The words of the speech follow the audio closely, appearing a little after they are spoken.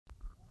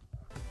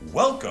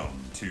Welcome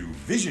to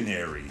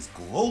Visionaries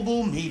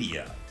Global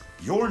Media,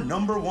 your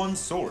number one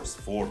source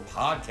for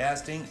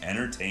podcasting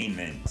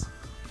entertainment.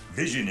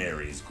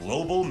 Visionaries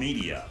Global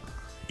Media,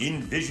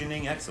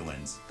 envisioning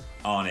excellence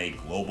on a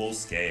global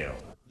scale.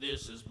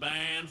 This is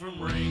banned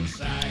from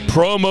ringside.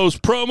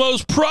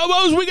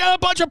 Promos. We got a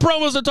bunch of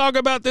promos to talk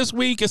about this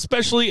week,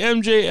 especially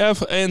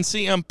MJF and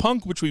CM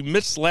Punk, which we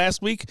missed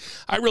last week.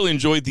 I really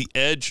enjoyed the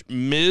Edge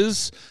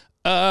Miz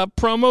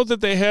promo that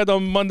they had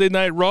on Monday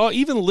Night Raw.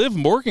 Even Liv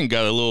Morgan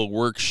got a little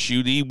work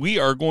shooty. We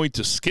are going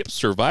to skip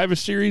Survivor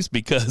Series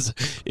because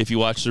if you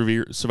watch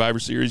Survivor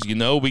Series, you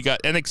know we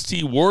got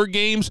NXT War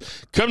Games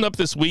coming up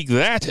this week.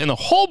 That and a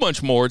whole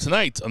bunch more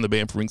tonight on the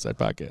Banned from Ringside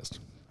podcast.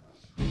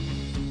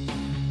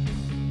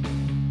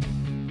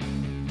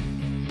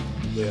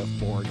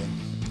 Liv Morgan.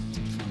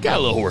 Got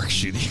a little work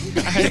shooting.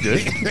 I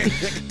did.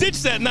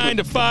 Ditch that 9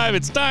 to 5.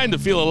 It's time to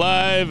feel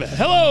alive.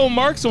 Hello,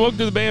 Marks, and welcome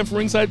to the Banned from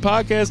Ringside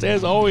podcast.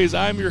 As always,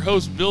 I'm your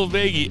host, Bill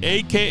Vagey,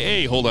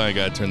 a.k.a. Hold on, I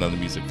got to turn on the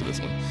music for this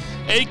one.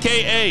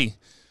 A.k.a.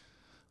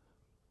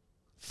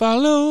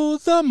 Follow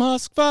the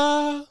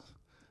Moskva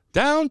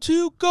down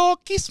to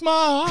Gorky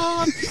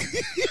Smart,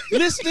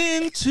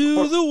 listening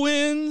to the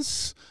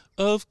winds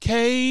of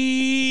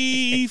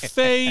kayfabe.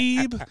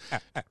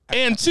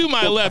 And to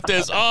my left,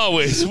 as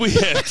always, we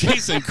have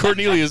Jason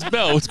Cornelius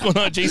Bell. What's going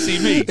on,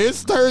 JCB?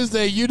 It's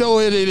Thursday. You know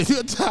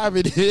what time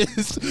it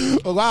is.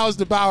 Allow us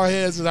to bow our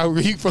heads as I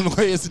read from the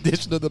latest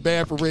edition of the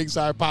Banned from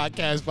Ringside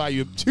podcast,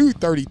 volume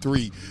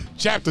 233,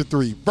 chapter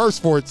 3, verse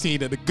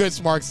 14. And the good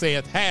smart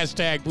saith,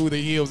 hashtag boo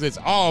the heels. It's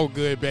all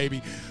good,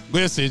 baby.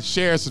 Listen,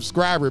 share,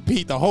 subscribe,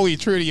 repeat, the holy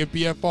trinity of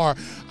BFR.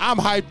 I'm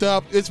hyped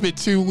up. It's been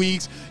 2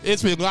 weeks.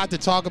 It's been a lot to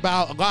talk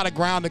about, a lot of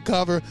ground to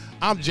cover.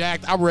 I'm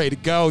jacked. I'm ready to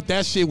go.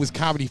 That shit was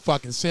Comedy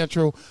fucking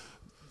Central.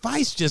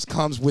 Vice just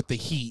comes with the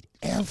heat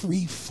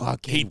every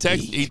fucking week.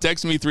 He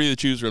texted me 3 to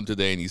choose from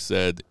today, and he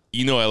said,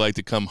 you know I like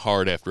to come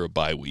hard after a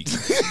bye week.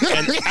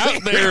 And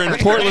out there in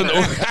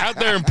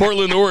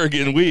Portland,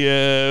 Oregon, we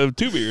have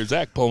Two Beer.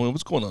 Zach Pullman.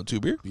 What's going on, Two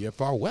Beer?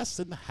 BFR West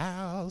in the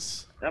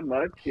house. Not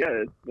much. Yeah,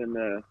 it's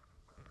been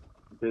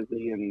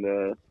busy,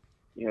 and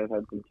I've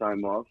had some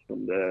time off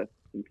and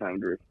some time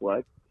to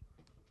reflect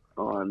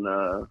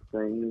on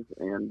things,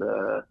 and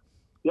I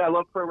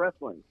love pro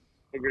wrestling.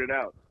 Figured it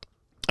out.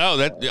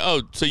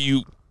 So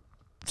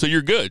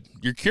you're good.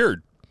 You're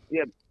cured.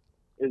 Yeah,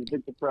 it's a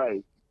big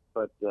surprise,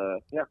 but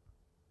yeah.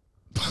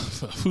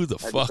 Who the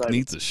fuck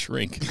needs a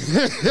shrink?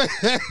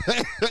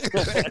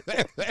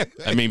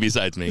 I mean,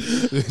 besides me.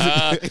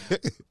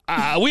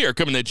 We are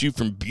coming at you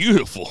from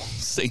beautiful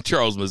St.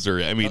 Charles,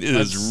 Missouri. I mean, it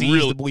is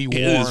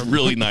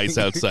really nice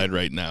outside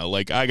right now.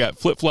 Like, I got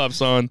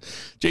flip-flops on.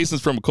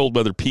 Jason's from a cold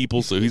weather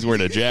people, so he's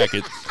wearing a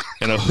jacket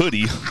and a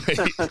hoodie.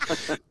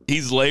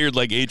 He's layered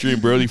like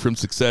Adrian Brody from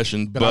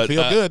Succession. But I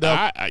feel good,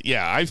 though.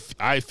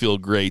 I feel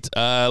great.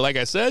 Like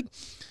I said,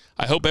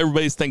 I hope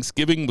everybody's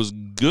Thanksgiving was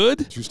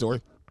good. True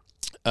story.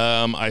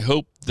 I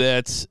hope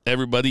that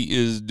everybody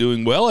is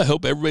doing well. I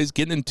hope everybody's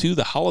getting into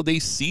the holiday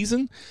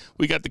season.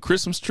 We got the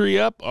Christmas tree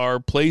up. Our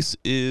place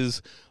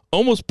is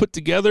almost put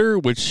together,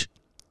 which,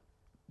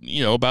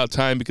 about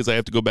time because I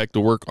have to go back to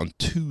work on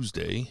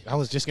Tuesday. I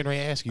was just going to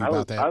ask you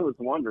about that. I was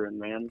wondering,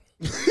 man.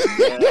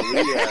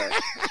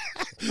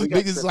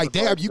 Niggas like,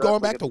 damn, you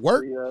going back to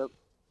work?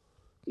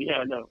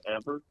 Yeah, no,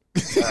 ever.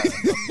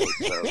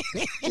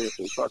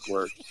 Seriously, fuck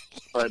work.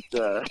 But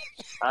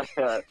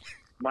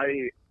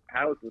my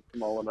house is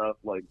small enough,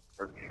 or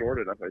short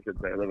enough, I should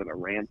say. I live in a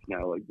ranch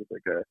now, just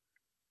like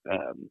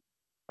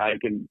I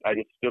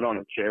just stood on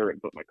a chair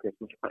and put my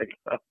Christmas lights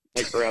up,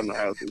 around the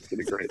house. It's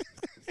pretty great.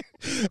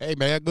 Hey,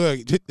 man, look,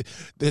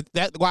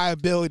 that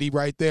liability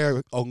right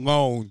there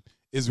alone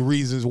is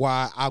reasons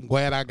why I'm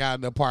glad I got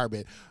an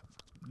apartment.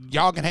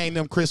 Y'all can hang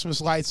them Christmas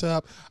lights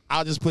up.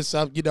 I'll just put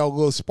some, a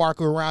little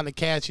sparkle around the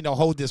cats,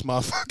 hold this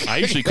motherfucker. I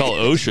usually call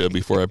OSHA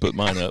before I put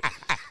mine up.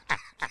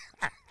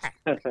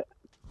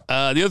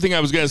 The other thing I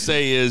was going to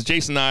say is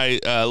Jason and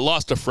I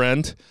lost a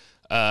friend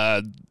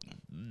right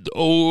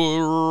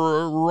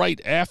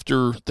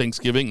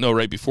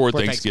before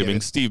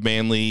Thanksgiving. Steve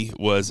Manley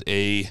was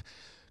a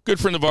good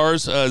friend of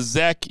ours.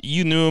 Zach,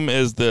 you knew him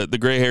as the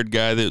gray-haired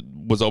guy that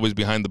was always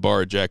behind the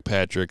bar at Jack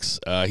Patrick's.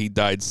 He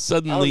died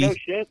suddenly. Oh, no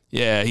shit.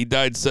 Yeah, he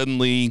died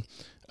suddenly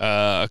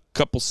a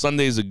couple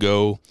Sundays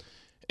ago,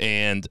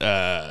 and,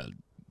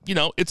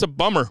 it's a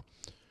bummer.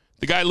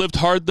 The guy lived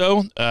hard,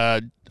 though.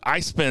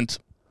 I spent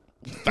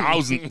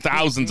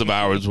thousands of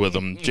hours with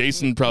him.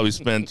 Jason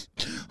spent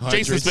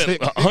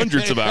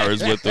hundreds of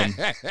hours with him.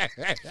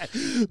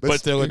 But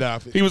still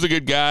enough. He was a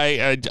good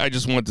guy. I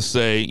just wanted to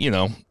say,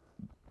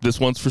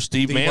 this one's for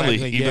Steve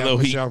Manley, even though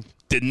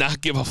did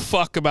not give a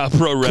fuck about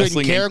pro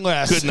wrestling. care and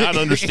less. Could not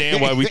understand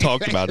why we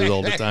talked about it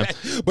all the time.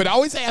 But I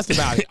always asked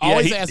about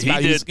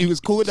it. He was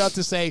cool enough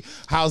to say,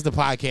 "How's the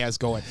podcast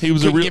going?" He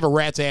was Couldn't give a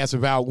rat's ass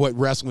about what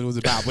wrestling was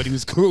about, but he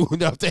was cool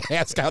enough to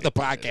ask how the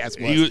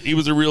podcast was. He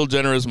was a real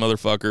generous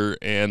motherfucker,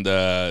 and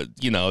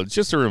it's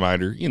just a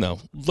reminder.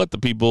 Let the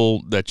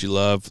people that you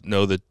love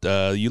know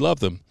that you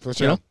love them. For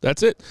sure.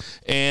 That's it.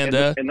 And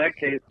in that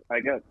case, I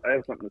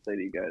have something to say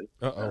to you guys.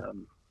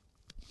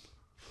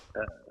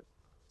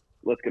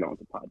 Let's get on with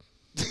the pod.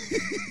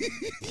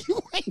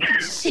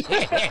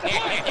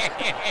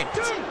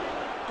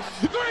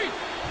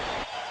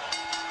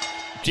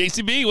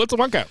 JCB, what's the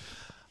one count?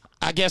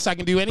 I guess I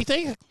can do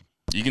anything.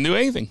 You can do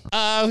anything.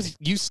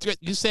 You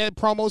said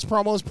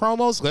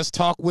promos. Let's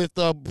talk with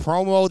the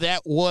promo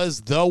that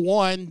was the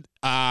one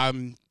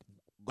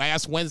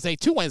last Wednesday,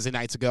 2 Wednesday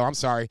nights ago. I'm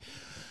sorry.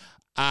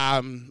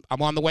 I'm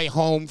on the way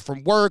home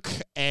from work,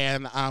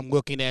 and I'm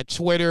looking at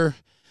Twitter.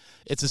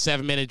 It's a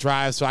 7-minute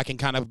drive, so I can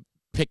kind of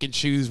pick and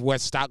choose what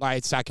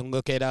stoplights I can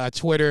look at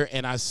Twitter,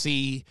 and I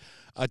see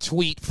a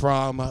tweet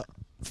from a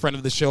friend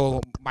of the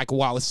show, Michael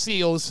Wallace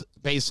Seals,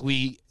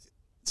 basically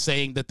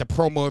saying that the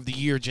promo of the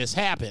year just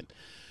happened.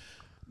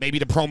 Maybe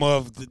the promo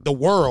of the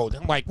world.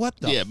 I'm like, what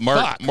the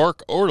fuck?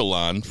 Mark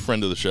Ortolan,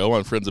 friend of the show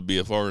on Friends of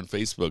BFR on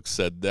Facebook,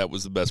 said that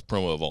was the best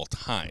promo of all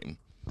time.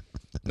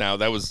 Now,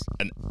 that was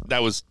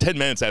 10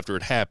 minutes after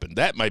it happened.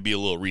 That might be a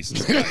little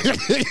recent. I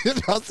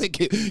was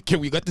thinking,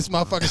 can we let this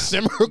motherfucker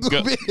simmer a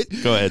little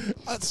bit? Go ahead.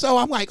 So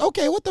I'm like,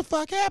 okay, what the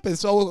fuck happened?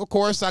 So, of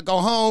course, I go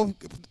home,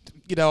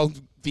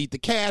 feed the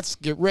cats,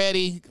 get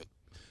ready,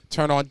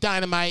 turn on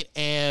Dynamite,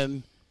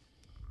 and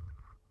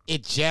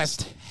it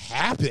just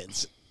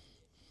happens.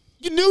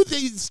 You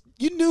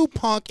knew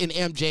Punk and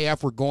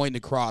MJF were going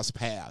to cross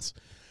paths.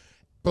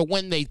 But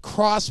when they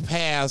cross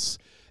paths,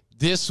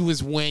 this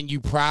was when you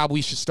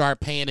probably should start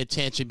paying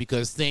attention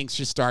because things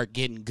should start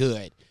getting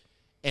good.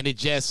 And it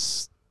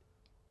just,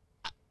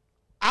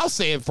 I'll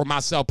say it for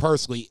myself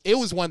personally, it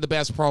was one of the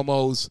best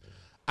promos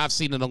I've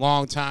seen in a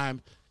long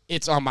time.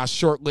 It's on my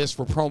short list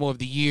for promo of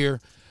the year.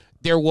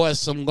 There was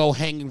some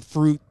low-hanging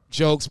fruit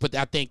jokes, but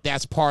I think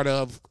that's part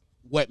of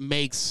what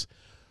makes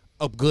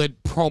a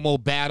good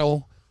promo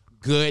battle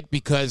good,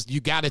 because you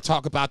got to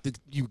talk about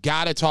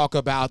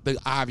the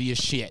obvious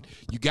shit.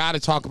 You got to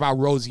talk about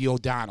Rosie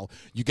O'Donnell.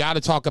 You got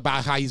to talk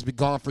about how he's been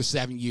gone for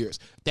 7 years.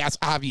 That's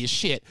obvious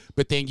shit.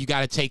 But then you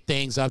got to take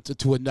things up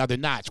to another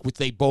notch, which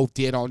they both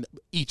did on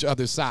each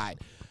other's side.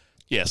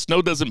 Yeah,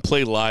 Snow doesn't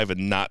play live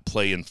and not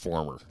play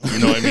Informer. You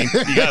know what I mean?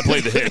 You got to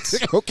play the hits.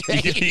 Okay.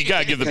 You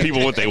got to give the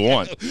people what they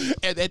want.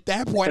 And at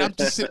that point, I'm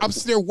sitting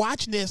there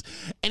watching this,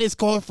 and it's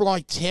going for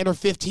like 10 or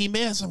 15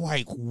 minutes. I'm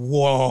like,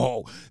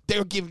 whoa.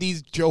 They're giving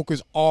these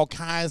jokers all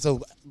kinds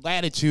of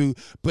latitude,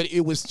 but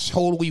it was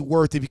totally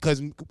worth it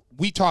because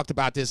we talked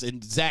about this,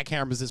 and Zach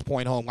hammers this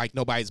point home like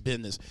nobody's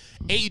business.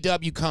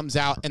 AEW comes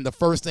out, and the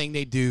first thing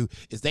they do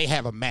is they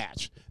have a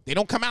match. They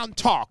don't come out and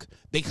talk.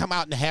 They come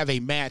out and have a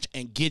match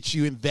and get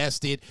you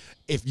invested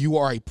if you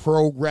are a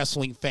pro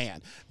wrestling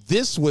fan.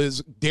 This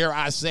was, dare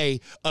I say,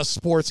 a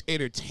sports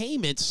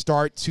entertainment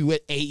start to an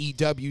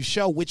AEW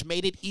show, which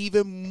made it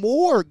even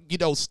more,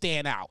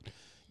 stand out.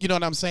 You know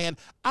what I'm saying?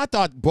 I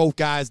thought both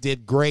guys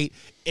did great.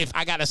 If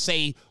I got to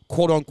say,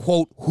 quote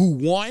unquote, who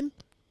won,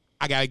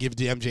 I got to give it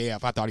to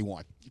MJF. I thought he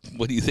won.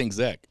 What do you think,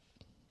 Zach?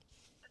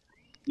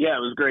 Yeah,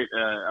 it was great.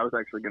 I was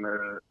actually going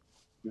to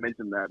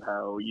mention that,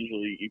 how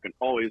usually you can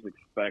always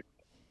expect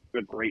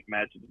a great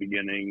match at the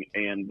beginning,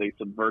 and they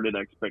subverted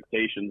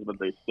expectations, but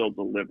they still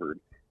delivered,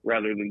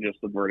 rather than just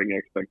subverting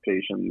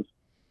expectations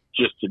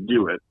just to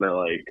do it. They're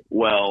like,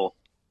 well,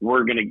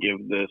 we're going to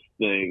give this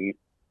thing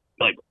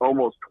like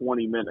almost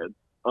 20 minutes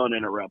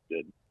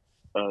uninterrupted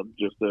of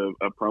just a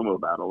promo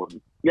battle.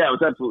 And yeah, it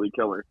was absolutely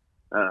killer.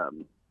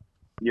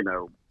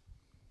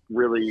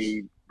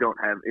 Really don't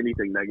have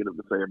anything negative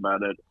to say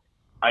about it.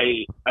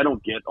 I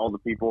don't get all the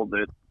people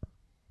that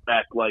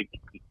act like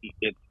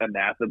it's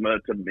anathema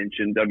to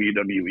mention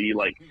WWE.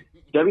 Like,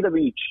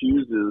 WWE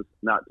chooses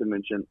not to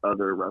mention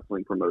other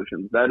wrestling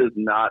promotions. That is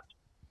not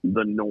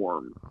the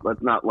norm.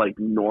 That's not like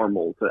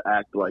normal to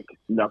act like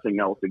nothing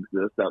else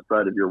exists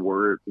outside of your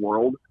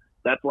world.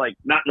 That's like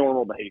not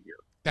normal behavior.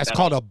 That's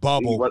called a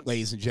bubble,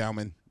 ladies and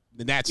gentlemen.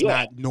 And that's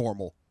not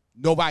normal.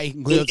 Nobody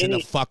lives in a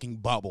fucking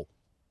bubble.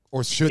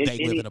 Or should they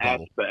live in a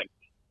bubble?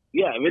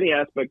 In any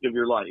aspect of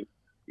your life,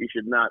 you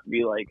should not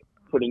be like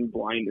putting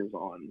blinders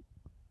on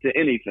to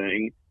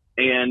anything.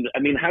 And I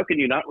mean, how can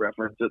you not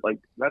reference it? Like,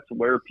 that's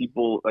where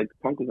people, like,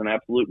 Punk was an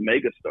absolute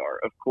megastar.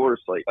 Of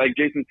course, like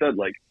Jason said,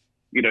 like,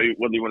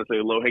 whether you want to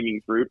say low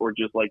hanging fruit or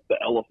just like the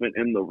elephant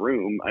in the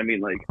room, I mean,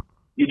 like,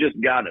 you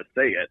just gotta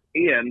say it.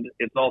 And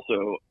it's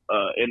also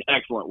an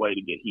excellent way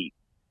to get heat,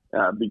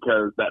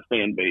 because that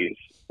fan base,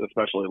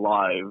 especially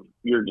live,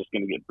 you're just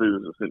gonna get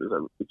booze as soon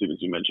as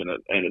you mention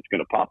it, and it's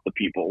gonna pop the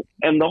people.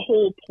 And the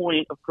whole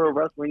point of pro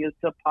wrestling is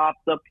to pop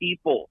the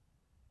people.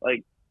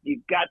 Like, you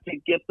got to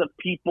get the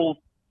people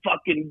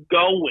fucking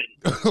going.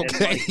 Okay. And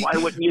like, why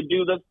wouldn't you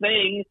do the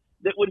thing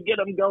that would get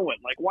them going?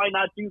 Like, why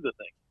not do the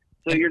thing?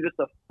 So you're just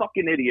a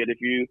fucking idiot if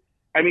you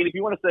I mean, if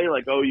you want to say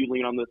like, oh, you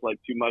lean on this like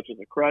too much as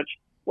a crutch,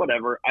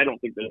 whatever. I don't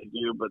think that they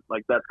do, but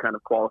like that's kind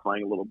of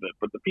qualifying a little bit.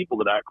 But the people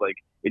that act like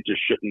it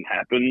just shouldn't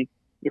happen,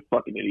 you're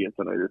fucking idiots,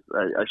 and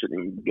I shouldn't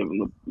even give them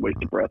the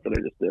waste of breath that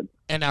I just did.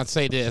 And I'll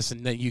say this,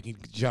 and then you can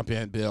jump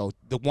in, Bill.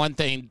 The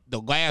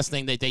last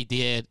thing that they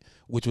did,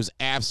 which was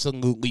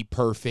absolutely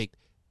perfect,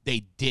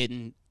 they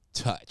didn't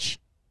touch.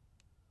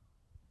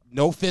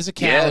 No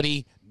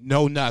physicality,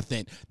 no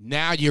nothing.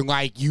 Now you're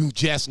like, you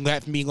just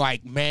left me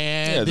like,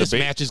 man, this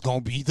match is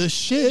gonna be the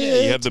shit.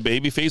 Yeah, you have the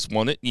babyface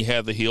won it, and you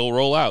have the heel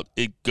roll out.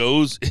 It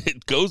goes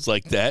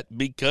like that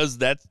because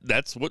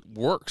that's what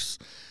works.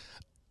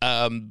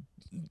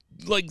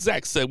 Like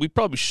Zach said, we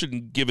probably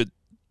shouldn't give it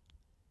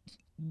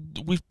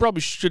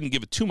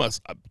too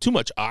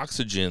much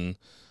oxygen.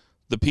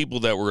 The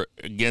people that were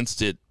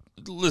against it.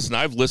 Listen,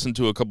 I've listened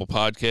to a couple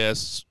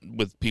podcasts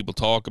with people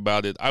talk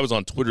about it. I was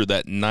on Twitter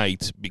that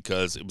night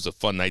because it was a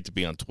fun night to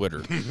be on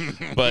Twitter.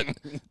 But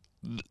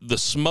the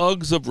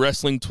smugs of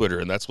wrestling Twitter,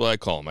 and that's what I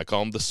call them. I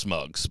call them the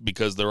smugs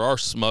because there are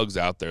smugs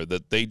out there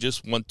that they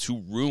just want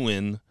to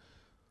ruin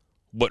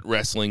what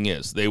wrestling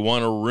is. They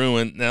want to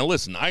ruin. Now,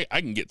 listen, I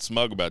can get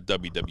smug about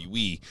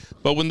WWE,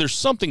 but when there's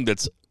something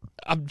that's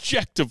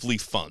objectively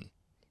fun,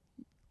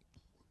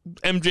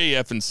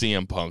 MJF and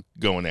CM Punk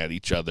going at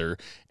each other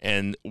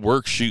and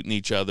work shooting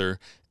each other,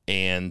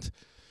 and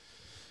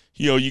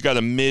you got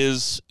a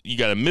Miz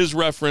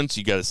reference,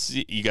 you got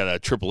a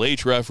Triple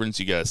H reference,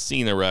 you got a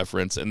Cena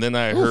reference, and then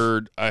I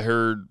heard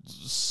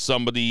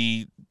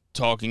somebody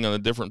talking on a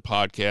different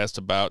podcast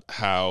about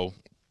how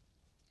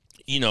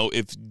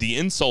if the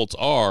insults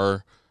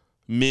are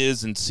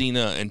Miz and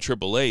Cena and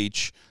Triple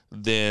H,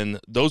 then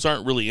those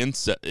aren't really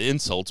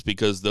insults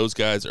because those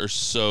guys are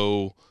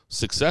so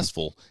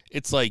successful.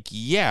 It's like,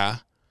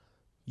 yes,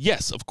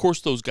 of course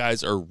those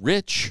guys are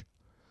rich,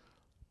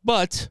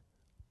 but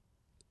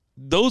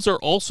those are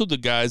also the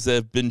guys that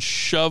have been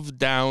shoved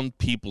down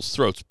people's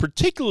throats,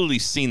 particularly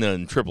Cena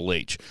and Triple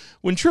H.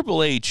 When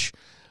Triple H,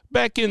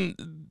 back in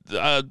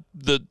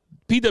the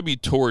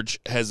PW Torch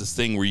has this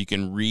thing where you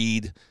can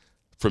read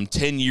from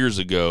 10 years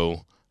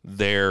ago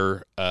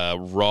their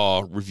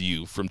Raw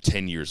review from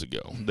 10 years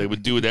ago. They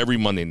would do it every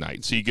Monday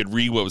night, so you could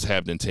read what was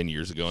happening 10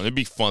 years ago. And it'd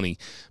be funny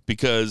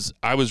because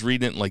I was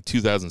reading it in like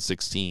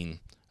 2016.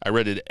 I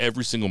read it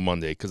every single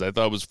Monday because I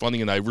thought it was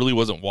funny, and I really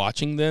wasn't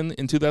watching then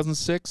in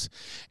 2006.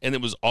 And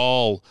it was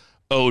all,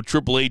 oh,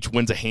 Triple H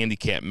wins a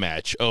handicap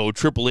match. Oh,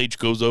 Triple H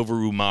goes over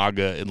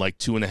Umaga in like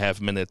 2.5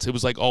 minutes. It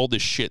was like all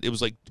this shit. It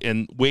was like,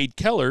 and Wade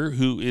Keller,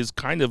 who is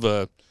kind of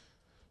a,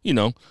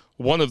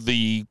 one of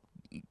the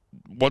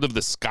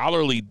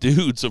scholarly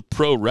dudes of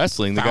pro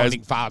wrestling.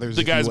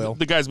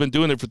 The guy's been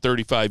doing it for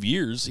 35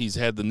 years. He's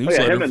had the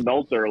newsletter. Oh, yeah, him and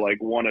Meltzer are like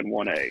 1 and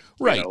 1A.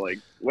 Right. Like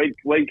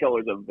Wade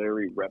Keller's a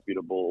very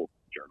reputable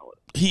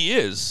journalist. He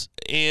is,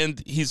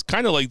 and he's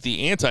kind of like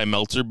the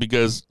anti-Meltzer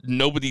because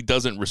nobody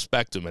doesn't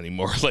respect him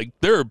anymore. Like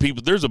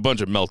there's a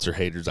bunch of Meltzer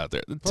haters out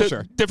there.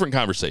 Sure. Different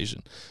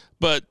conversation.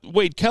 But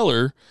Wade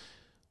Keller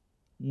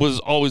was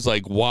always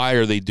like, why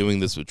are they doing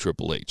this with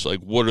Triple H? Like,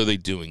 what are they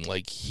doing?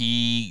 Like,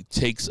 he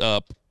takes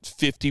up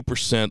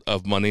 50%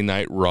 of Monday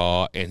Night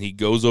Raw, and he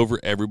goes over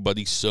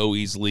everybody so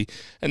easily.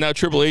 And now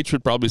Triple H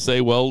would probably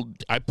say, well,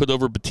 I put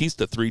over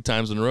Batista 3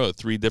 times in a row at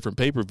 3 different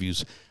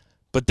pay-per-views.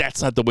 But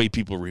that's not the way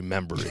people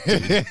remember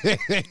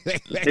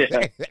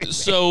it.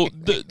 So,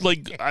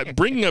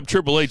 bringing up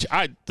Triple H,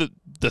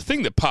 the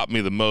thing that popped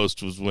me the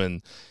most was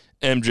when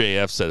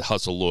MJF said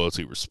hustle,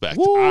 loyalty, respect.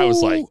 Woo! I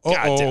was like,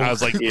 God damn. I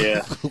was like,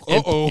 yeah.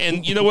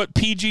 And you know what?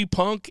 PG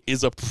Punk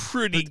is a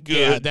pretty good,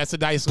 yeah, that's a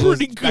nice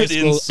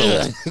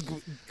insult.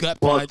 Gut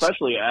Well, punch.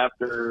 especially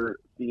after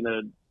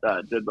Cena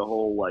did the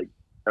whole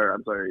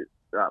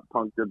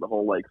Punk did the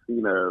whole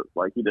Cena,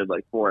 he did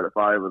 4 out of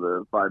 5 of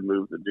the 5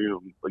 moves of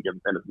Doom in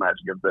his match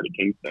against Eddie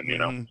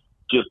Kingston.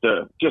 Just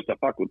to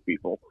fuck with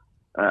people.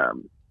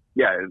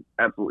 Yeah, it's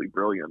absolutely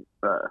brilliant.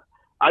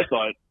 I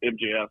thought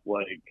MJF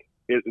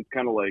it's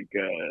kind of like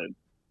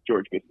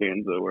George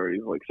Costanza, where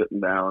he's sitting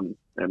down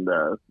and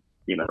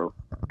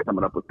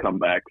coming up with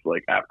comebacks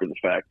after the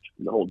fact,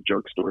 the whole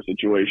jerk store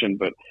situation.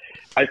 But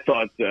I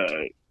thought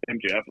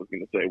MJF was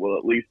going to say, well,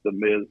 at least the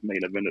Miz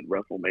main event at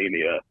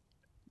WrestleMania,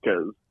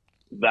 because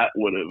that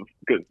would have,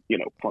 because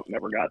Punk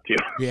never got to.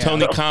 Yeah.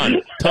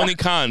 Tony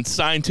Khan,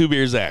 sign 2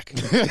 beer Zach.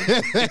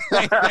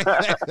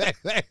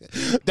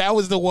 That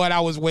was the one I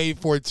was waiting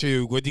for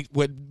too.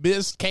 When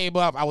Miz came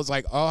up, I was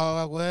like,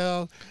 oh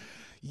well.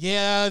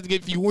 Yeah,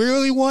 if you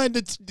really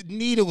wanted to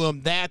needle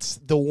him, that's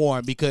the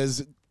one,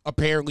 because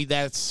apparently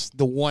that's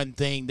the one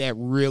thing that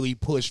really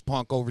pushed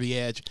Punk over the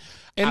edge.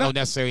 And I don't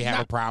necessarily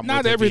have a problem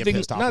with it being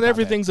pissed off about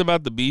everything's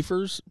about the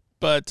beefers,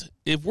 but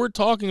if we're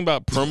talking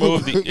about promo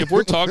of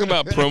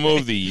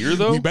the year,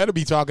 though, we better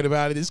be talking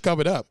about it. It's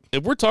coming up.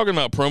 If we're talking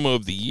about promo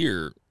of the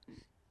year,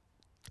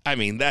 I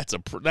mean that's a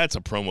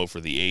promo for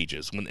the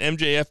ages. When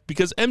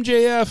because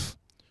MJF,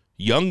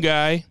 young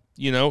guy,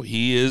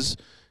 he is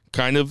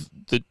kind of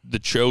the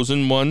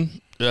chosen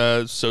one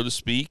so to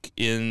speak,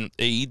 in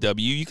AEW.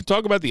 You can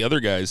talk about the other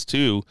guys,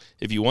 too,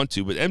 if you want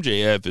to, but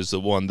MJF is the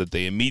one that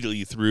they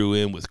immediately threw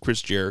in with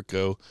Chris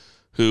Jericho,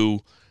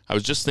 who I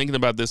was just thinking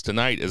about this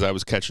tonight as I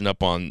was catching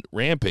up on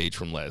Rampage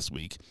from last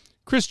week.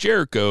 Chris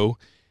Jericho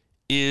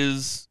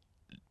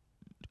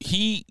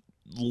he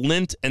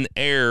lent an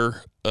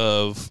air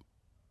of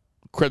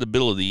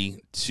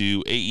credibility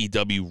to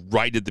AEW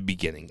right at the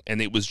beginning,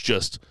 and it was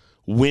just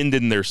wind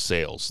in their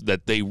sails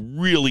that they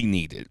really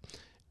needed.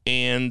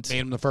 And made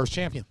him the first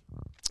champion.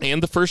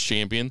 And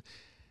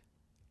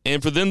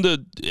for them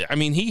to, I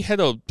mean, he had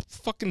a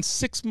fucking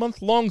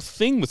 6-month-long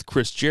thing with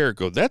Chris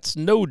Jericho. That's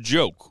no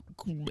joke.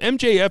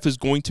 MJF is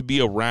going to be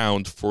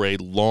around for a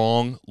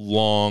long,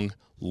 long,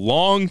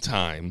 long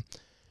time.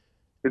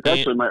 It's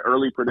actually my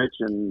early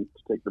prediction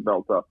to take the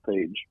belt off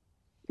Page.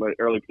 My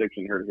early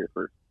prediction, you heard it here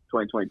first.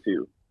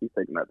 2022, he's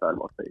taking that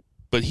title off Page.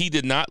 But he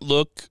did not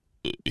look.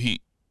 He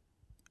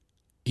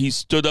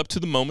stood up to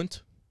the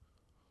moment.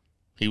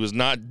 He was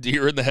not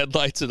deer in the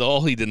headlights at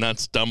all. He did not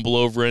stumble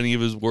over any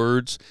of his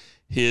words.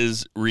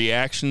 His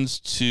reactions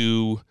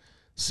to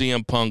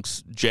CM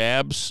Punk's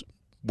jabs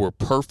were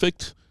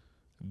perfect,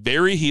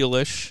 very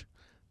heelish.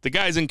 The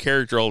guy's in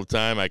character all the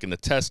time. I can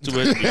attest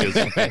to it because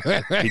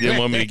he didn't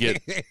want me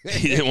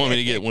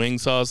to get wing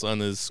sauce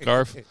on his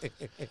scarf.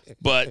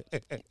 But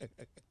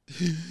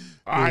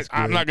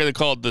I'm not going to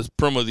call it the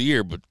promo of the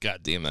year. But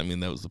goddamn, I mean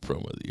that was the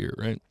promo of the year,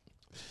 right?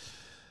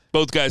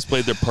 Both guys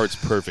played their parts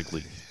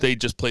perfectly. They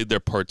just played their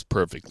parts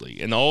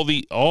perfectly, and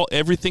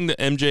everything that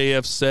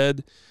MJF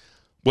said.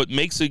 What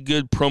makes a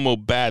good promo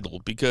battle?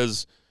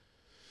 Because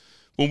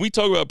when we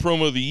talk about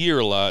promo of the year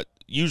a lot,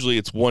 usually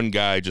it's one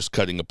guy just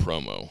cutting a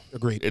promo.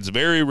 Agreed. It's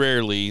very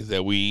rarely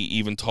that we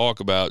even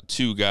talk about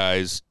two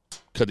guys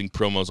cutting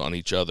promos on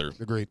each other.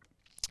 Agreed.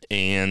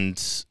 And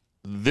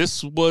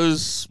this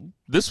was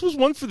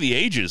one for the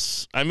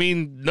ages. I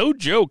mean, no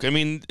joke. I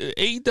mean,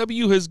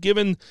 AEW has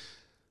given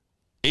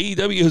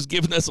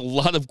us a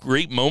lot of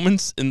great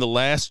moments in the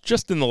last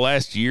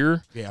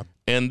year. Yeah.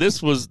 And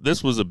this was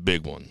a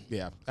big one.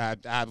 Yeah,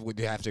 I would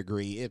have to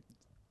agree.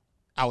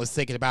 I was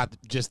thinking about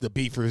just the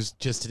beefers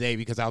just today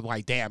because I was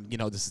like, damn,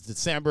 this is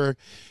December.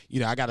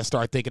 I got to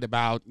start thinking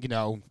about,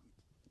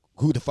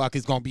 who the fuck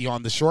is going to be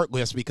on the short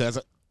list because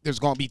there's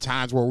going to be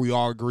times where we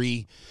all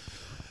agree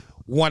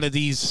one of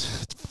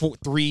these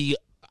 3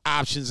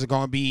 options are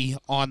going to be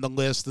on the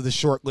list of the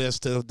short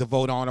list to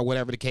vote on or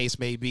whatever the case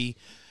may be.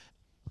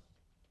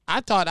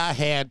 I thought I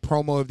had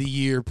promo of the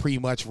year pretty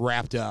much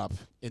wrapped up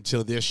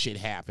until this shit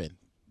happened.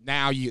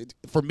 Now,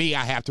 for me,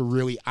 I have to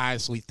really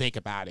honestly think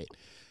about it.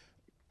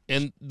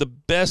 And the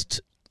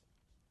best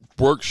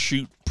work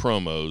shoot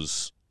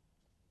promos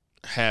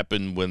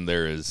happen when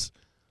there is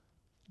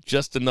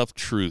just enough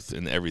truth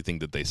in everything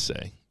that they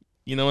say.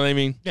 You know what I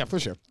mean? Yeah, for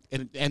sure.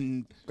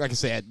 And like I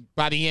said,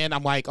 by the end,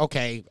 I'm like,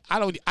 okay, I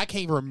can't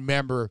even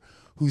remember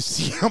who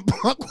CM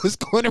Punk was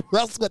going to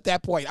wrestle at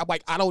that point. I'm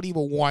like, I don't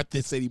even want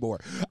this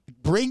anymore.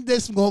 Bring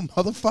this little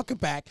motherfucker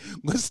back.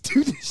 Let's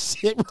do this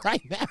shit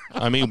right now.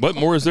 I mean, what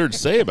more is there to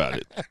say about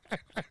it?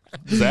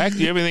 Zach, do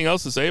you have anything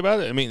else to say about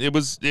it? I mean, it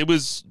was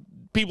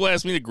people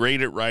asked me to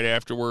grade it right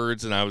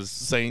afterwards, and I was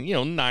saying,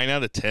 9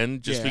 out of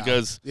 10 just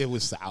because it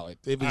was solid.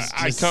 It was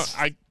I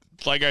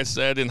like I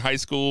said, in high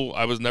school,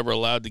 I was never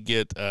allowed to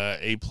get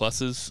A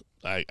pluses.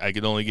 I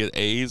could only get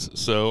A's,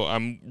 so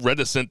I'm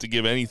reticent to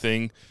give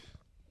anything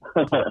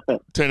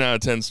 10 out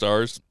of 10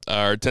 stars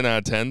or 10 out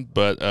of 10.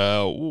 But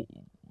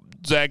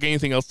Zach,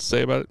 anything else to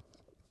say about it?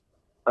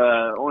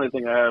 Only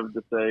thing I have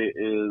to say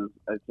is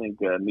I think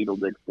Needle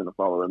Dick's going to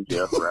follow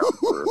MJF around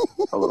for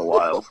a little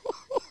while.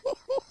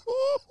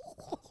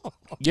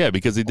 Yeah,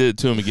 because he did it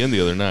to him again the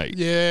other night.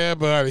 Yeah,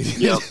 buddy.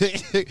 Yep. I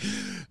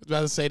was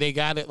about to say they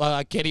got it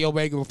Kenny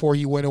Omega before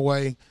he went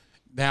away.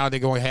 Now they're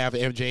going to have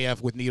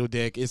MJF with Needle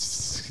Dick.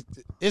 This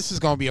is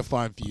going to be a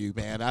fun feud,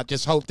 man. I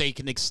just hope they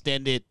can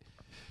extend it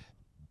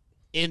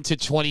into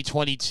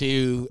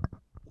 2022,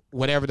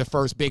 whatever the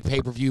first big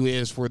pay-per-view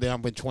is for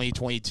them in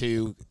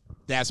 2022.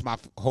 That's my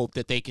hope,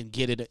 that they can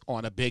get it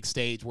on a big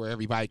stage where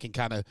everybody can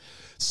kind of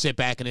sit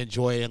back and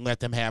enjoy it and let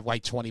them have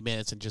like 20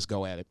 minutes and just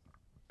go at it.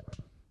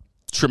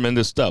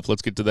 Tremendous stuff.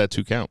 Let's get to that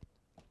 2 count.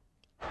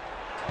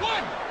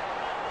 1,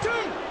 2,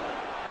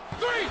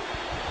 3.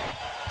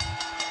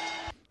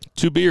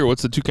 2 beer.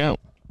 What's the 2 count?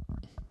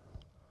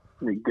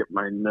 Let me get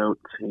my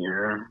notes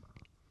here.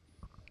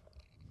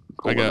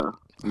 I got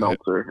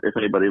Meltzer. If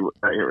anybody,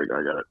 here we go.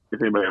 I got it.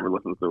 If anybody ever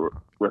listens to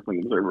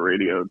Wrestling Observer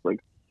Radio, it's like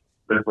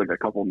there's like a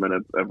couple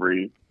minutes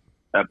every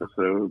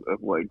episode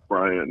of like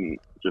Brian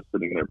just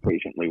sitting there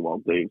patiently while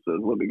Dave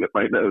says, "Let me get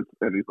my notes,"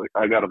 and he's like,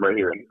 "I got them right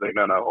here," and he's like,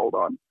 "No, hold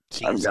on,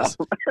 I've got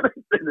them."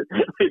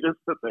 They just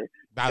sit there.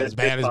 About as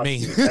bad as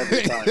me.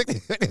 Every time.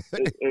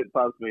 It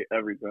pops me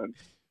every time.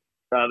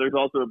 There's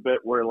also a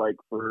bit where, like,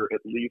 for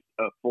at least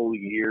a full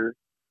year,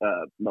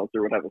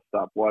 Meltzer would have a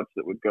stopwatch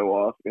that would go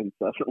off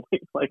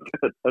incessantly, like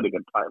setting a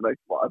Timex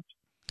watch.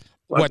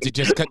 Like, What, to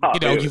just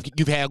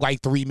you've had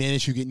like 3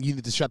 minutes. You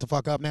need to shut the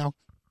fuck up now.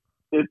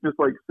 It's just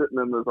like sitting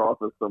in his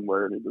office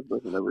somewhere, and he just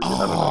doesn't ever.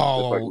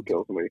 Oh. It fucking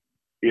kills me.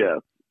 Yeah.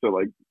 So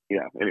like,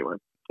 yeah. Anyway.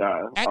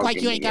 Act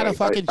like you ain't got a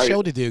fucking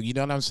show to do. You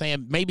know what I'm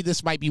saying? Maybe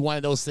this might be one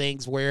of those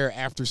things where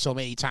after so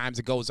many times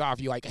it goes off,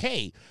 you're like,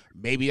 hey,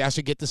 maybe I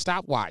should get the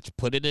stopwatch,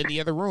 put it in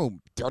the other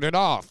room, turn it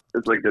off.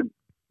 It's like a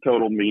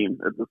total meme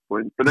at this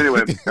point. But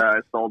anyway, I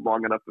stalled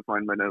long enough to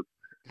find my notes.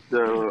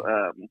 So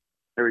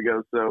there we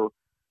go. So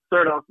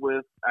start off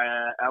with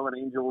Alan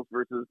Angels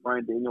versus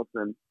Bryan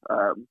Danielson.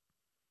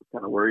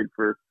 Kind of worried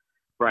for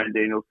Bryan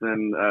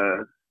Danielson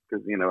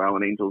because, you know,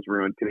 Alan Angels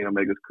ruined Kenny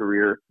Omega's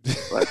career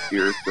last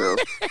year. So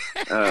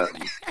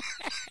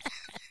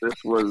this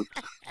was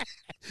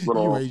a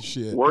little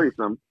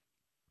worrisome.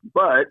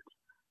 But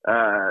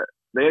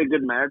they had a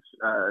good match.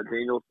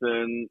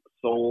 Danielson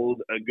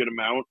sold a good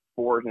amount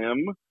for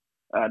him.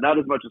 Not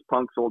as much as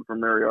Punk sold for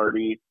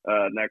Moriarty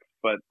next,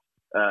 but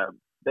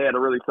they had a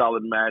really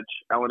solid match.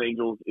 Alan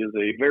Angels is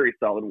a very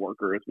solid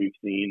worker, as we've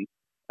seen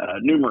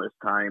numerous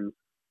times.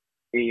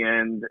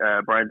 And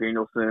Bryan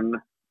Danielson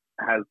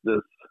has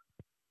this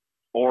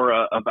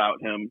aura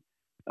about him,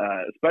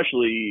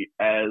 especially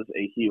as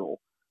a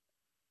heel.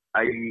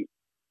 I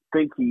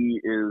think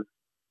he is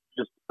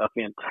just a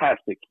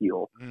fantastic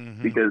heel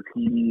because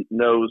he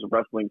knows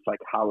wrestling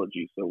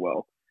psychology so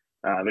well.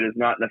 It is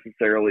not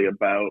necessarily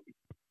about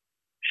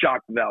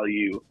shock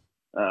value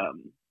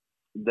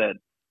that,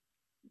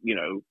 you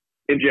know,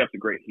 MJF's a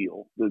great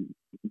heel,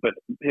 but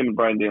him and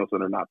Bryan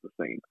Danielson are not the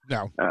same.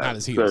 No, not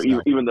as heels.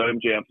 So even though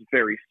MJF's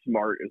very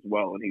smart as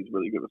well, and he's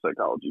really good with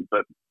psychology,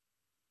 but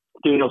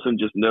Danielson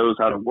just knows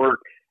how to work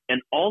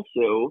and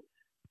also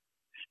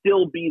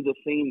still be the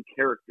same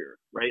character,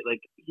 right?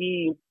 Like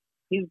he's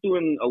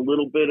doing a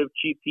little bit of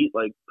cheap heat,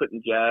 like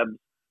putting jabs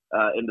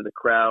into the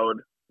crowd.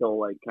 He'll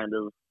like kind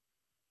of,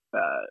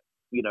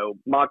 you know,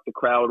 mock the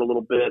crowd a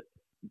little bit,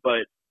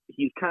 but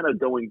he's kind of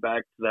going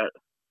back to that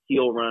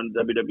heel run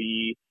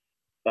WWE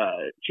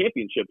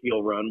championship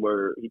heel run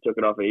where he took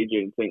it off of AJ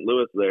in St.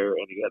 Louis there,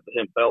 and he had the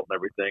hemp belt and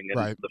everything,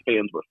 and the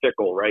fans were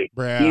fickle, right?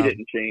 He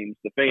didn't change.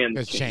 The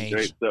fans changed,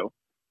 right? So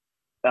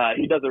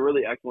he does a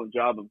really excellent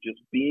job of just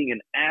being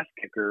an ass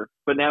kicker,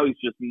 but now he's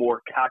just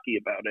more cocky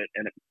about it,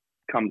 and it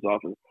comes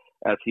off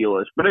as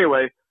heelish. But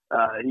anyway,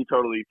 he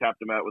totally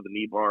tapped him out with a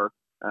knee bar,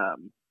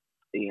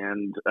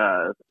 and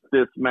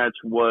this match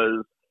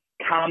was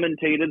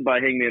commentated by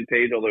Hangman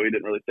Page, although he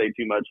didn't really say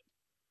too much.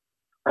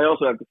 I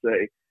also have to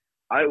say,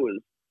 I was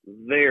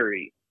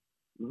very,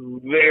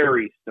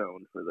 very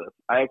stoned for this.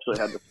 I actually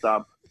had to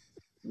stop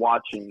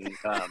watching.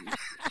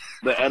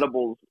 The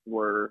edibles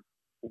were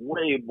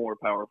way more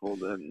powerful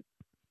than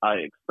I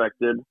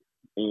expected.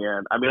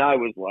 And I mean, I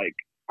was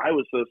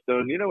so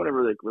stoned. You know,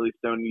 whenever like really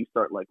stoned, you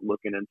start like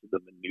looking into the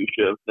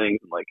minutia of things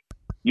and like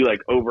you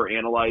like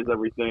overanalyze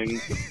everything,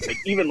 like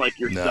even like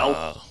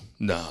yourself.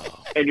 No.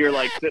 And you're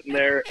like sitting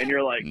there and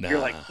you're like,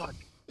 fuck,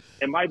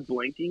 am I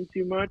blinking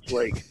too much?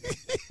 Like,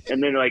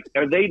 and then like,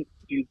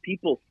 do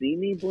people see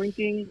me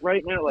blinking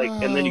right now? Like,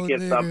 and then you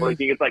can't stop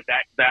blinking. It's like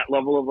that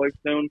level of like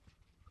stone.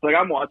 So like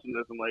I'm watching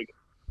this and like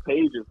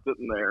Paige is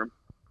sitting there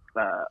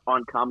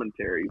on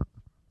commentary,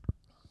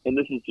 and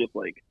this is just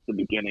like the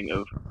beginning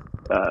of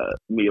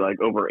me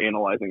like over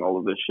analyzing all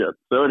of this shit.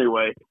 So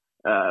anyway,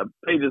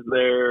 Paige is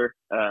there.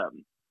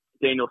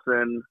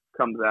 Danielson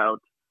comes out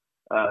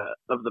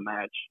of the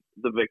match,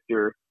 the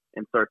victor,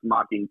 and starts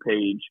mocking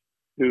Paige,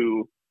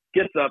 who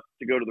gets up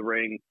to go to the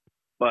ring,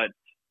 but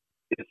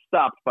is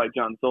stopped by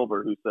John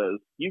Silver, who says,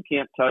 "You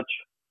can't touch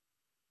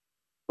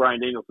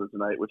Bryan Danielson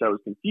tonight," which I was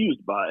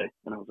confused by.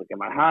 And I was like,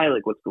 am I high?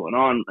 Like, what's going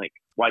on? Like,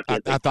 why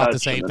can't they touch? I thought the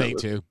same thing,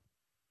 too.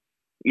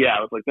 Yeah,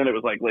 I was like, then it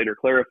was like later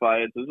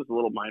clarified. So it was just a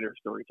little minor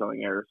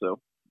storytelling error. So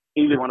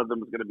either one of them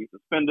is going to be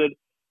suspended,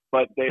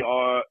 but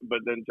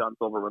then John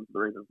Silver runs to the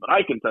ring and says, "But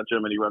I can touch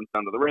him," and he runs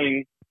down to the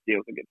ring.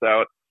 Danielson gets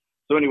out.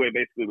 So anyway,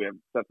 basically we have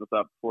set this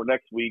up for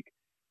next week,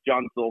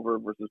 John Silver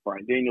versus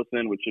Bryan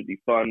Danielson, which should be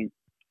fun.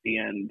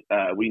 And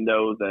we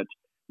know that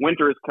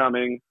winter is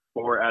coming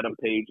for Adam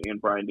Page and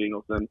Bryan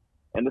Danielson.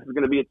 And this is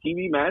going to be a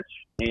TV match,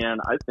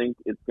 and I think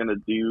it's going to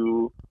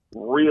do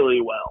really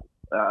well.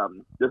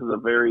 This is a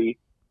very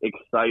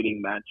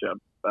exciting matchup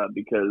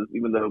because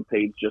even though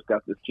Page just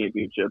got this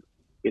championship,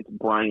 it's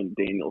Bryan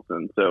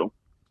Danielson. So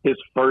his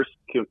first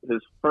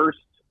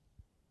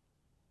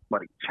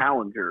like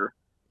challenger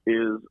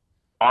is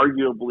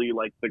arguably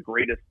like the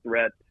greatest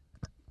threat,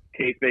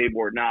 kayfabe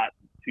or not,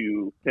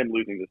 to him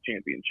losing this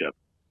championship.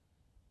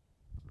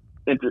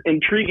 It's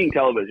intriguing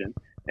television,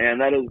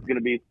 and that is going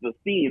to be the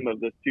theme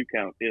of this 2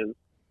 count, is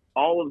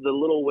all of the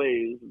little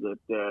ways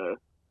that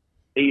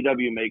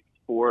AEW makes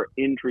for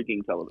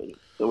intriguing television.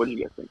 So what do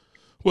you guys think?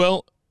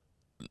 Well,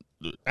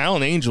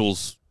 Alan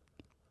Angels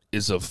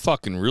is a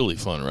fucking really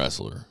fun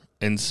wrestler,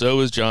 and so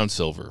is John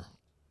Silver.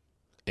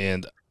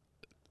 And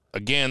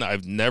again,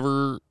 I've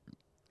never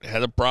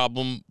had a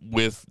problem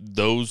with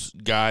those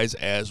guys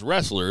as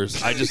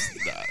wrestlers. I just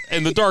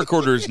and the Dark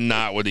Order is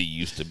not what it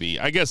used to be.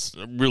 I guess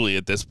really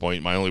at this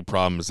point, my only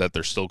problem is that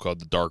they're still called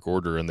the Dark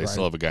Order, and they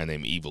still have a guy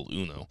named Evil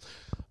Uno.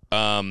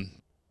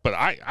 But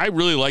I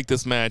really like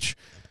this match.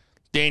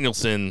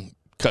 Danielson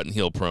cutting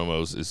heel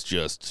promos is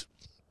just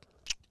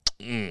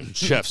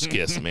chef's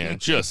kiss, man.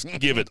 Just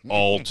give it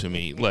all to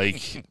me.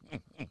 Like,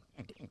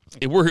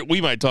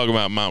 we might talk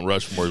about Mount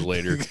Rushmores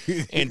later,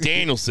 and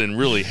Danielson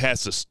really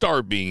has to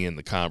start being in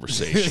the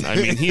conversation. I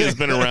mean, he has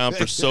been around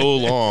for so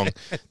long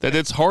that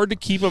it's hard to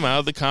keep him out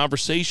of the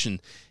conversation.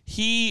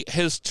 He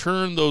has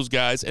turned those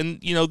guys,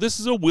 and, you know, this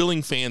is a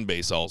willing fan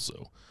base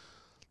also.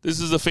 This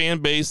is a fan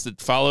base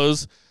that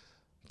follows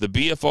the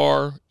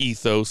BFR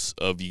ethos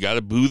of you got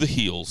to boo the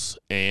heels,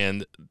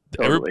 and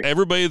Totally.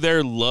 everybody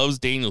there loves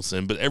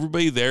Danielson, but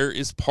everybody there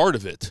is part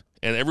of it,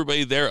 and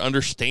everybody there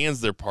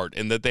understands their part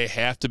and that they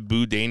have to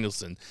boo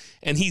Danielson,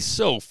 and he's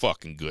so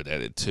fucking good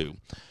at it too.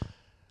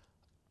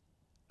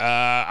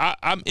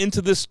 I'm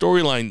into this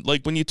storyline.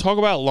 Like, when you talk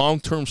about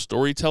long-term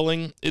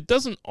storytelling, it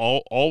doesn't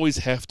always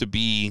have to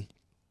be,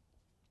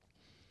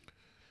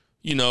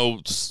 you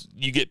know,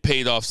 you get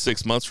paid off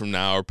 6 months from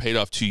now or paid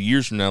off 2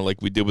 years from now,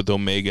 like we did with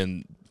Omega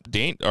and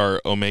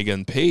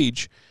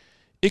Page.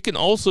 It can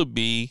also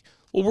be,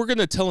 well, we're going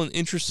to tell an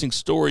interesting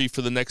story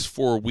for the next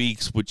 4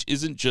 weeks, which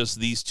isn't just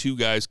these two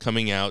guys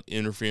coming out,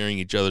 interfering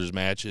in each other's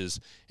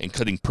matches and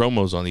cutting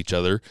promos on each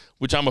other,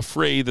 which I'm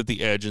afraid that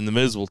the Edge and the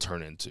Miz will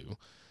turn into.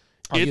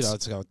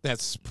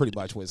 That's pretty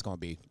much what it's going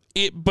to be.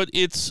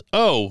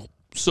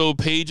 So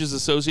Page is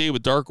associated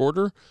with Dark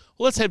Order?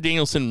 Well, let's have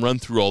Danielson run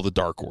through all the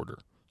Dark Order.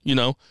 You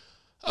know,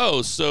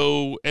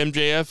 so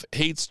MJF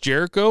hates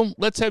Jericho.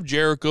 Let's have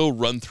Jericho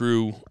run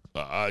through,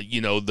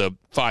 the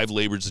 5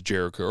 labors of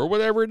Jericho or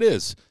whatever it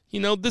is.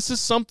 You know, this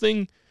is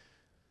something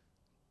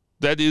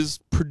that is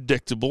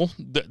predictable.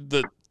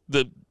 The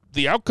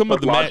outcome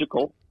of the match.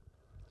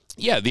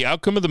 Yeah, the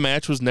outcome of the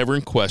match was never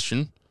in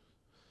question.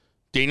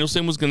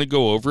 Danielson was going to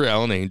go over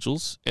Alan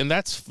Angels, and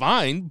that's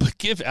fine, but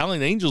give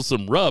Alan Angels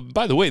some rub.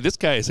 By the way, this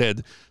guy has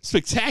had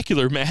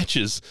spectacular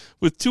matches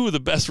with 2 of the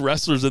best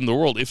wrestlers in the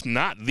world, if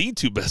not the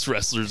 2 best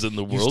wrestlers in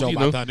the world. You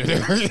know?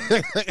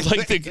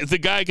 Like, the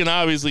guy can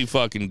obviously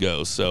fucking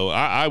go, so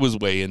I was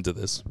way into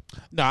this.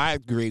 No, I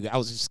agree. I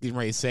was just getting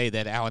ready to say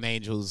that Alan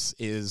Angels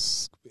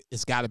it's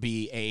got to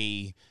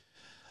be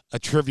a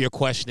trivia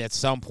question at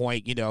some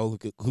point. You know,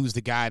 who's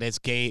the guy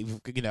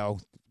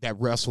that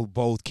wrestled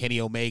both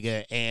Kenny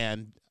Omega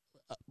and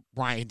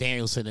Bryan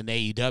Danielson in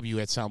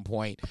AEW at some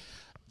point.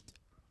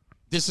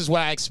 This is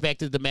what I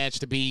expected the match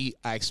to be.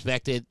 I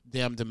expected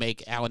them to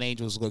make Alan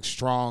Angels look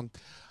strong.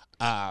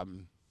 The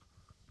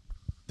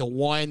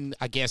one,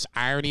 I guess,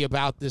 irony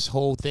about this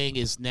whole thing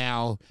is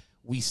now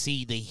we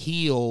see the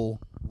heel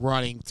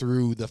running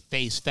through the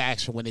face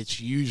faction when it's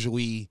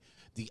usually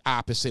the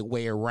opposite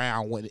way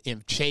around, when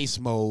in chase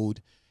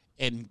mode,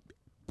 and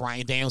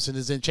Bryan Danielson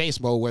is in chase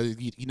mode, whether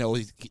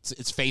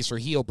it's face or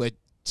heel, but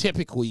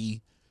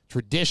typically,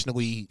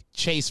 traditionally,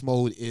 chase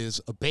mode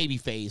is a baby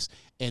face,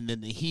 and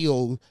then the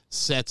heel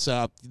sets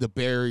up the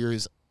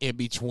barriers in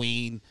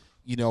between,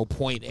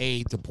 point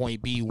A to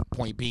point B.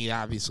 Point B,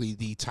 obviously,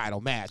 the title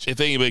match.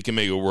 If anybody can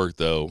make it work,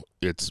 though,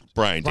 it's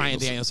Bryan Danielson. Bryan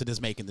Danielson is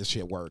making this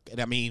shit work,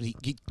 and I mean,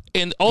 he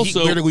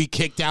literally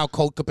kicked out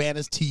Colt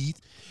Cabana's teeth.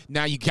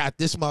 Now you got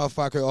this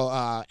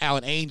motherfucker,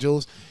 Alan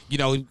Angels.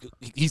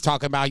 He's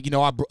talking about,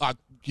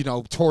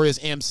 tore his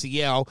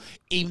MCL.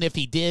 Even if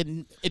he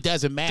didn't, it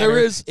doesn't matter.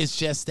 It's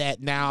just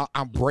that now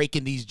I'm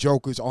breaking these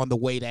jokers on the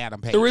way to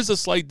Adam Page. There is a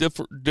slight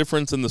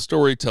difference in the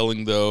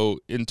storytelling, though,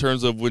 in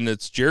terms of when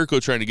it's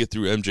Jericho trying to get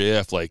through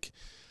MJF, like,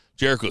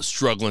 Jericho's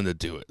struggling to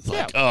do it. It's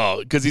like,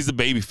 because he's a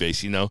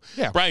babyface,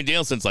 Yeah. Bryan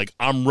Danielson's like,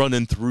 I'm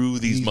running through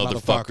these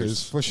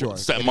motherfuckers. For sure.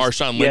 What's that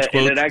Marshawn Lynch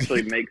quote? And it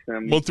actually makes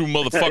him run through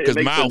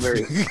motherfuckers' mouth.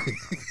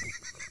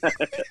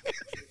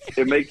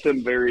 It makes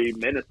him very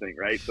menacing,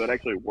 right? So it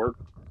actually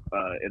works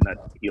in that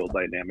heel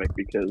dynamic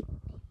because,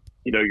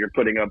 you're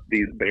putting up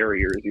these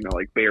barriers,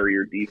 like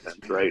barrier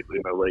defense, right?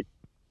 Like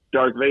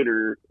Darth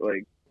Vader,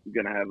 like,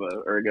 going to have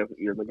or I guess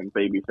you're looking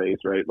babyface,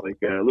 right? Like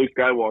Luke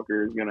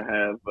Skywalker is going to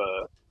have,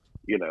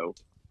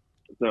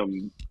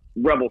 some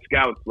rebel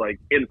scouts like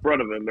in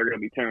front of him. They're going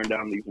to be tearing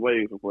down these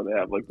waves before they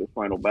have like this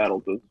final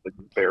battle. So it's like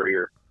this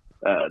barrier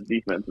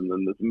defense, and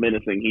then this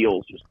menacing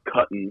heel's just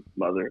cutting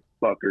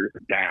motherfuckers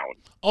down.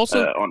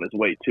 Also on his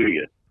way to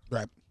you.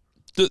 Right.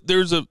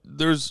 There's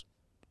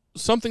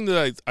something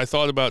that I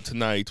thought about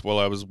tonight while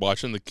I was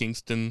watching the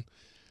Kingston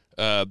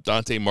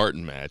Dante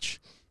Martin match,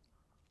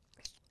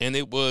 and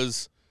it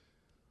was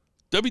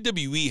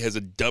WWE has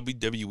a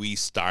WWE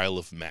style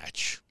of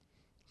match.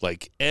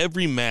 Like,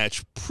 every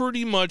match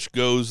pretty much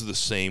goes the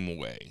same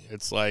way.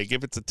 It's like,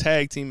 if it's a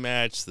tag team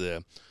match,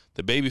 the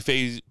baby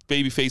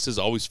faces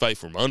always fight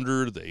from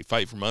under. They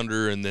fight from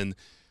under, and then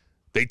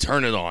they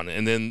turn it on.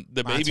 And then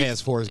the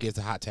Montez Ford gets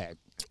a hot tag.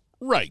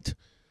 Right.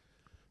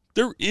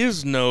 There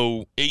is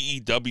no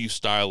AEW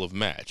style of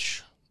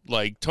match.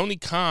 Like, Tony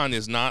Khan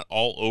is not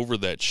all over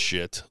that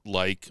shit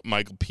like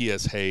Michael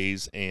P.S.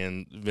 Hayes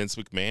and Vince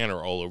McMahon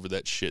are all over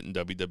that shit in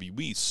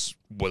WWE,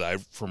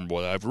 from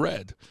what I've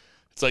read.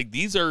 It's like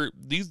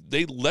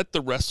they let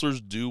the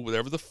wrestlers do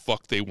whatever the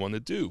fuck they want to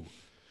do.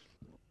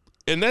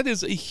 And that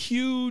is a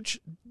huge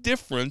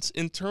difference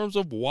in terms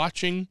of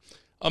watching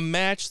a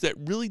match that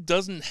really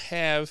doesn't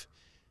have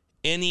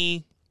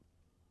any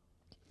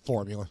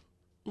formula.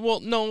 Well,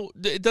 no,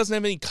 it doesn't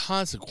have any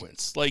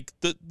consequence. Like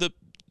the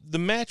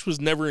match was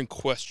never in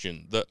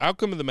question. The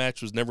outcome of the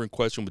match was never in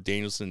question with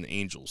Danielson and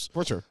Angels.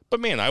 For sure. But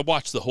man, I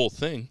watched the whole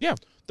thing. Yeah.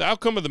 The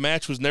outcome of the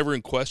match was never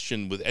in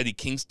question with Eddie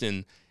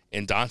Kingston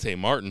and Dante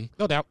Martin.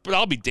 No doubt. But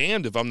I'll be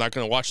damned if I'm not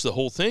going to watch the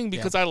whole thing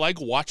because I like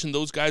watching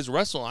those guys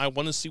wrestle. I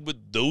want to see what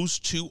those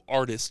two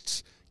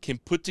artists can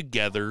put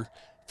together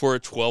for a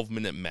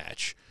 12-minute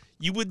match.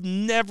 You would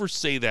never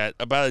say that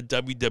about a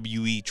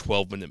WWE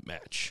 12-minute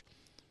match.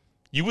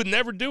 You would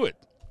never do it.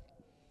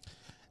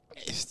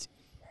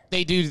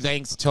 They do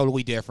things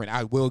totally different.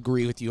 I will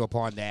agree with you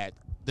upon that.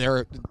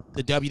 The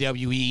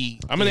WWE.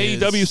 I'm an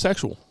AEW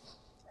sexual.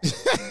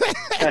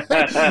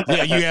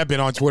 Yeah, you have been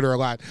on Twitter a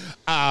lot.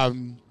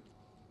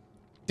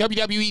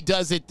 WWE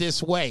does it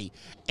this way,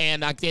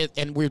 and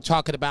we're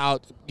talking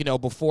about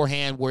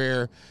beforehand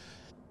where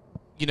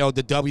the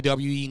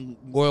WWE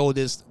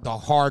loyalists, the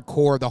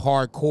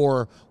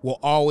hardcore will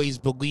always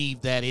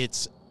believe that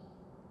it's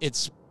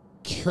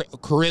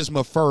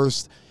charisma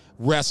first,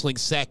 wrestling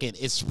second.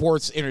 It's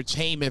sports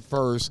entertainment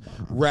first,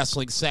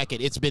 wrestling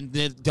second. It's been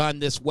done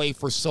this way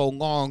for so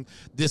long.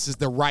 This is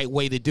the right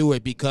way to do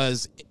it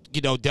because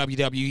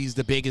WWE is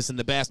the biggest and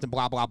the best and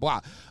blah, blah,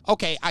 blah.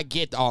 Okay, I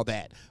get all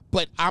that.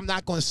 But I'm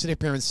not going to sit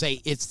up here and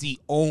say it's the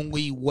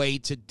only way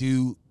to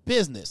do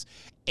business.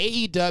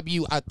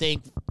 AEW, I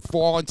think,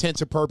 for all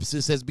intents and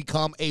purposes, has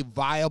become a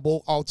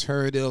viable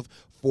alternative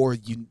for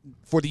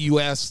the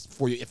U.S.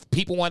 If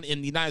people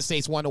in the United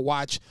States want to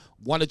watch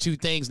one or two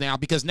things now,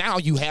 because now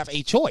you have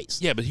a choice.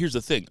 Yeah, but here's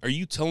the thing. Are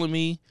you telling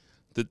me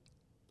that,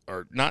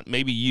 or not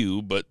maybe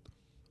you, but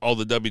all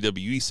the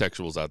WWE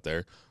sexuals out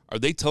there, are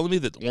they telling me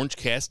that Orange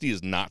Cassidy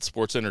is not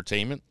sports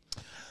entertainment?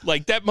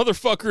 Like, that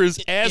motherfucker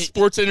is as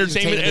sports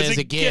entertainment as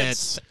it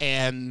gets.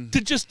 And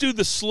to just do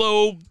the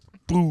slow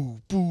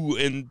boo, boo,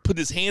 and put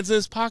his hands in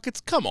his pockets?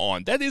 Come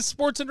on. That is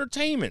sports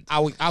entertainment.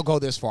 I'll go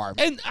this far.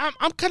 And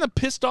I'm kind of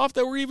pissed off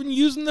that we're even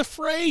using the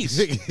phrase.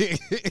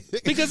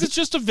 Because it's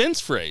just a Vince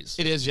phrase.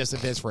 It is just a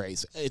Vince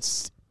phrase.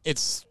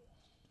 It's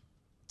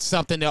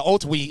something that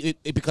ultimately,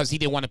 because he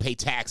didn't want to pay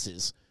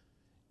taxes,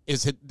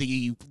 this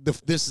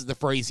is the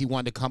phrase he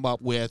wanted to come up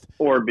with,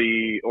 or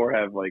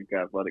have like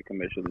athletic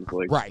commissions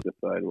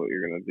decide what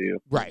you're going to do.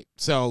 Right.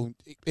 So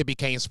it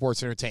became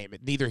sports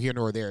entertainment. Neither here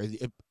nor there.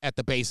 At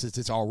the basis,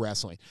 it's all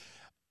wrestling.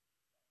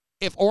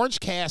 If Orange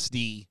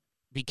Cassidy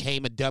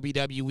became a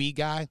WWE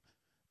guy,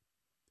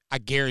 I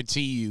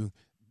guarantee you,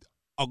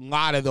 a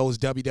lot of those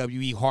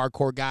WWE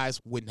hardcore guys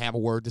wouldn't have a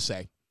word to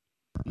say.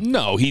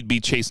 No, he'd be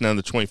chasing down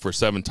the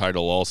 24/7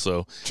 title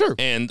also. Sure.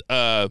 And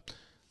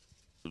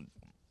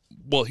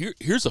well,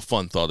 here's a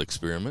fun thought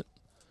experiment.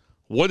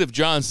 What if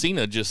John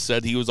Cena just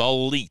said he was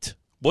all elite?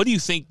 What do you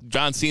think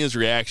John Cena's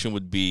reaction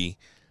would be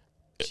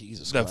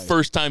the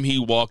first time he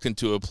walked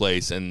into a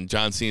place and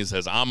John Cena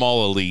says, "I'm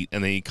all elite,"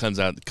 and then he comes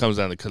out to cut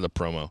a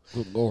promo?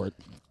 Good Lord.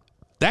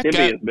 It'd be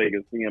as big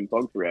as CM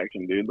Punk's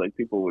reaction, dude. Like,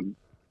 people would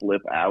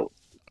flip out.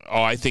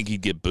 Oh, I think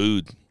he'd get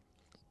booed.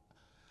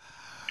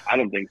 I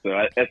don't think so.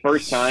 At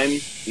first time,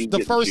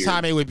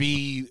 it would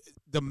be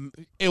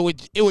it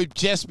would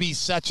just be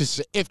such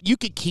a, if you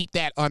could keep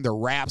that under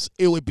wraps,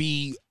 it would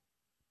be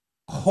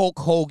Hulk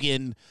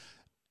Hogan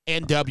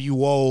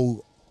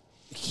NWO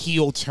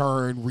heel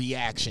turn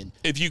reaction.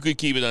 If you could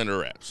keep it under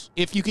wraps.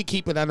 If you could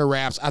keep it under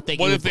wraps, I think.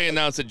 What if they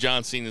announced that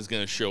John Cena is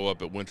going to show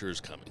up at Winter is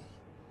Coming?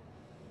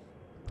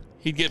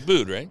 He'd get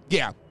booed, right?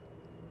 Yeah,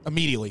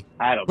 immediately.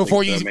 I don't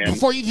before think so, man.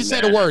 Before you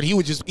said a word, he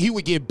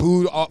would get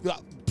booed.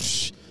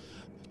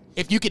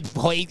 If you could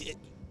play,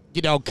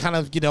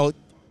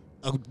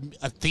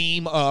 a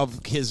theme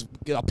of his,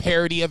 a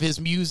parody of his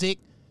music,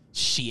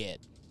 shit.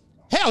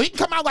 Hell, he can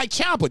come out like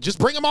Ciampa. Just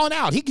bring him on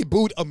out. He get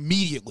booed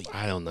immediately.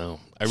 I don't know.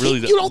 I really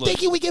You don't think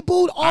he would get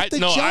booed off the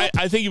jump?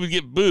 I think he would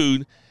get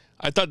booed.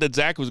 I thought that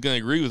Zach was going to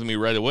agree with me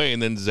right away,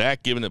 and then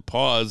Zach giving it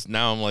pause.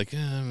 Now I'm like,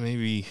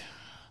 maybe.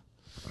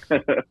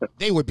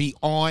 They would be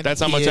on.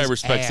 That's how much I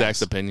respect ass.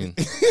 Zach's opinion.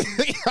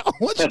 I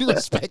want you to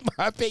respect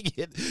my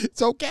opinion.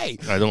 It's okay.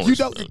 I don't.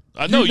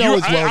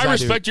 I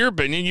respect your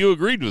opinion. You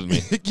agreed with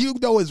me. You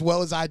know as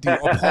well as I do.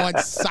 Upon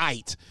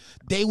sight,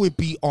 they would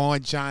be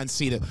on John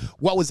Cena.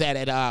 What was that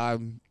at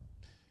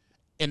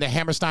in the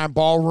Hammerstein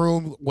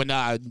Ballroom when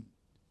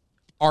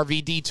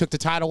RVD took the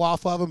title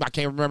off of him? I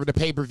can't remember the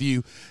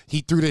pay-per-view.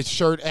 He threw the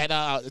shirt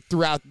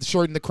throughout the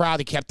shirt in the crowd.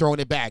 He kept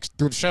throwing it back.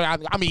 Threw the shirt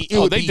out. I mean,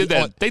 they did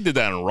that. They did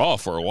that on Raw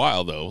for a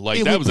while though.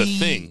 Like that was a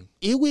thing.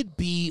 It would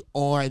be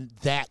on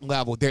that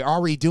level. They're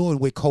already doing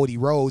with Cody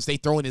Rhodes. They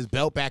throwing his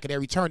belt back at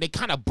every turn. They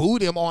kind of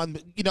booed him on,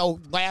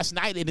 last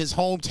night in his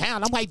hometown.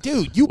 I'm like,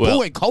 dude,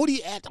 booing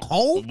Cody at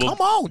home? Come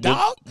on,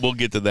 dog. We'll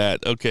get to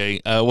that. Okay.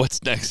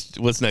 What's next?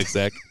 What's next,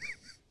 Zach?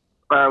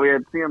 We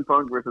had CM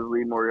Punk versus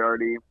Lee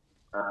Moriarty.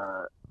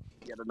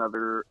 Yet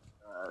another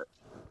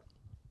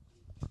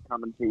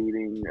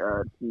commentating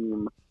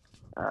team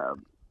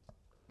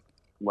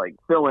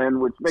fill in,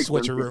 which makes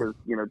sense because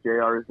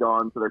JR is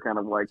gone, so they're kind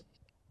of like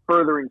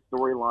furthering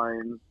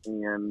storylines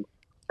and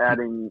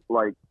adding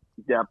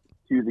depth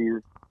to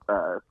these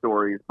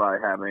stories by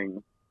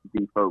having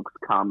the folks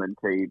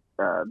commentate,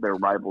 their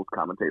rivals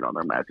commentate on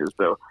their matches.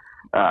 So,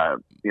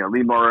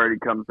 Lee Moriarty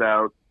comes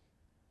out,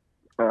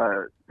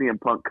 CM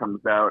Punk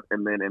comes out,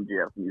 and then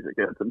MJF's music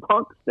hits. And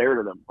Punk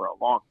stared at him for a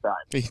long time.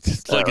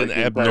 It's like an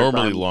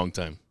abnormally long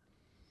time.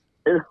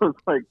 It was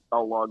like a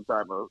long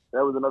time.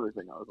 That was another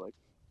thing. I was like,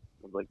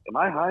 am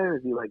I high, or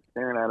is he like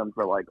staring at him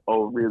for like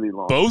a really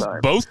long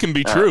time? Both can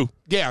be true.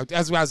 Yeah,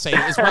 that's what I was saying.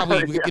 It's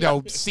probably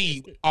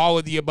C, all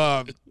of the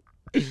above.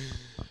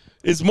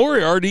 Is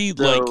Moriarty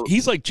like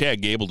he's like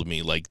Chad Gable to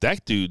me? Like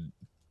that dude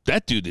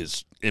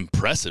is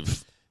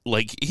impressive.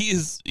 Like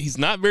he's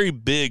not very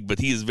big, but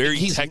he is very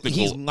technical.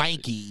 He's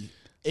lanky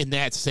in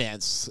that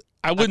sense.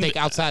 I think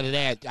outside of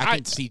that, I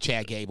can see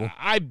Chad Gable.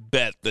 I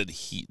bet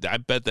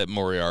that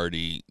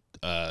Moriarty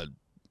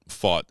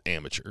fought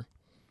amateur.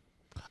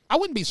 I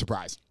wouldn't be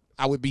surprised.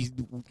 I would be.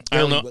 I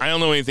don't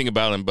know anything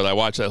about him, but I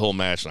watched that whole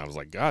match and I was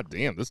like, God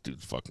damn, this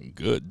dude's fucking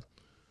good.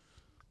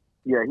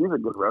 Yeah, he's a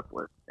good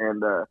wrestler,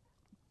 and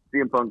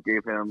CM Punk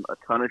gave him a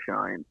ton of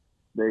shine.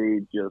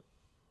 They just,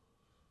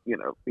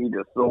 he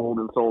just sold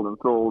and sold and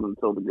sold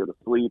until to go to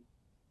sleep,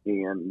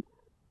 and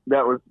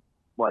that was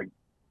like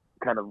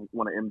kind of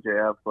one of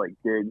MJF's like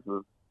gigs.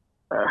 Was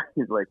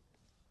he's like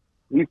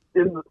he's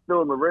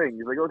still in the ring.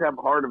 He's like, look how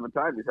hard of a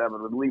time he's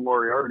having with Lee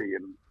Moriarty,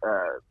 and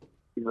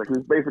he's like,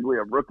 he's basically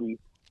a rookie.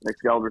 And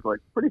Excalibur's like,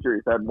 pretty sure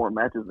he's had more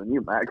matches than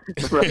you, Max.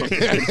 It's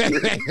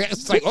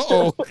like,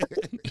 uh-oh.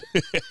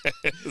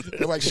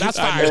 They're like, shots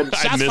fired.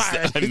 I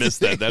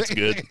missed that. That's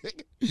good.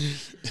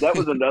 That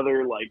was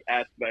another, like,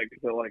 aspect.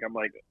 So, like, I'm,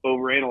 like,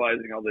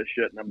 overanalyzing all this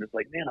shit. And I'm just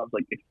like, man, I was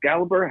like,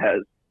 Excalibur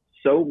has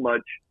so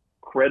much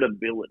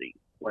credibility,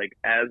 like,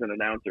 as an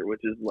announcer,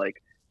 which is, like,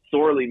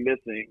 sorely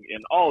missing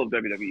in all of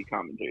WWE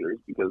commentators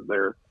because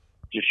they're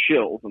just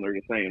shills and they're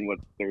just saying what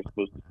they're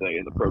supposed to say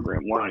in the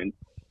program lines.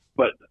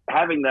 But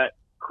having that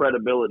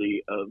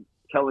credibility of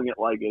telling it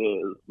like it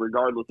is,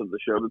 regardless of the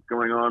show that's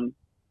going on,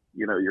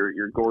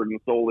 your Gordon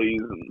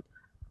Solys and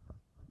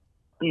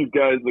these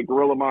guys, the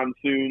Gorilla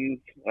Monsoons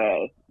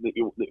that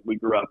we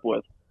grew up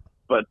with.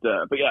 But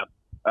yeah,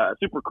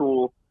 super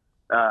cool.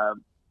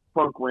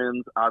 Punk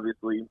wins,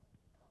 obviously,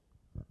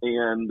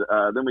 and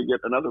then we get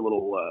another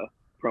little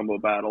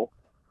promo battle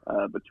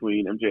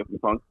between MJF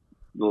and Punk.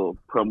 Little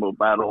promo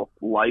battle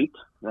light.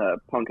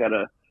 Punk had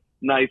a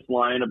nice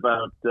line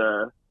about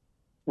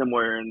him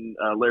wearing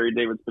Larry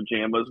David's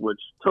pajamas,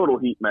 which total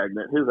heat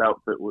magnet. His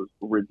outfit was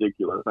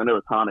ridiculous. I know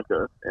it's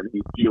Hanukkah and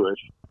he's Jewish,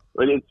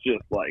 but it's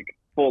just like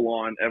full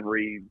on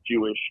every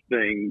Jewish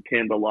thing,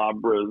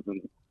 candelabras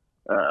and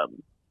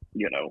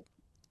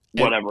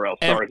whatever else.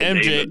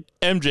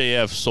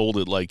 MJF sold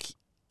it like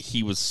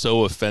he was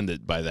so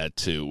offended by that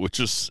too, which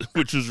was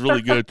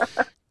really good.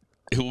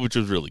 Which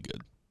was really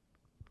good.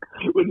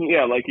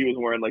 Yeah, like he was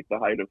wearing like the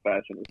height of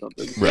fashion or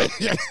something. Right.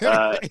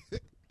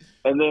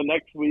 And then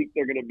next week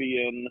they're going to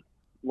be in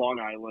Long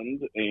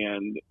Island,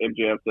 and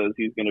MJF says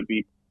he's going to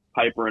beat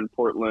Piper in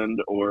Portland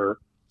or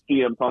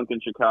CM Punk in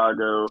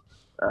Chicago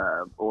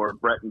or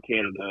Brett in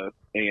Canada,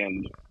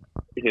 and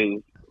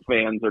his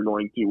fans are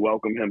going to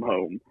welcome him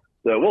home.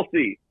 So we'll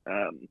see.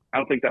 I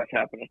don't think that's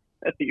happening.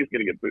 I think he's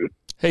going to get booed.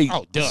 Hey,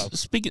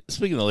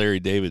 speaking of Larry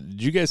David,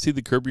 did you guys see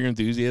the Curb Your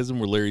Enthusiasm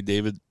where Larry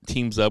David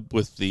teams up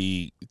with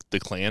the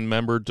Klan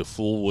member to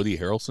fool Woody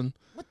Harrelson?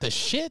 What the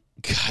shit?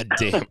 God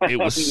damn! It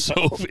was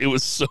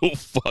so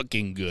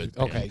fucking good.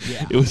 Man. Okay,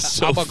 yeah. It was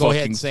so. I'm gonna go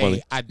ahead and funny.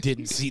 say I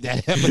didn't see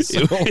that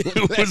episode.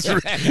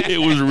 It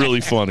was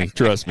really funny.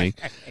 Trust me.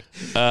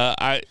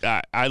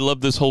 I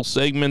love this whole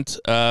segment.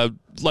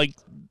 Like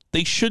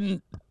they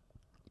shouldn't.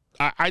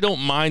 I don't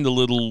mind a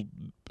little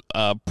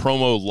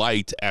promo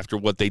light after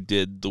what they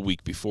did the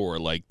week before.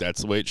 Like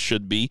that's the way it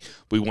should be.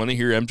 We want to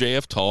hear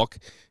MJF talk.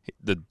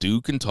 The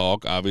Duke can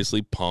talk.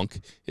 Obviously, Punk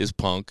is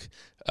Punk.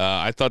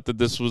 I thought that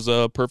this was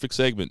a perfect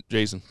segment,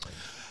 Jason.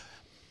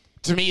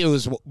 To me, it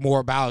was more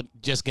about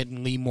just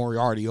getting Lee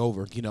Moriarty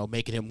over,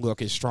 making him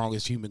look as strong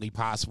as humanly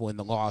possible in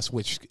the loss,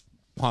 which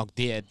Punk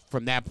did.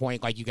 From that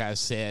point, like you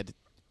guys said,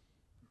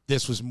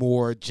 this was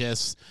more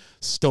just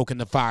stoking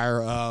the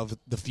fire of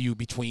the feud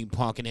between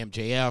Punk and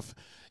MJF.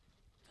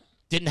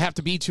 Didn't have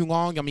to be too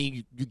long. I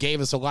mean, you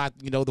gave us a lot,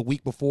 the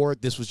week before.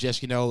 This was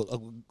just, a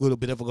little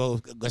bit of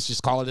let's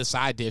just call it a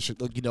side dish, to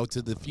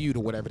the feud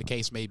or whatever the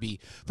case may be.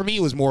 For me,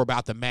 it was more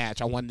about the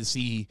match. I wanted to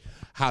see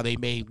how they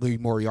made Lee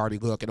Moriarty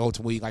look. And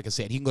ultimately, like I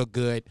said, he looked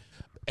good.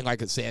 And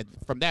like I said,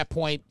 from that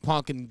point,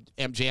 Punk and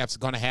MJF's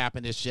going to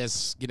happen. It's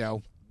just,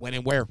 when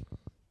and where.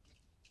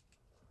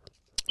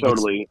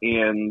 Totally.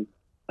 And,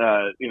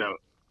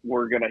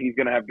 he's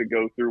going to have to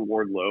go through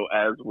Wardlow,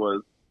 as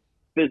was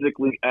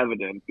physically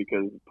evident,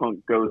 because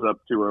Punk goes up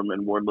to him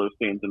and Wardlow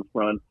stands in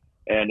front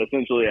and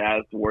essentially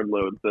asks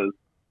Wardlow and says,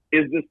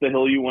 "Is this the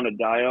hill you want to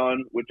die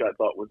on?" Which I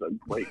thought was a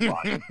great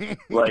line.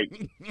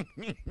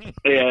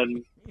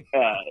 And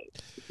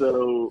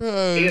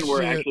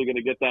we're actually going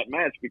to get that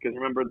match, because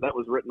remember, that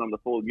was written on the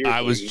full year.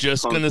 I was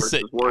just going to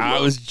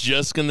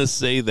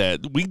say that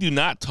we do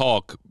not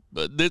talk.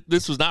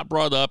 This was not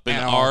brought up in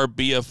our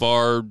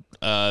BFR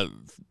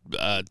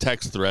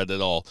text thread at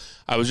all.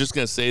 I was just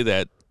going to say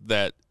that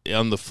that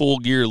on the Full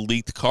Gear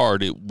leaked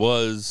card, it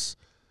was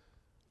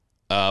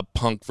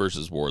Punk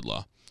versus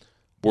Wardlow.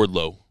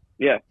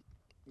 Yeah.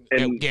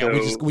 And yeah,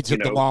 so, we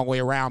took the long way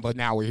around, but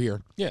now we're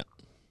here. Yeah.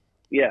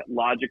 Yeah,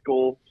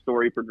 logical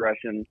story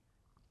progression.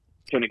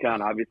 Tony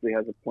Khan obviously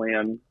has a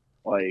plan.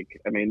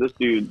 Like, I mean, this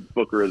dude's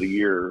Booker of the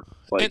Year.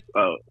 Like,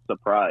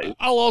 surprise!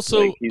 I'll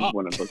also like, he's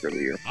winning Booker of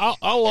the Year. I'll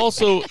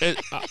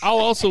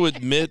also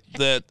admit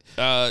that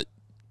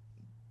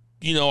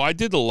I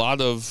did a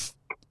lot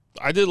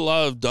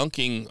of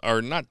dunking,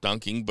 or not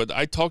dunking, but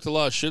I talked a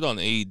lot of shit on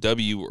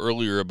AEW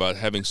earlier about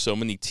having so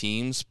many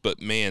teams. But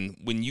man,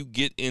 when you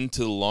get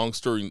into the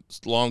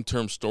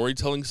long-term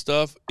storytelling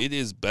stuff, it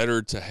is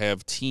better to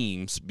have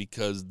teams,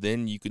 because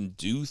then you can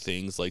do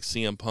things like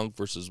CM Punk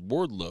versus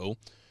Wardlow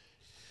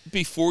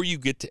before you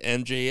get to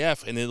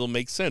MJF, and it'll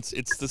make sense.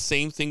 It's the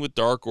same thing with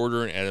Dark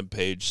Order and Adam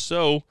Page.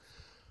 So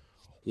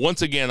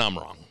once again, I'm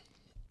wrong.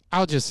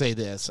 I'll just say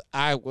this.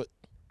 I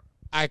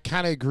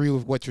kind of agree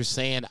with what you're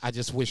saying. I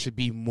just wish it'd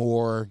be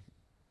more,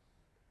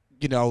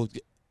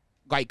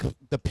 like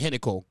the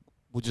Pinnacle.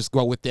 We'll just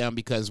go with them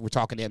because we're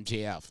talking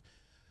MJF.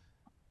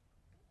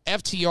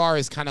 FTR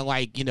is kind of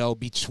like,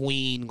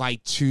 between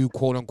like two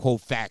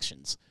quote-unquote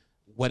factions.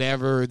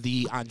 Whatever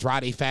the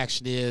Andrade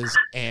faction is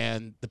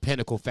and the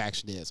Pinnacle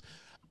faction is.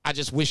 I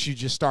just wish you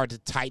just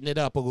started to tighten it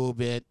up a little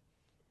bit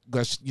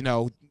because,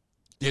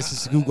 this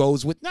is who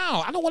goes with.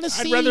 No, I don't want to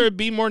see. I'd rather it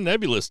be more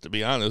nebulous, to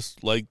be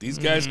honest. Like, these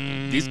guys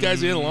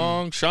get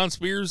along. Sean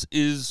Spears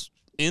is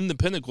in the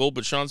Pinnacle,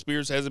 but Sean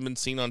Spears hasn't been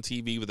seen on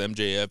TV with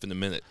MJF in a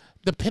minute.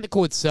 The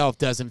Pinnacle itself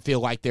doesn't feel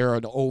like they're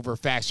an over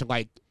faction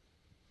like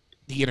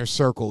the Inner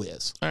Circle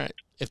is. All right.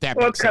 If that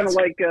Well, makes it's sense.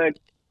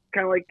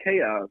 kind of like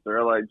Chaos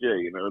or LIJ.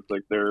 It's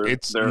like they're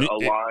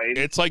aligned.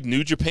 It's like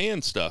New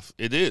Japan stuff.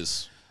 It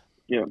is.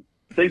 Yeah.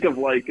 Think of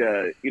like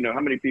how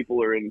many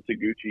people are in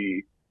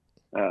Taguchi.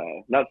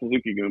 Not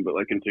Suzuki-gun, but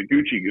like in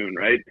Taguchi-gun,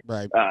 right?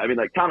 Right. I mean,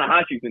 like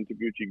Tanahashi's in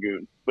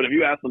Taguchi-gun, but if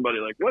you ask somebody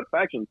like, "What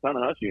faction's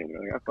Tanahashi in?"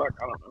 They're like, "Fuck,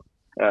 I don't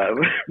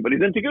know," but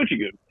he's in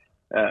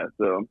Taguchi-gun.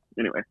 So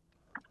anyway,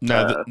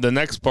 now the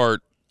next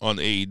part on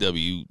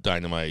AEW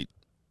Dynamite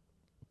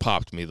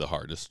popped me the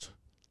hardest.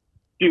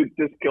 Dude,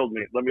 this killed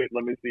me. Let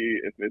me see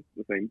if it's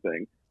the same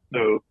thing.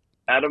 So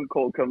Adam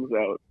Cole comes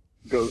out,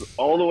 goes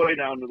all the way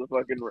down to the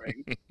fucking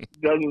ring,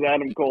 does his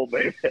Adam Cole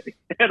baby,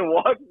 and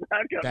walks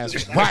back up.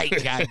 That's right,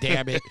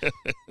 goddammit.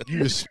 You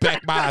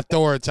respect my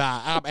authority.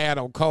 I'm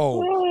Adam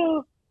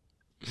Cole.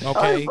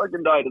 Okay. I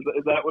fucking died.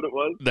 Is that what it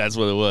was? That's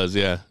what it was,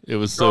 yeah. It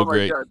was so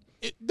great. God.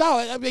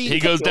 He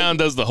goes down,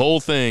 does the whole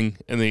thing,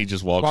 and then he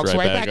just walks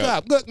right back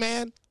up. Look,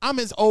 man, I'm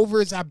as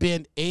over as I've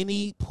been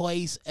any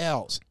place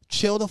else.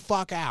 Chill the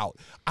fuck out.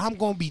 I'm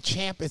going to be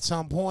champ at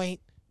some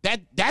point.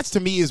 That's to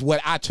me is what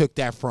I took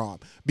that from,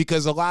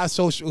 because a lot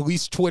of at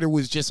least Twitter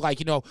was just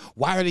like,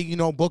 why are they,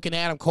 booking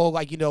Adam Cole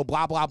like,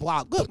 blah, blah,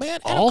 blah. Look, man,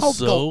 Adam Cole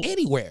can go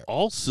anywhere.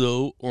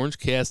 Also, Orange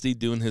Cassidy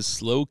doing his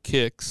slow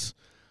kicks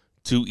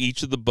to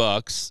each of the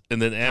Bucks,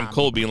 and then Adam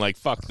Cole being like,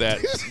 fuck that,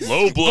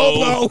 low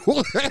blow.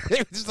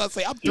 Just let's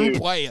say, I'm through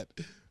playing.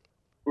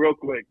 Real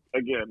quick,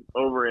 again,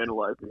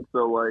 overanalyzing.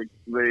 So, like,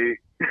 they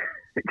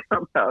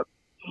come out,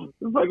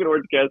 the fucking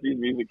Orange Cassidy's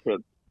music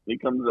hits. He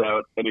comes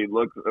out, and he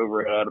looks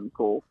over at Adam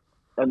Cole,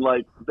 and,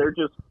 like, they're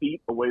just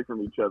feet away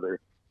from each other.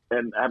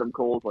 And Adam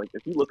Cole's like,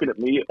 is he looking at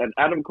me? And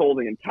Adam Cole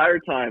the entire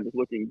time is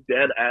looking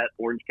dead at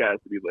Orange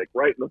Cassidy, like,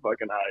 right in the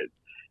fucking eyes.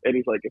 And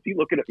he's like, is he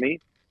looking at me?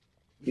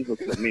 He's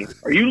looking at me.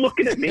 Are you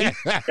looking at me? And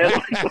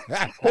like,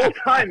 the whole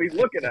time he's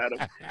looking at him,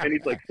 and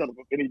he's like, son of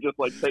a, and he just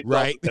like takes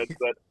off his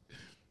headset.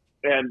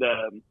 And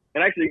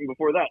actually, even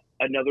before that,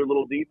 another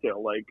little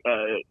detail, like,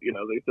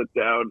 they sit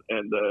down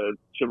and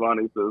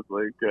Shivani says,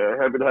 like,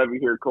 happy to have you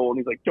here, Cole. And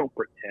he's like, don't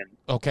pretend.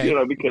 Okay.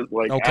 Because,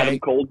 like, Adam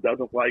Cole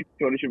doesn't like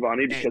Tony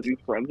Schiavone because he's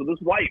friends with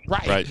his wife.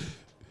 Right.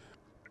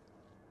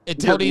 And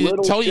Tony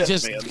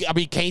just, man. I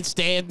mean, can't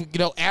stand,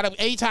 Adam.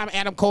 Anytime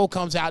Adam Cole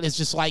comes out, it's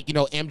just like,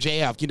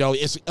 MJF,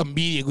 it's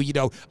immediately,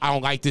 I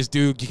don't like this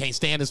dude. You can't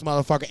stand this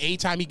motherfucker.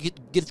 Anytime you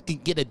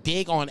get a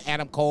dig on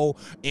Adam Cole,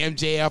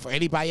 MJF, or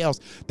anybody else,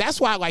 that's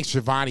why I like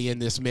Shivani in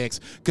this mix,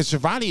 because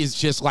Shivani is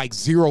just like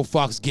zero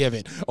fucks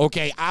given.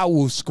 Okay, I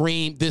will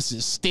scream, this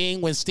is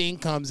Sting when Sting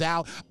comes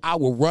out. I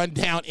will run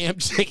down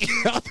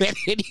MJF at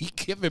any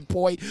given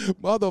point.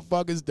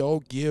 Motherfuckers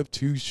don't give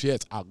two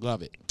shits. I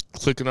love it.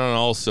 Clicking on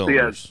all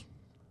cylinders.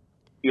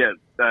 Yeah,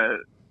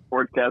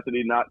 Orange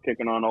Cassidy not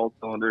kicking on all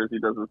cylinders. He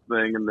does his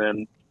thing, and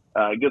then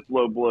gets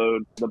low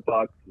blowed. The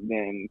Bucks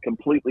then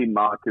completely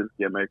mock his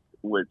gimmick,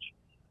 which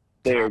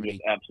they are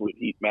just absolute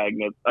heat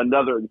magnets.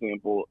 Another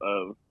example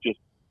of just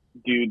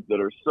dudes that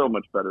are so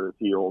much better as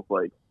heels.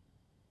 Like,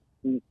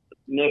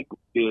 Nick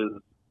is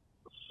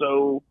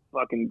so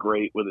fucking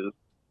great with his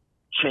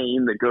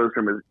chain that goes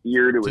from his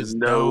ear to his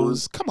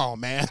nose. Come on,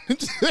 man. And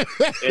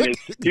his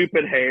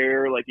stupid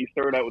hair. Like, he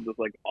started out with this,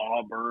 like,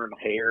 auburn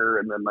hair,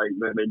 and then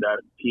they dyed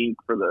it pink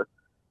for the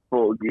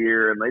Full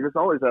Gear, and they just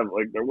always have,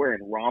 like, they're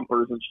wearing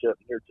rompers and shit.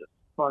 And they're just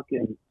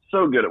fucking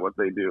so good at what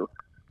they do.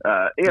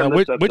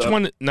 Which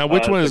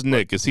one is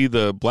Nick? Is he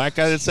the black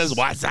guy that says,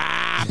 "What's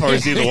up"? up? Or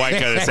is he the white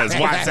guy that says,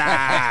 what's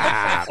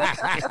up?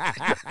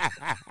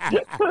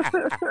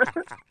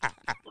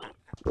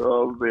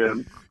 Oh,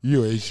 man.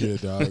 You ain't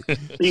shit, dog.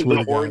 He's Swear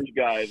the to God. orange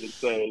guy that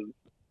says,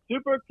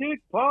 Super Kick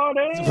Party!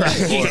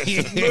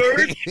 Right.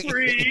 Merch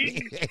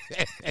Freak!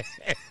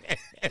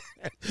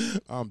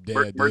 I'm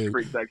dead, Merch dude.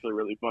 Freak's actually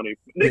really funny.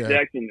 Nick Yeah.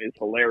 Jackson is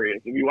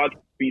hilarious. If you watch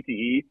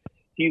BTE,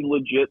 he's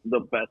legit the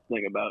best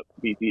thing about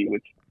BTE,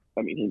 which,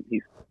 I mean,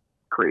 he's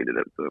created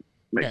it, so it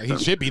makes Yeah, he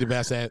sense. should be the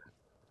best at.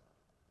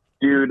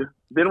 Dude,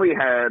 then we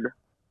had,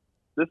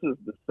 this is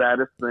the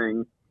saddest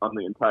thing on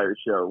the entire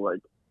show. Like,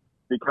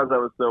 because I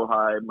was so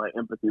high, my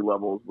empathy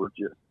levels were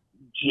just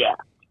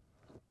jacked.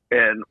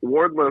 And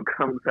Wardlow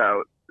comes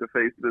out to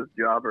face this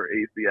jobber,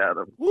 AC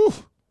Adams.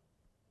 Woof.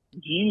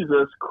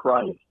 Jesus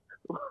Christ.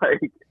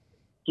 Like,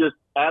 just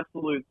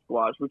absolute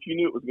squash, which you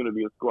knew it was going to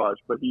be a squash,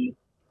 but he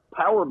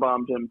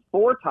powerbombed him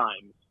 4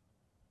 times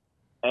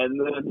and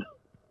then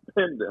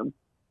pinned him.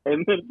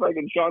 And then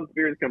fucking Sean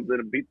Spears comes in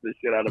and beats the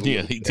shit out of him.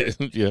 Yeah, he did.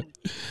 Yeah.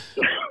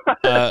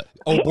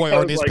 Old boy I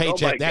earned was his like, oh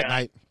paycheck my that God.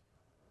 night.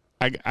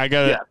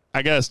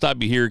 I gotta stop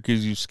you here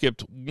because you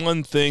skipped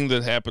one thing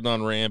that happened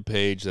on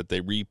Rampage that they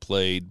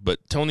replayed. But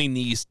Tony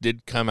Nese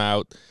did come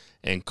out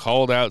and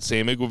called out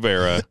Sammy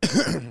Guevara,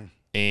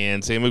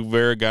 and Sammy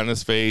Guevara got in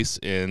his face,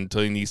 and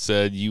Tony Nese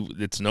said,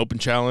 it's an open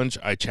challenge.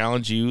 I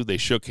challenge you." They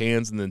shook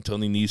hands, and then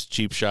Tony Nese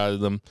cheap shotted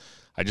them.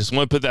 I just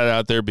want to put that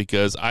out there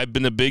because I've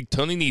been a big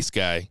Tony Nese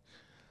guy.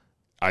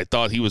 I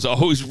thought he was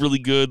always really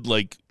good.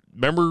 Like,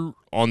 remember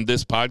on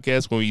this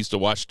podcast when we used to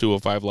watch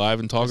 205 Live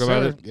and talk Yes,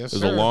 about sir. it? Yes, it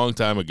was sir. a long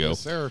time ago. Yes,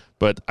 sir.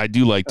 But I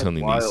do like That's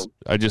Tony Nese. wild.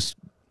 I just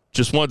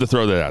wanted to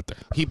throw that out there.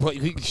 He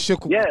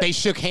shook. Yeah. They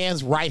shook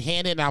hands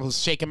right-handed, and I was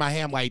shaking my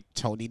hand like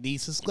Tony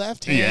Nese's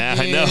left-handed. Yeah,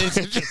 I know.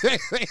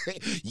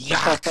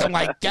 Yuck! I'm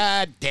like,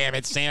 God damn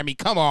it, Sammy!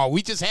 Come on.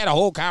 We just had a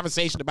whole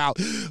conversation about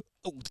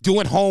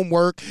doing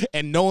homework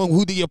and knowing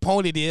who the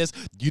opponent is.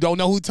 You don't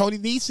know who Tony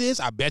Nese is?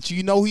 I bet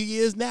you know who he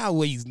is now.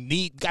 Where he's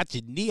got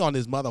your knee on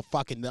his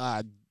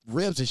motherfucking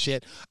ribs and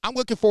shit. I'm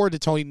looking forward to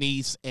Tony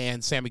Nese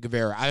and Sammy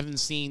Guevara. I haven't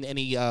seen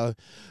any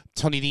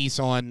Tony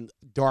Nese on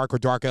Dark or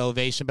Dark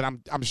Elevation, but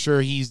I'm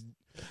sure he's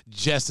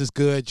just as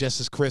good, just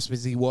as crisp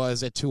as he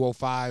was at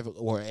 205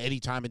 or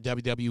any time in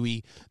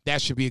WWE.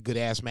 That should be a good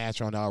ass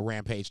match on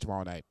Rampage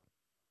tomorrow night.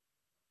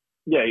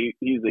 Yeah,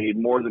 he's a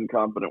more than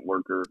competent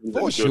worker. He's a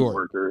For good sure.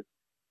 worker.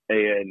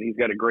 And he's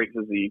got a great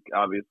physique,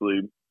 obviously.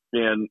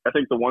 And I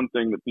think the one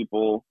thing that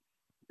people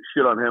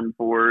shit on him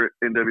for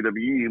in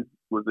WWE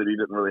was that he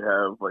didn't really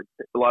have, like,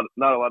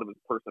 not a lot of his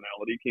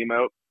personality came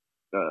out.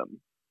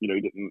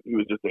 He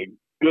was just a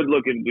good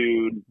looking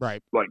dude,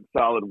 Right. like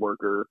solid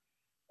worker.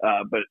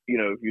 But if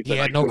you He said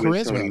had like, no who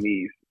is charisma. Tony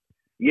Nese?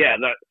 Yeah,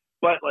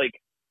 but like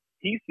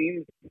he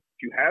seems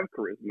to have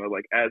charisma,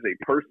 like as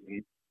a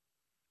person.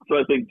 So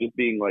I think just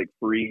being like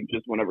free,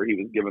 just whenever he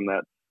was given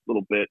that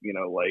little bit,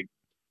 like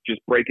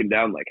just breaking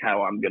down like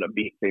how I'm gonna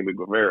beat Sammy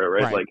Guevara,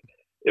 right? Right. Like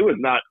it was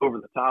not over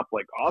the top,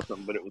 like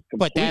awesome, but it was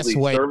But that's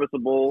completely what-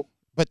 serviceable.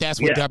 But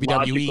that's what Yeah,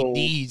 WWE logical.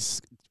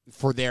 needs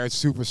for their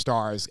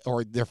superstars,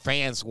 or their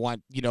fans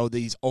want,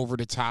 these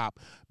over-the-top,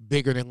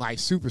 bigger-than-life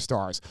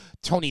superstars.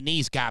 Tony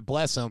Nese, God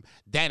bless him,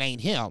 that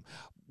ain't him.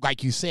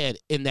 Like you said,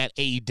 in that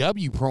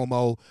AEW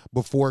promo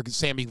before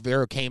Sammy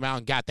Guevara came out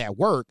and got that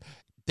work,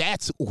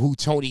 that's who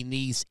Tony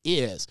Nese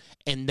is,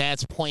 and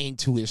that's playing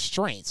to his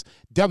strengths.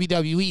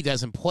 WWE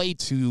doesn't play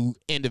to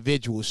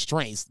individual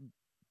strengths.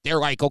 They're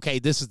like, okay,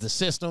 this is the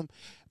system.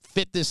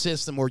 Fit this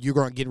system or you're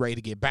going to get ready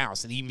to get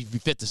bounced. And even if you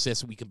fit the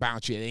system, we can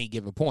bounce you at any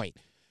given point.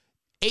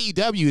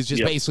 AEW is just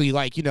Yep. basically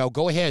like,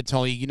 go ahead,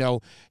 Tony,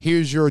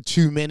 here's your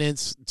 2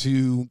 minutes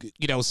to,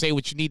 say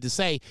what you need to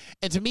say.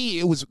 And to me,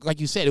 it was,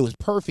 like you said, it was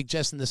perfect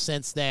just in the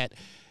sense that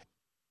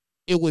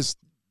it was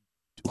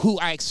who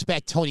I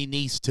expect Tony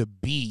Nese to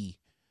be,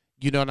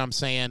 you know what I'm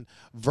saying,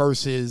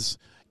 versus,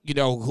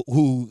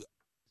 who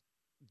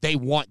they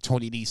want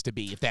Tony Nese to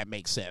be, if that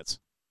makes sense.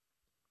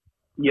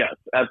 Yes,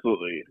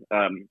 absolutely.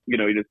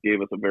 He just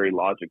gave us a very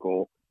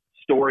logical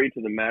story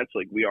to the match.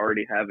 Like we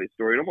already have a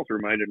story. It almost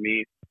reminded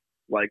me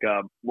like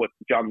what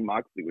John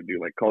Moxley would do,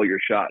 like call your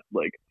shot.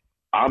 Like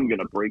I'm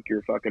gonna break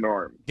your fucking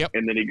arm. Yep.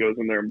 And then he goes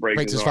in there and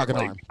breaks his arm. fucking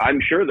Like, arm. I'm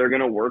sure they're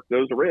gonna work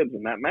those ribs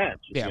in that match.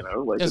 Yeah.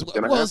 It's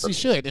gonna Well, as happen. he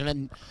should. And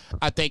then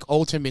I think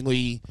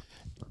ultimately,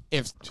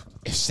 if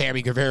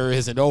Sammy Guevara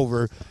isn't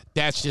over,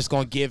 that's just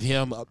going to give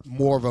him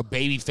more of a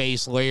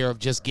babyface layer of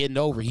just getting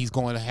over. He's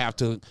going to have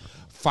to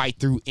fight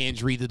through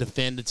injury to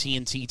defend the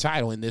TNT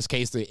title. In this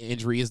case, the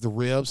injury is the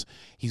ribs.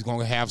 He's going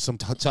to have some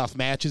tough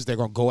matches. They're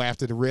going to go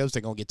after the ribs.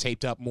 They're going to get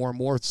taped up more and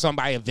more.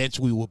 Somebody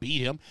eventually will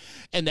beat him,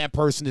 and that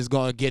person is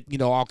going to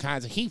get all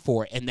kinds of heat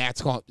for it. And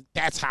that's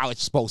how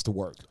it's supposed to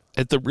work.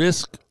 At the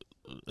risk,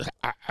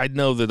 I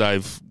know that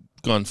I've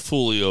gone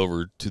fully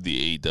over to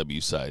the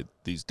AEW side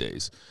these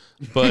days,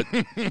 but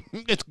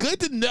It's good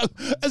to know.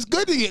 It's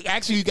good to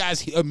actually you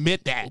guys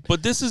admit that.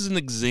 but this is an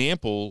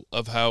example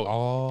of how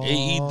Oh,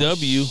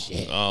 AEW.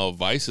 shit. Oh,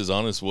 Vice is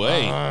on his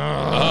way.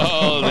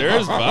 Oh,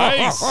 there's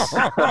Vice.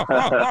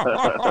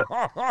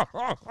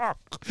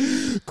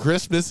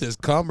 Christmas has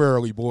come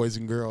early, boys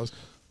and girls.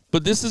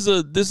 But this is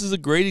a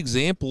great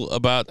example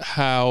about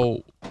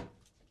how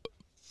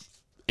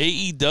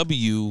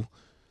AEW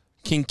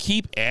can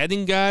keep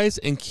adding guys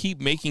and keep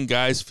making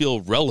guys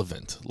feel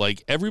relevant.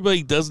 Like,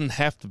 everybody doesn't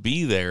have to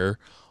be there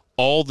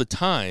all the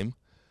time.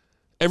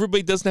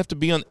 Everybody doesn't have to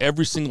be on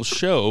every single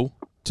show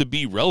to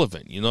be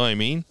relevant. You know what I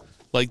mean?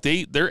 Like,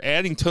 they're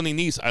adding Tony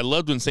Nese. I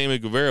loved when Sammy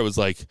Guevara was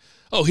like,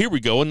 oh, here we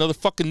go, another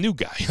fucking new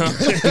guy.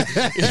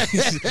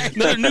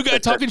 Another new guy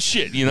talking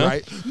shit, you know?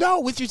 Right.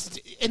 No, which is,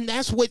 and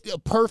that's what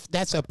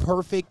that's a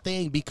perfect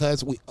thing,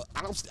 because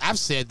I've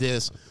said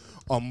this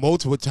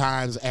multiple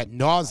times ad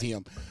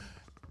nauseum.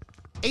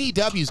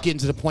 AEW is getting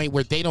to the point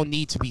where they don't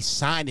need to be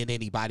signing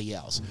anybody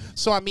else.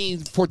 So, I mean,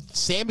 for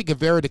Sammy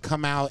Guevara to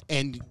come out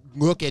and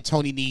look at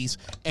Tony Nese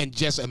and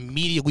just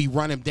immediately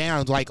run him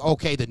down, like,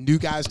 okay, the new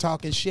guy's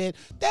talking shit,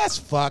 that's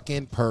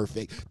fucking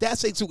perfect.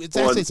 That's exactly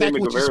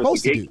what you're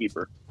supposed to do.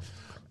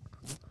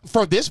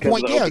 For this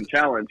point, yeah.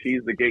 Challenge,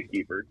 he's the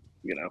gatekeeper,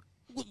 you know.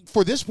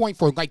 For this point,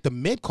 for like the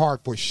mid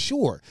card, for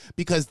sure,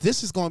 because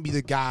this is going to be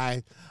the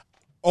guy.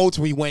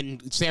 Ultimately,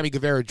 when Sammy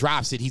Guevara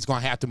drops it, he's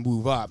going to have to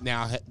move up.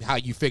 Now, how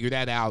you figure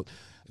that out,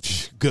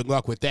 good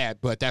luck with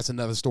that. But that's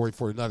another story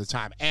for another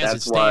time. As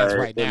it stands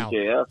right now,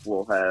 MJF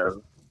will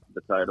have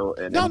the title.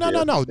 And no.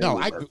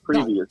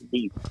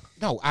 Beast.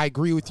 No, I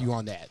agree with you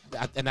on that.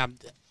 And I'm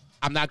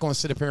not going to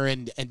sit up here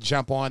and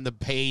jump on the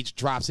page,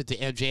 drops it to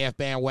MJF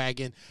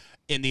bandwagon.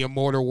 In the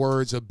immortal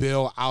words of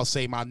Bill, I'll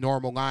say my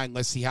normal line.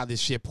 Let's see how this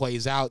shit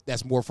plays out.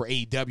 That's more for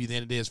AEW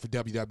than it is for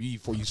WWE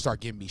before you start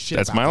giving me shit.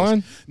 That's about my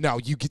line? No,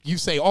 you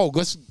say, you want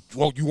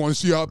to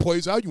see how it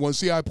plays out? You want to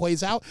see how it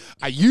plays out?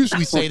 I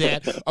usually say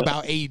that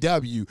about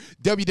AEW.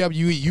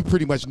 WWE, you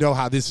pretty much know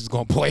how this is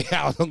going to play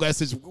out,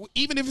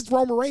 even if it's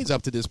Roman Reigns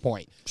up to this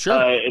point.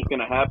 Sure. It's going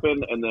to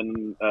happen, and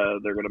then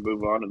they're going to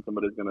move on, and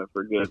somebody's going to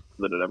forget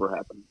that it ever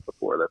happened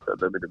before that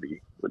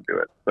WWE would do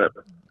it. But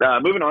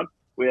moving on.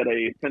 We had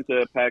a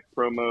Penta Pack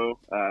promo.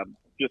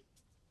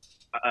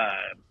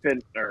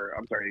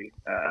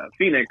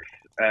 Phoenix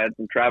had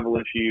some travel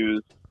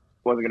issues,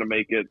 wasn't going to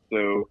make it,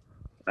 so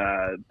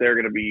they're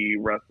going to be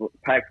wrestling.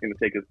 Pac's going to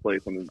take his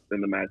place in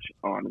the match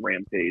on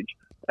Rampage,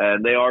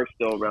 and they are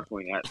still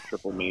wrestling at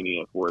Triple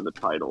Mania for the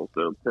title.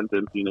 So Penta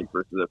and Phoenix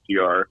versus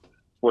FTR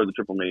for the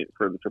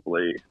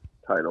AAA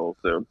title.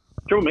 So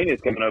Triple Mania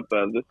is coming up.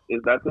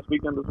 Is that this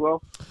weekend as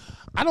well?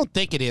 I don't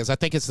think it is. I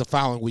think it's the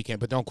following weekend,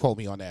 but don't quote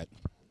me on that.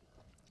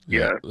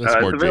 Yeah,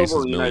 that's more it's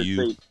available Jason's in the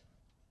United States.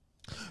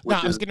 No,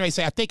 I was going to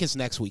say I think it's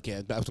next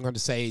weekend. I was going to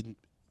say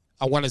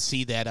I want to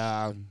see that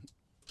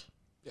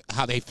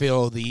how they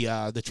feel the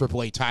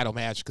AAA title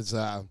match, because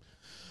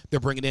they're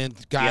bringing in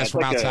guys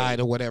from outside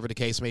or whatever the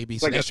case may be.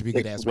 So that should be a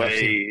good ass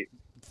match.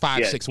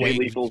 5-6 way.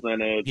 Lethal's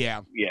in it.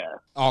 Yeah.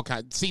 All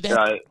kinds. See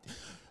that?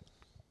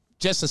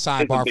 Just a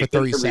sidebar for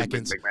 30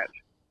 seconds. Big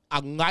match. I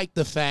like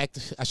the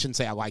fact. I shouldn't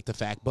say I like the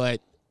fact, but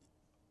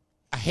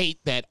I hate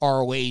that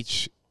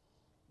ROH,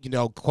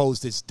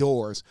 closed its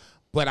doors.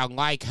 But I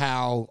like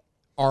how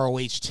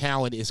ROH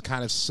talent is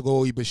kind of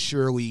slowly but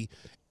surely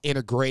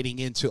integrating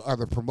into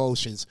other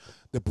promotions.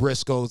 The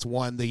Briscoes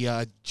won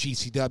the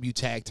GCW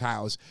tag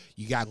titles.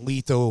 You got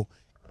Lethal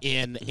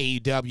in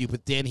AEW,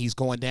 but then he's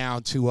going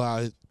down to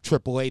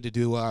AAA to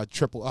do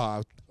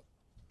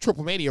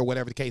Triple Mania or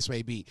whatever the case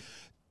may be.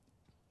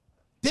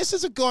 This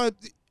is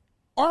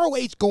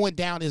ROH going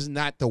down is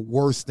not the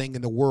worst thing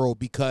in the world,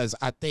 because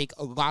I think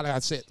like I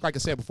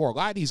said before, a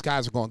lot of these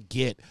guys are going to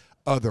get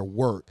other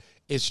work.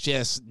 It's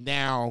just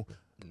now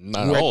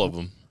not all of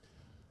them.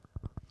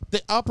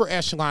 The upper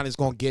echelon is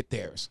going to get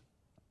theirs.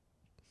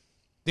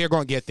 They're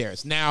going to get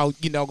theirs. Now,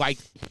 like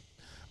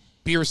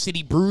Beer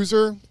City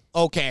Bruiser,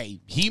 okay,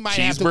 he might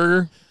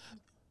Cheeseburger.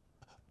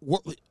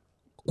 have to.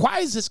 Why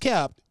is this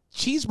kept?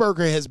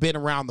 Cheeseburger has been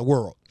around the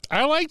world.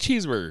 I like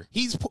Cheeseburger.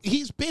 He's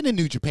been in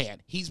New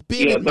Japan. He's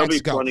been in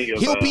Mexico.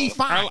 He'll be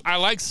fine. I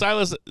like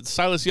Silas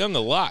Young a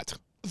lot.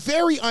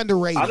 Very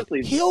underrated.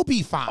 Honestly, he'll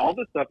be fine. All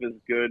this stuff is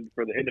good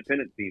for the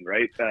independent scene,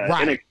 right?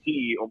 Right.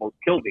 NXT almost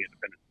killed the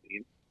independent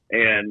scene,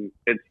 and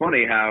it's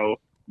funny how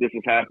this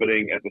is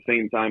happening at the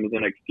same time as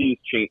NXT's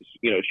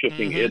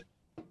shifting its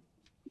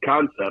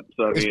concept.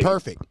 So it's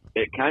perfect.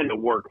 It kind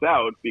of works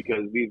out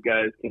because these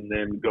guys can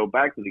then go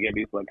back to the game.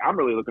 He's like, I'm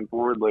really looking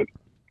forward. Like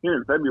here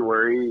in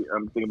February,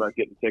 I'm thinking about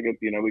getting tickets.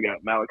 We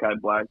got Malachi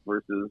Black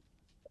versus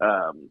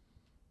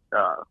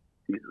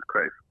Jesus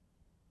Christ.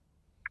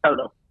 I don't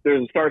know.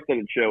 There's a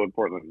star-studded show in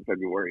Portland in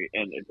February,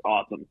 and it's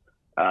awesome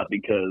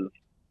because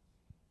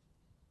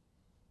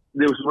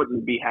this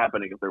wouldn't be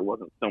happening if there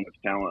wasn't so much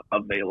talent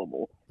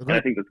available. Okay. And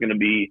I think that's going to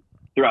be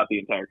throughout the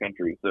entire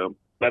country, so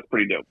that's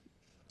pretty dope.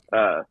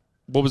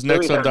 What was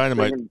next on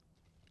Dynamite?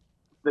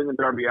 Sting and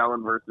Darby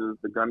Allin versus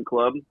the Gun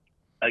Club.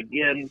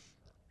 Again,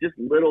 just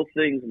little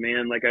things,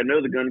 man. Like, I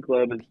know the Gun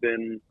Club has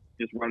been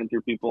just running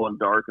through people in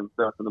Dark and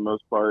stuff for the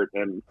most part,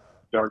 and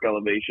Dark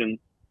Elevation.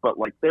 But,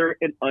 like, they're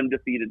an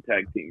undefeated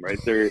tag team, right?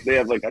 They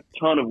have, like, a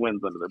ton of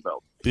wins under their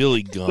belt.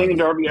 Billy Gunn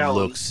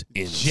looks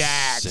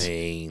jacked.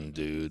 insane,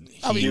 dude.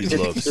 I mean, he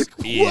looks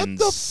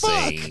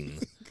insane.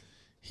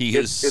 He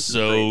is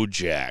so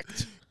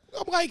jacked.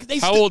 I'm like,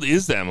 How old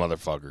is that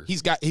motherfucker?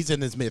 He's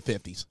in his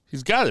mid-50s.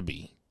 He's got to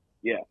be.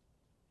 Yeah.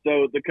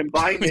 So the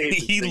combined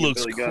age of He Sting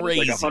looks and Billy Gunn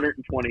crazy. is like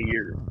 120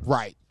 years.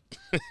 Right.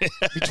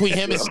 Between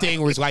him and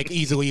Sting was like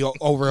easily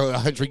over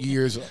 100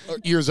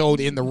 years old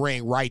in the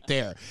ring right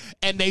there.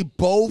 And they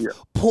both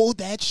pulled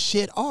that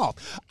shit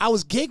off. I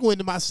was giggling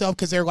to myself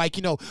because they're like,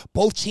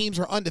 both teams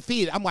are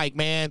undefeated. I'm like,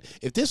 man,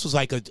 if this was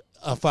like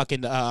a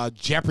fucking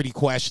Jeopardy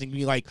question,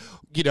 be like,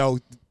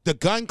 the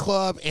Gun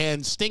Club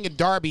and Sting and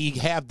Darby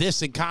have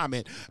this in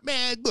common.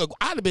 Man, look,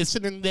 I'd have been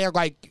sitting there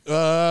like,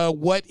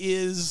 what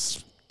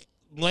is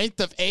length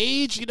of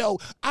age?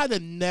 I'd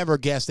have never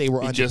guessed they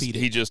were undefeated.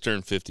 He just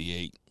turned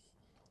 58.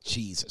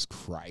 Jesus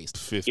Christ.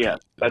 50. Yeah,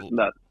 that's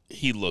nuts.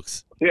 He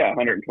looks. Yeah,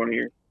 120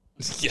 years.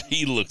 Yeah,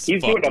 he looks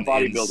He's doing a fucking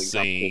bodybuilding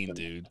insane,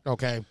 competition. dude.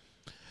 Okay.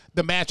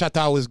 The match I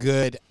thought was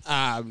good.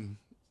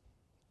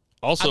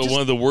 Also, one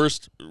of the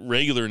worst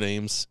regular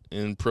names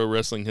in pro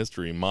wrestling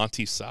history,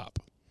 Monty Sop.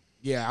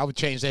 Yeah, I would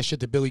change that shit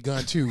to Billy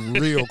Gunn too,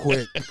 real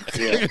quick.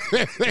 Yeah.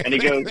 And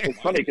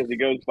it's funny because he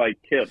goes by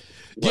Kip.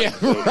 Yeah,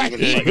 right.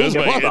 Yeah, he goes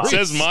by, it Right.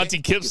 says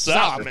Monty Kip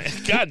Sop, Sop. man.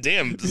 God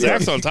damn,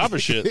 Zach's on top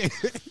of shit.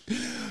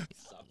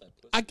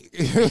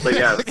 But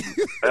yeah,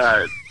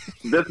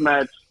 this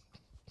match,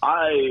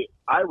 I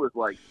was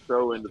like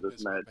so into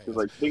this match because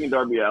like Sting and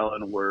Darby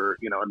Allin were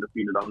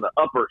undefeated on the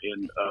upper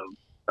end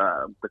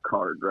of the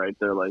card, right?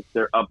 They're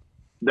at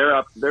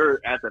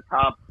the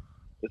top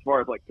as far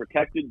as like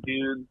protected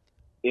dudes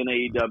in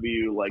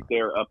AEW, like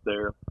they're up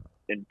there,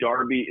 and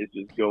Darby is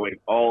just going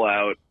all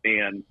out.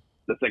 And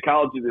the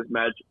psychology of this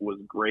match was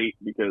great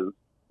because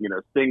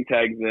Sting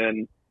tags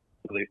in,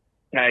 so they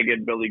tag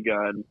in Billy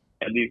Gunn.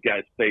 And these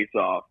guys face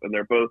off, and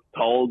they're both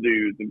tall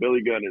dudes, and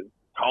Billy Gunn is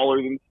taller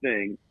than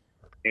Sting,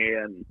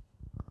 and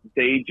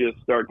they just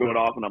start going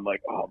off, and I'm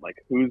like,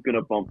 who's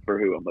gonna bump for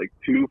who? I'm like,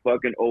 two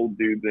fucking old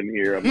dudes in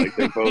here. I'm like,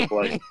 they're both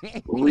like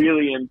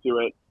really into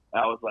it.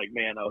 I was like,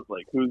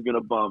 who's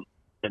gonna bump?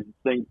 And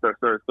Sting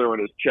starts throwing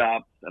his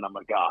chops, and I'm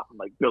like,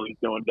 Billy's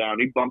going down.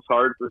 He bumps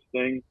hard for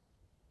Sting,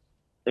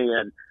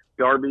 and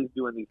Darby's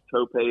doing these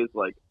topes.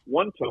 Like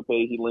one tope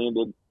he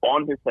landed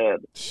on his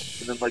head,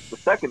 and then like the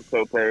second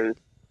tope.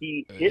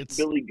 He hit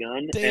Billy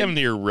Gunn. Damn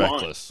near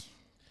reckless.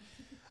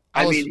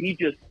 I mean, he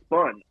just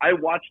spun. I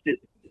watched it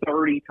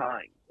 30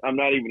 times. I'm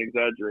not even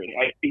exaggerating.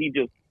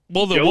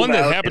 Well, the one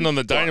that happened on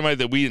the Dynamite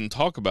that we didn't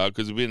talk about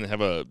because we didn't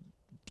have a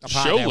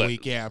show that left.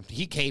 week, yeah.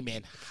 He came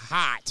in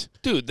hot.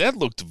 Dude, that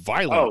looked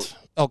violent.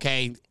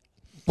 Okay.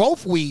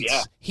 Both weeks,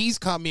 he's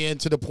come in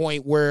to the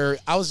point where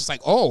I was just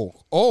like,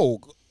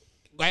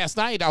 last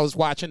night I was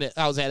watching it.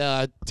 I was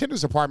at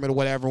Tinder's apartment or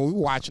whatever, and we were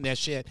watching that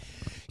shit.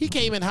 He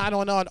came in hot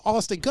on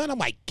Austin Gunn. I'm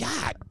like,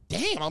 God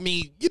damn. I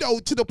mean,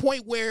 to the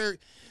point where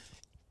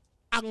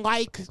I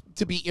like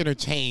to be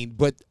entertained,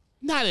 but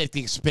not at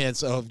the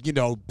expense of,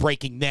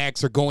 breaking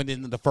necks or going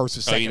into the first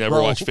or second Oh, you never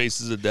row. watched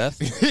Faces of Death?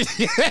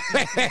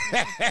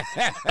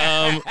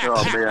 Oh,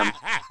 man.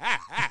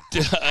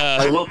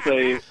 I will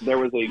say there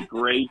was a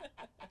great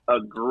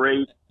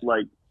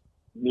like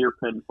near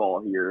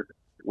pinfall here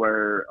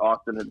where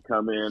Austin had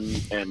come in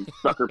and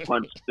sucker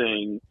punched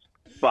Sting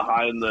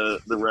behind the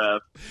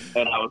ref,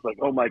 and I was like,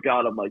 oh my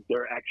god, I'm like,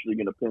 they're actually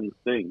going to pin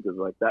Sting because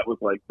like that was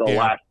like the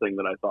last thing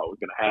that I thought was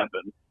going to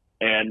happen.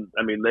 And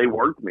I mean, they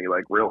worked me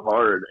like real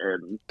hard,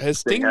 and has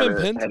Sting been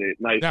pinned? Had a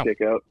nice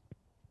kick out.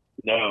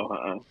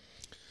 No,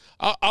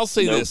 I'll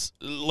say this,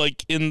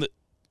 like in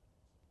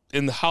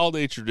the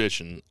holiday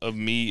tradition of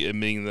me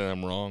admitting that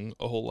I'm wrong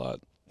a whole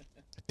lot.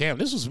 Damn,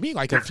 this was me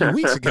like a few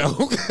weeks ago.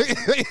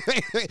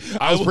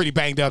 I was pretty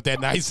banged up that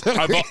night.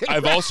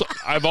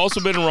 I've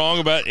also been wrong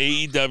about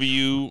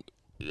AEW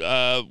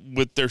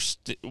with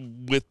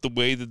the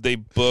way that they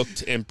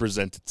booked and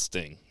presented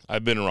Sting.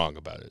 I've been wrong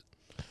about it.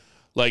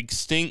 Like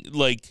Sting,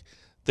 like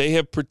they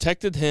have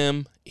protected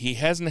him. He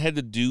hasn't had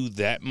to do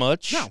that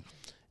much. No.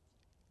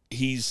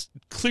 He's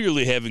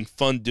clearly having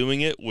fun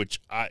doing it, which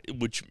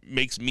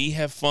makes me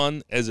have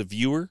fun as a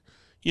viewer,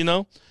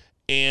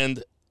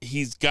 and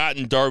he's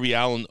gotten Darby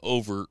Allin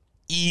over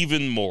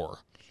even more,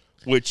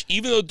 which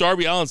even though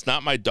Darby Allin's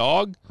not my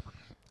dog.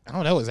 I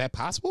don't know. Is that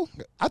possible?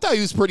 I thought he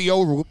was pretty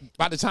over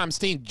by the time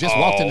Sting just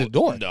walked in the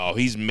door. No,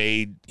 he's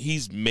made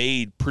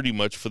pretty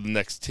much for the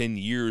next 10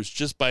 years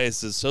just by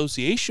his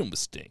association with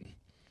Sting.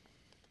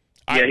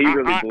 Yeah, he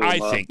really blew him up.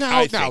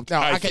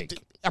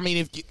 I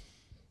mean,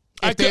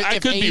 I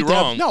could be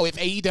wrong. No, if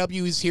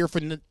AEW is here for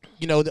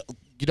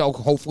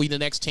hopefully the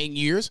next 10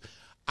 years,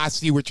 I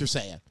see what you're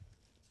saying.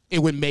 It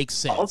would make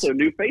sense. Also,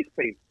 new face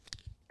paint.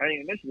 I didn't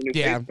even mention the new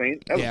face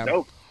paint. That was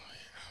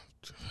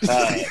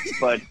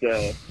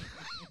dope.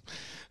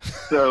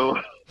 So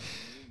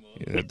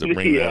you have to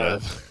bring that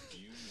up.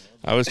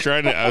 I was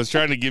trying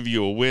to give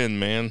you a win,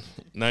 man.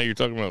 Now you're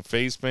talking about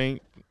face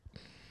paint.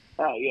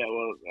 Yeah,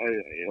 well,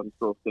 I'm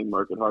still Sting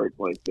market hard.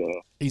 Like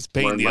he's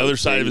painting the other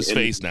side of his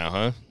face now,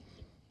 huh?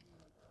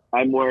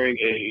 I'm wearing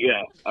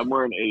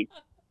a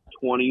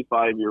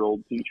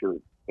 25-year-old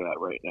T-shirt for that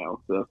right now.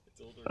 So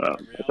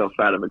that's how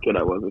fat of a kid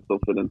I was. I still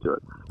fit into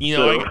it.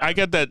 I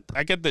got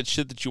that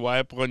shit that you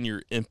wipe on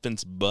your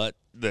infant's butt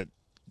that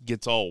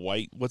gets all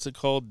white. What's it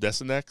called?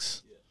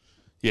 Desenex?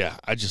 Yeah,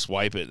 I just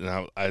wipe it,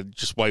 and I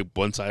just wipe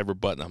one side of her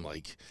butt, and I'm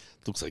like,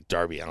 looks like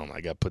Darby Allin.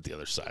 I got to put the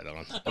other side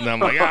on. And I'm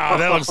like, oh,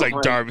 that looks like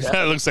Darby.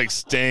 That looks like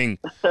Sting.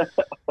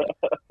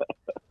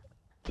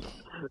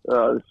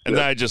 And then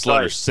I just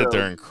let her sit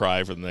there and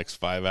cry for the next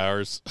 5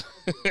 hours.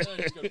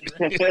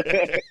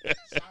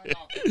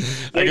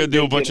 I go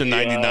do a bunch of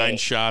 99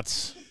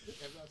 shots.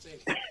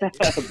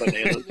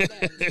 Bananas.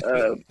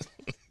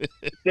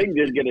 Sting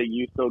did get a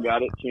 "You Still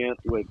Got It" chant,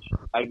 which,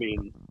 I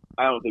mean,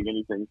 I don't think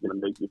anything's going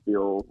to make you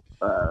feel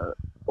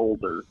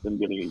older than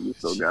getting a "You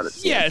Still Got It"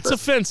 chant. Yeah, it's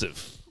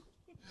offensive.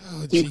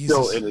 Oh, He's Jesus.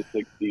 still in his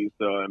 60s,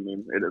 so, I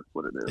mean, it is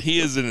what it is. He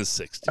is in his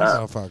 60s.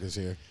 Motherfuckers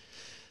here.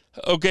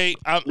 Okay,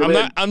 I'm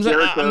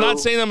not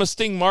saying I'm a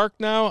Sting mark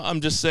now.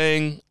 I'm just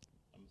saying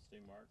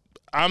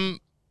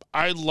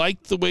I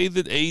like the way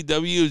that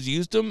AEW has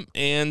used him,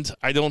 and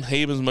I don't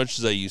hate him as much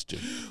as I used to.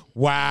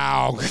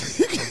 Wow.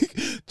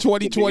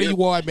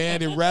 2021,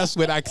 man, in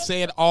wrestling. I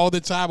say it all the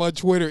time on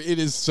Twitter. It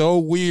is so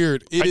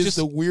weird. It is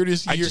the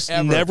weirdest year I just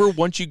ever. never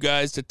want you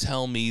guys to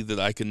tell me that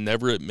I can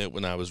never admit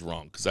when I was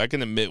wrong, because I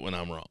can admit when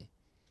I'm wrong.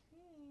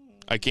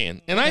 I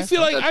can, and I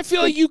feel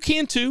like you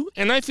can too,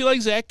 and I feel like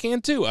Zach can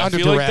too. I Under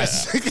feel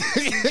duress. Like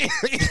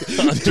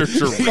under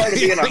duress. Part of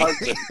being a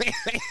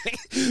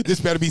husband. This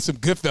better be some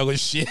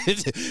Goodfellas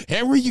shit.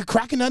 Henry, you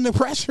cracking under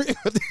pressure?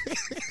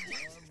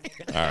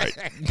 All right,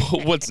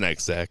 what's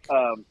next, Zach?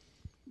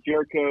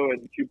 Jericho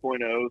and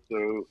 2.0.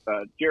 So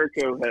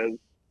Jericho has,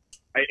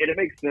 and it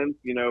makes sense,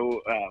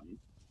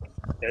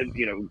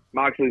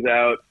 Moxley's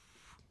out,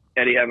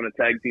 Eddie having a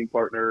tag team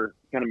partner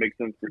kind of makes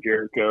sense for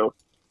Jericho.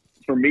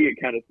 For me, it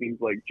kind of seems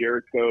like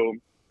Jericho,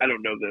 I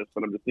don't know this,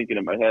 but I'm just thinking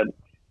in my head,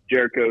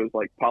 Jericho's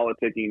like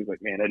politicking. He's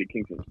like, man, Eddie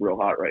Kingston's real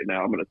hot right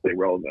now. I'm going to stay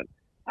relevant.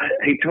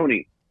 Hey,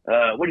 Tony,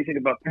 what do you think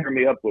about pairing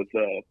me up with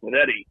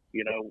Eddie,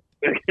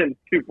 against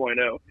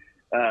 2.0,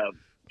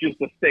 just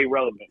to stay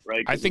relevant,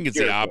 right? I think it's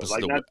Jericho, the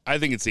opposite. like, I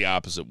think it's the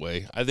opposite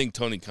way. I think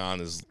Tony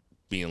Khan is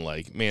being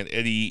like, man,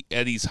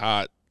 Eddie's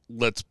hot.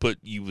 Let's put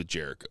you with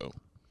Jericho.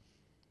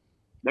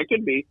 That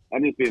could be.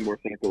 I'm just being more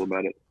cynical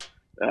about it.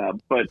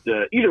 But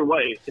either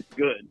way, it's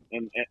good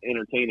and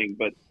entertaining.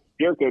 But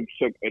Jericho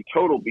took a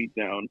total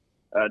beatdown.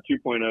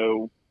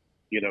 2.0,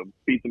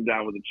 beats him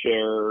down with a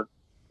chair,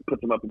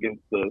 puts him up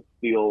against the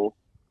steel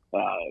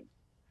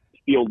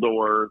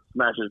door,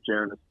 smashes a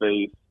chair in his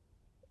face.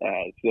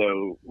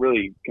 So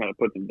really kind of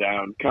puts him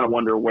down. Kind of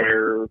wonder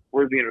where's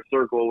the inner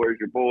circle? Where's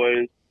your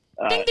boys?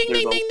 Ding, ding, ding,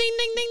 ding, ding,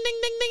 ding, ding, ding,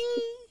 ding, ding.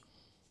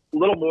 A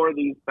little more of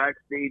these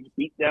backstage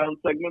beatdown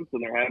segments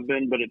than there have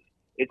been, but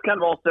it's kind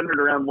of all centered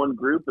around one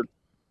group.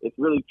 It's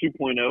really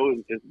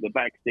 2.0 is the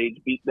backstage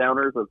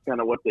beatdowners. That's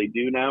kind of what they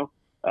do now.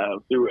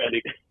 Through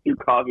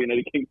Coffee and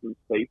Eddie Kingston's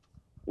face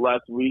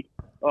last week.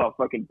 Oh,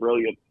 fucking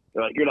brilliant.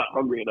 They're like, you're not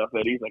hungry enough,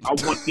 Eddie. He's like, I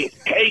want this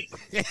cake.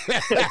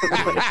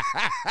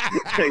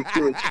 Thanks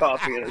to his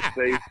coffee in his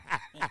face.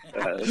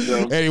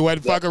 Eddie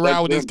wasn't fucking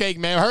around with his cake,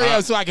 man. Hurry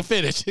up so I can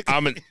finish.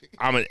 I'm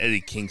an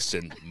Eddie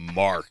Kingston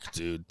mark,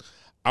 dude.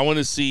 I want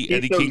to see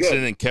Eddie so Kingston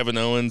good. and Kevin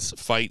Owens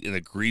fight in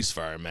a grease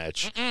fire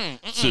match.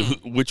 So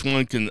which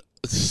one can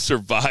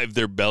survive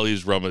their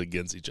bellies rubbing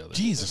against each other?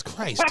 Jesus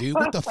Christ, dude.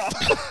 What the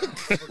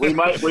fuck? we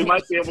might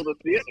be able to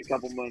see it in a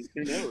couple months.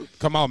 Who knows?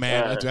 Come on,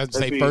 man. I'd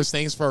say first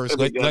things first.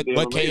 Let KO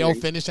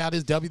amazing. finish out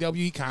his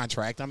WWE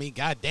contract. I mean,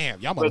 goddamn.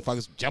 Y'all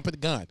motherfuckers jumping the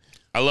gun.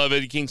 I love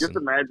Eddie Kingston.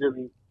 Just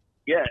imagine.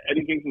 Yeah,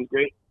 Eddie Kingston's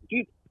great.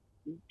 Dude,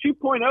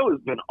 2.0 has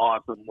been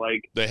awesome.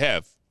 Like, They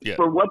have. Yeah.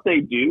 for what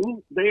they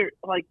do, they're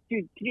like,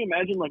 dude, can you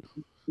imagine? Like,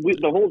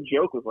 the whole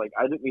joke was like,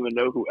 I didn't even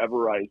know who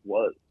Everrise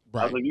was. I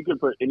was Right. like, you could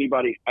put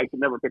anybody. I could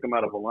never pick them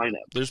out of a lineup.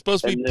 They're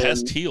supposed to be And then-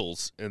 pest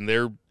heels, and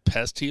they're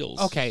pest heels.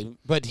 Okay,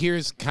 but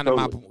here's kind of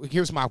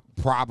my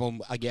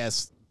problem, I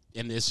guess,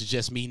 and this is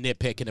just me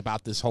nitpicking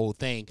about this whole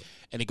thing,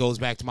 and it goes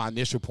back to my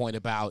initial point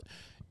about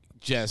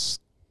just,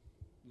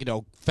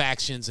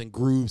 factions and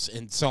groups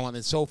and so on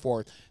and so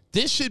forth.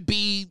 This should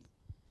be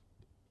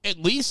at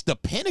least the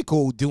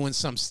Pinnacle doing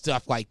some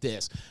stuff like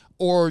this,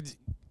 or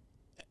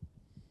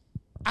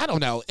I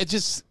don't know.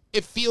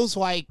 It feels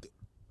like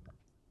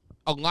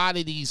a lot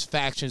of these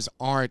factions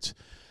aren't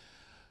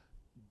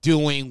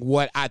doing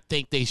what I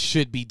think they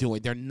should be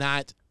doing. They're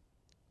not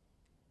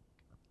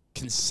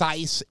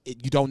concise.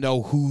 You don't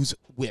know who's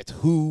with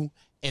who.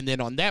 And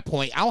then on that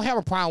point, I don't have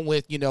a problem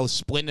with,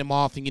 splitting them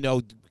off and,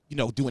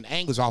 doing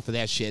angles off of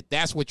that shit.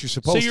 That's what you're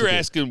supposed to do. So you're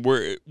asking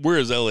where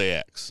is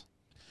LAX?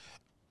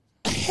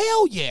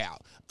 Hell yeah.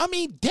 I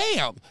mean,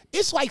 damn.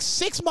 It's like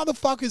 6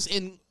 motherfuckers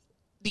in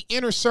the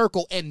inner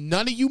circle and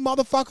none of you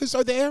motherfuckers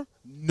are there?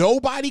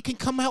 Nobody can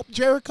come help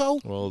Jericho?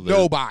 Well,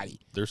 Nobody.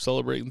 They're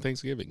celebrating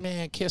Thanksgiving.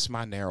 Man, kiss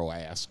my narrow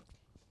ass.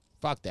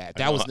 Fuck that. I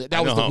That know was how- the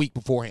I know how- week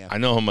beforehand. I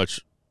know how much.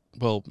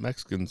 Well,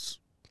 Mexicans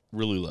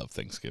really love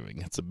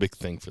Thanksgiving. It's a big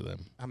thing for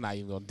them. I'm not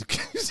even going to do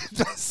Is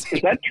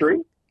that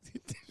true?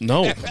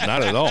 No,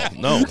 not at all.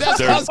 No, That's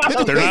what I was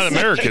gonna they're not say.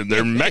 American.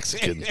 They're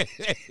Mexican.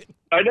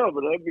 I know,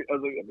 but that'd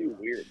be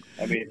weird.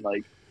 I mean,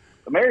 like,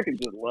 Americans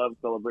just love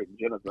celebrating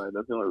genocide.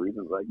 That's the only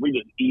reason. Like, we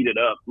just eat it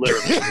up,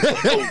 literally.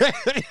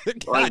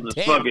 God Just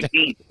damn, fucking damn.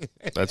 eat.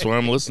 That's why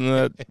I'm listening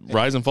to that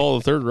Rise and Fall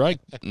of the Third Reich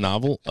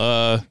novel. Team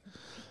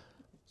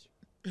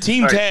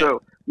All right, Taz.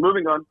 so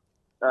moving on.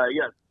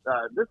 Yes,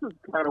 this is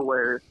kind of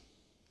where,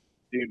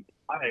 dude,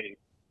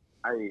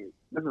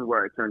 this is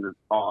where I turned it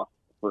off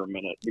for a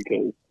minute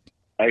because,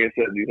 like I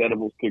said, these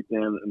edibles kicked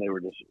in and they were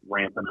just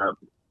ramping up,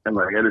 and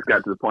like I just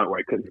got to the point where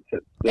I couldn't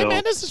sit Hey, still.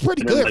 man, this is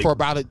pretty And then, good like, for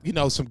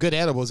about some good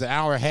edibles. An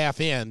hour and a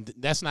half in,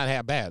 that's not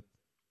half bad.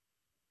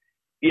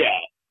 Yeah,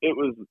 it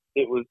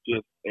was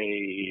just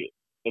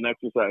an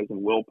exercise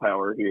in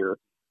willpower here,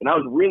 and I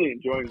was really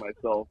enjoying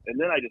myself. And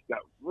then I just got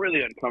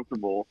really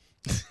uncomfortable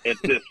at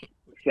this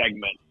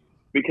segment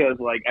because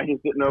like I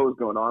just didn't know what was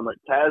going on. Like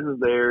Taz is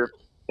there,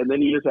 and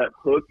then you just have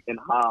Hook and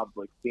Hobbs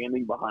like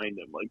standing behind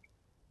him. Like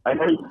I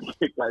know you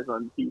get guys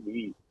on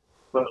TV,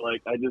 but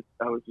like I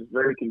was just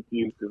very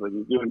confused because like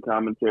he's doing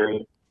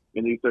commentary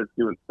and he starts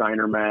doing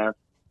Steiner math.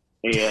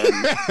 And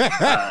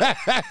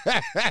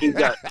he's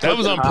got That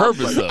was on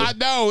purpose, though. I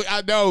know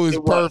it was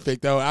It was.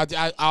 perfect though.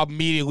 I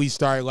immediately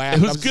started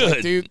laughing. It was I just like,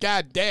 good. dude.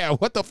 God damn,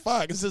 what the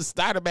fuck? This is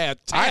Steiner-Man.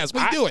 Taz,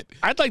 what you doing?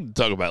 I'd like to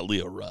talk about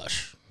Leo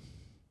Rush.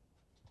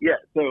 Yeah,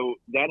 so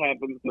that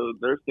happens. So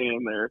they're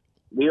standing there.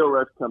 Leo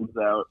Rush comes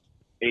out,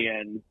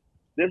 and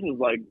this is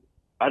like,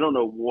 I don't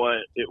know what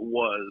it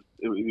was.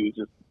 He was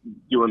just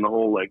doing the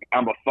whole, like,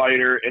 I'm a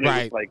fighter. And it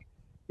Right. was like,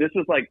 this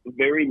is like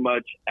very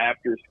much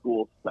after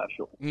school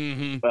special.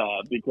 Mm-hmm.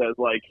 Because,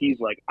 like, he's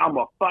like, I'm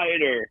a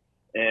fighter,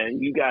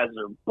 and you guys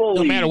are bullies.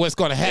 No matter what's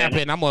going to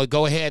happen, I'm going to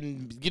go ahead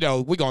and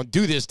we're going to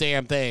do this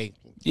damn thing.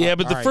 Yeah,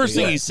 but All the right, first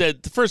dude. thing he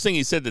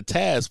said to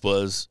Taz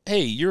was,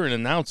 "Hey, you're an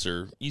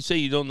announcer. You say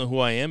you don't know who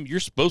I am. You're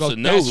supposed Go, to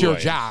know that's who your I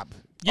am." job.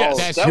 Yes,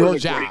 that's that your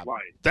was a great job. line.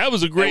 that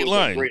was a great That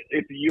was line.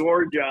 It's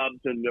your job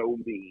to know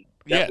me.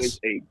 That Yes. was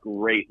a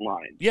great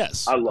line.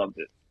 Yes. I loved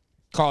it.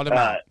 Called him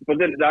out. But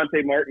then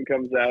Dante Martin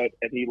comes out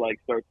and he like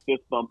starts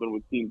fist bumping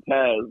with Team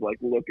Taz, like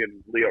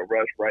looking Leo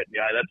Rush right in the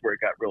eye. That's where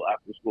it got real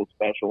after school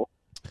special,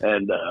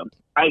 and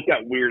I just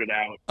got weirded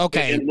out.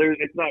 Okay. and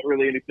it's not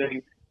really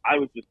anything. I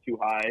was just too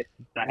high.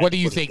 I had What to do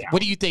you put it think? down.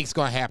 What do you think is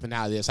going to happen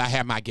out of this? I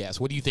have my guess.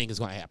 What do you think is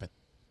going to happen?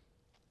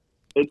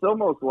 It's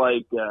almost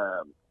like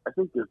I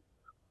think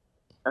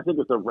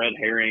it's a red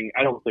herring.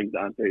 I don't think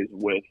Dante's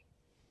with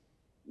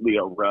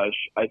Leo Rush.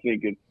 I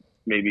think it's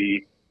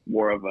maybe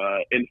more of a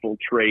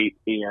infiltrate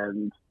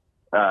and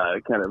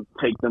kind of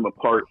take them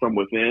apart from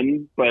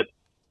within. But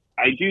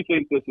I do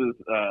think this is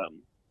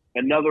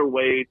another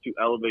way to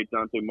elevate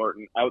Dante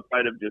Martin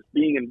outside of just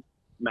being in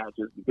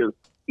matches, because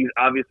he's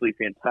obviously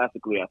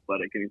fantastically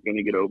athletic and he's going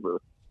to get over.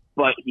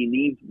 But he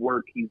needs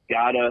work. He's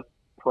got to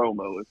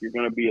promo. If you're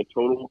going to be a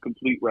total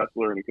complete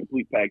wrestler and a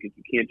complete package,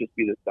 you can't just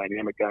be this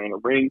dynamic guy in a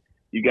ring.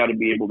 You got to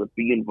be able to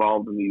be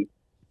involved in these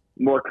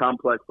more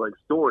complex like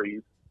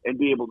stories and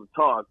be able to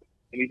talk.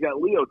 And he's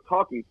got Leo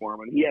talking for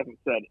him, and he hasn't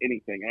said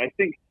anything. And I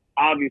think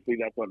obviously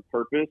that's on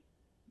purpose,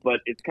 but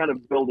it's kind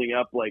of building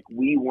up like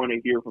we want to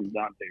hear from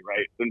Dante,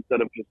 right? So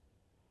instead of just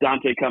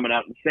Dante coming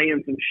out and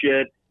saying some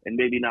shit and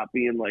maybe not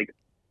being like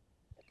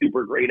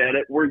super great at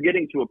it, we're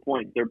getting to a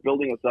point. They're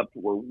building us up to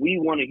where we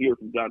want to hear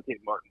from Dante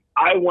Martin.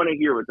 I want to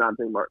hear what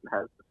Dante Martin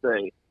has to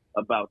say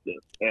about this,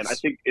 and I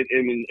think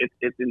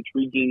it's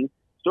intriguing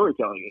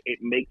storytelling. It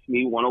makes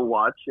me want to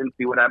watch and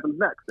see what happens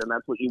next, and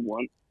that's what you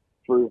want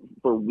for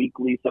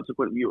weekly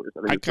subsequent viewers.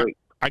 I think it's great.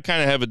 I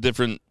kind of have a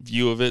different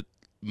view of it.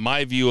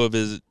 My view of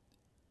it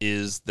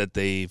is that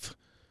they've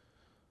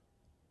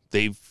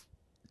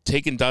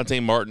taken Dante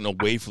Martin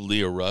away from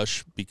Leo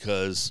Rush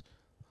because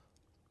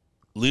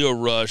Leo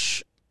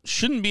Rush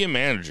shouldn't be a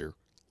manager.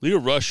 Leo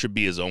Rush should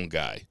be his own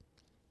guy.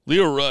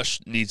 Leo Rush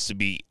needs to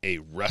be a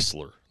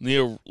wrestler.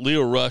 Leo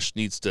Rush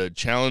needs to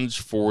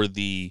challenge for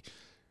the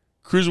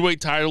Cruiserweight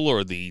title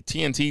or the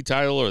TNT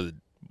title or the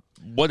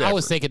whatever. I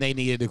was thinking they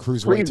needed a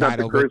cruiserweight Please not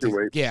the title. But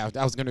cruiserweight. yeah,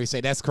 I was going to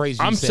say that's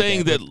crazy. you I'm said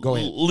saying that but go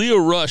ahead. Leo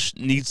Rush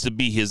needs to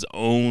be his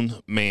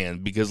own man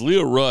because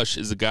Leo Rush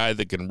is a guy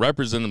that can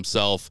represent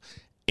himself.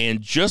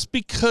 And just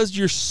because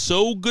you're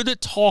so good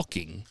at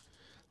talking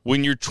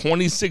when you're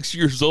 26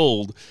 years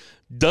old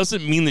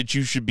doesn't mean that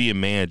you should be a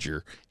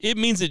manager. It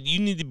means that you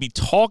need to be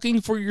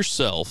talking for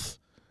yourself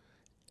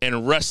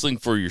and wrestling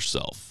for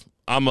yourself.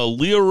 I'm a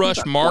Leo Rush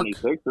He's not mark.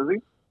 26, is he?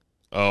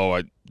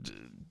 Oh,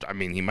 I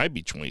mean, he might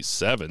be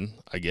 27,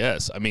 I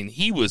guess. I mean, when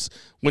he was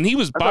I thought he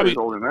Bobby. was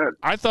older than that.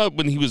 I thought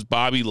when he was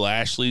Bobby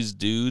Lashley's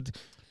dude,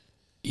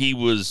 he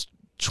was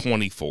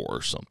 24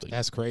 or something.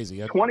 That's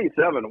crazy.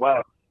 27.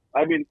 Wow.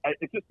 I mean,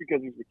 it's just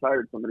because he's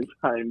retired so many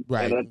times,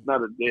 Right. and that's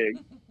not a dig.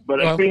 But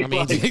Well, I mean, I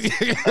mean,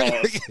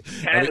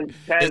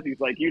 Taz, he's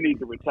like, you need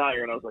to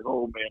retire, and I was like,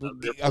 oh man.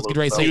 I was getting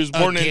ready to say- He was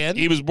born Again?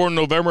 he was born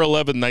November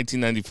 11,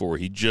 1994.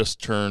 He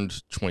just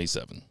turned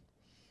 27.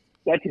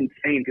 That's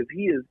insane because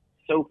he is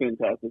so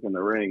fantastic in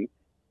the ring,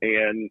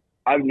 and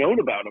I've known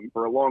about him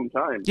for a long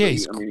time. Yeah, He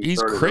he's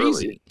started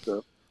crazy. early,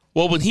 so.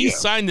 Well, when he Yeah.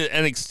 signed to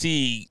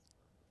NXT,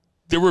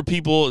 there were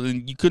people,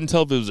 and you couldn't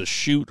tell if it was a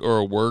shoot or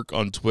a work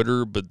on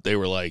Twitter, but they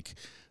were like,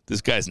 this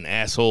guy's an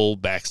asshole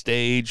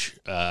backstage.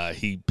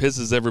 He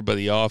pisses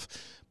everybody off.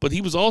 But he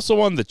was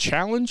also on The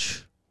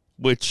Challenge,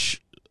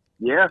 which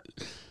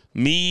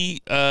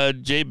me,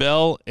 Jay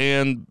Bell,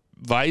 and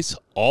Vice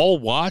all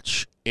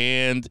watch,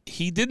 and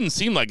he didn't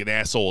seem like an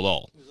asshole at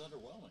all. He was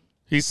underwhelming.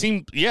 He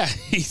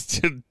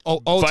seemed,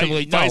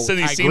 ultimately, Vice said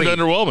he seemed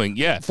underwhelming.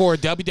 Yeah, for a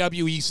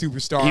WWE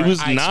superstar, he was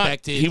I not.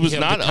 expected He was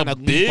him not to kind a of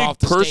leap big off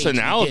the stage.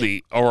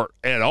 personality or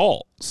at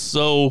all.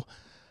 So,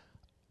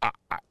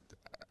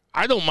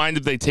 I don't mind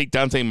if they take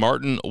Dante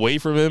Martin away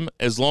from him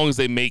as long as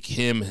they make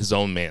him his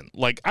own man.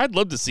 Like, I'd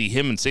love to see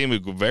him and Sammy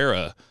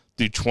Guevara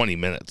do 20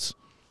 minutes.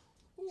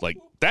 Like,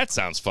 that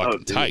sounds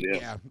fucking tight.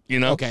 Yeah.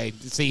 You know? Okay,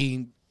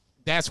 see,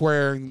 that's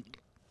where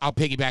I'll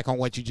piggyback on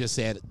what you just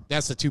said.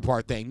 That's a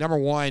two-part thing. Number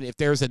one, if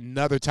there's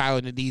another title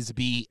that needs to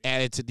be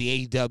added to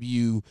the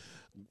AEW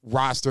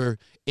roster,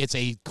 it's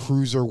a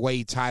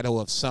cruiserweight title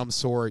of some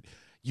sort.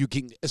 You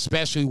can,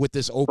 especially with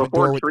this open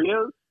door.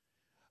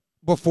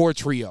 Before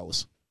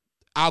trios.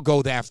 I'll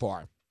go that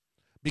far.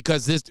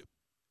 Because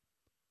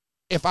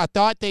if I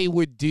thought they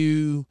would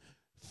do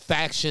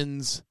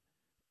factions,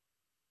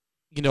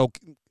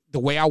 the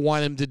way I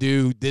want them to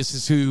do, this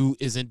is who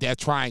is in Death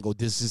Triangle.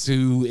 This is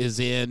who is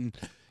in,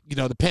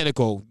 the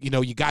Pinnacle.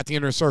 You got the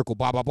Inner Circle,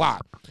 blah, blah, blah.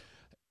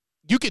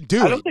 You can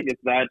do it. I don't think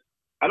it's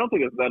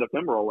that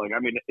ephemeral. Like, I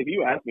mean, if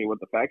you ask me what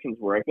the factions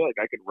were, I feel like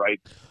I could write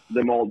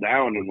them all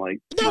down and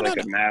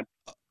a map.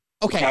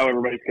 Okay. How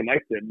everybody's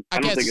connected.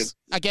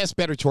 I guess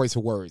better choice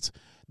of words.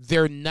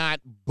 They're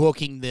not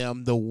booking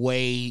them the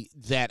way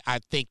that I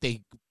think they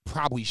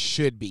probably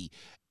should be.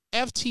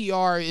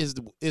 FTR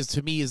is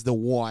to me is the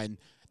one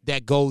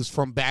that goes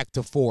from back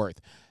to forth.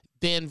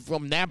 Then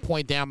from that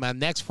point down, my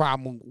next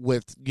problem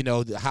with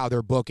how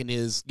they're booking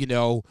is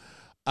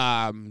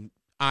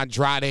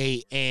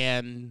Andrade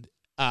and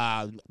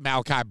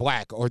Malachi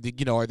Black, or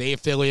are they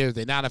affiliated? Are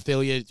they not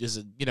affiliated? Is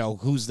it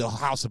who's the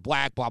House of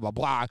Black? Blah blah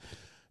blah.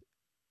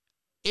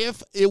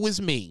 If it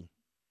was me,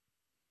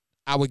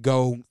 I would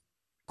go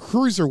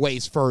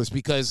cruiserweights first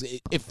because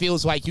it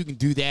feels like you can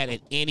do that at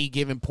any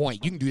given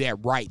point. You can do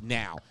that right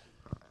now.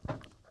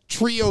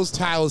 Trios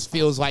titles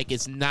feels like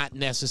it's not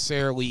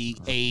necessarily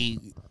a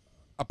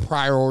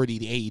priority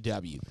to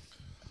AEW.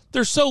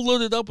 They're so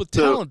loaded up with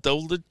talent,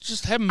 though, to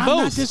just have them both. I'm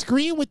not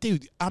disagreeing with you.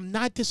 I'm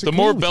not disagreeing. The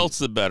more with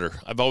belts, you. the better.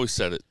 I've always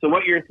said it. So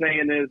what you're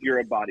saying is you're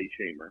a body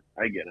shamer.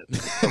 I get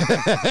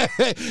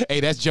it. Hey,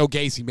 that's Joe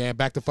Gacy, man.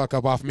 Back the fuck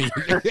up off me.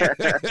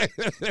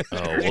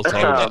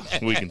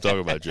 We can talk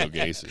about Joe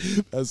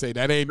Gacy. I'll say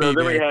that ain't so me,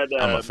 then man. We had,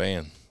 I'm a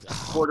fan.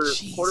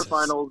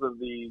 Quarterfinals of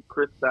the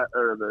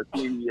the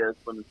TBS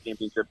Women's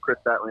Championship. Chris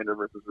Statlander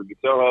versus Ruby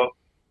Soho.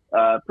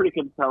 Pretty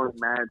compelling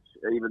match,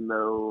 even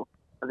though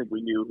I think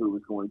we knew who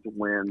was going to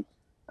win.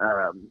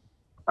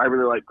 I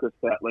really like Chris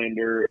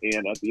Statlander,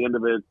 and at the end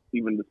of it,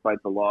 even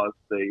despite the loss,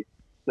 they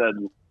said,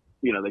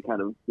 they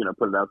kind of,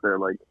 put it out there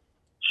like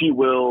she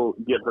will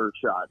get her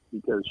shot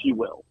because she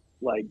will.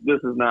 Like, this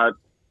is not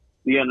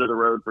the end of the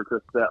road for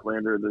Chris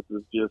Statlander. This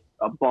is just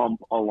a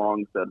bump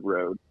along said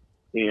road,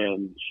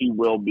 and she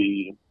will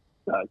be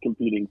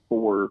competing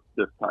for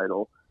this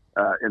title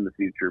in the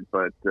future.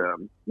 But, I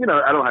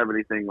don't have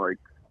anything like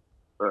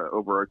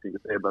overarching to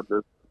say about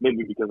this.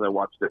 Maybe because I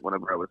watched it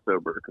whenever I was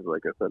sober, because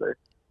like I said,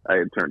 I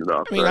had turned it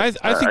off. I mean, I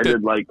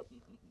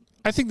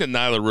think that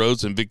Nyla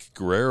Rose and Vicky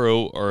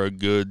Guerrero are a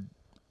good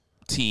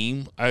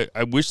team.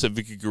 I wish that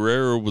Vicky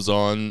Guerrero was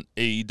on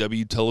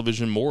AEW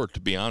television more, to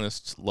be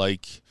honest.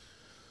 Like,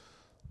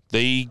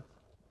 they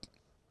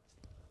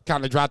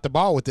kind of dropped the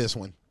ball with this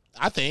one.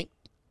 I think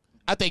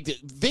that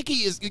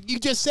Vicky is, you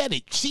just said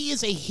it, she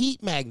is a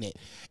heat magnet.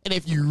 And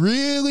if you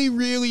really,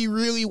 really,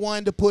 really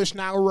wanted to push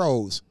Nyla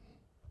Rose,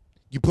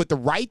 you put the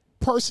right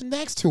person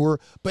next to her,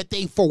 but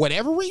they, for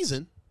whatever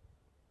reason,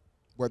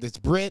 whether it's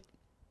Britt,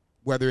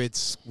 whether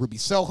it's Ruby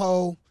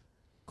Soho,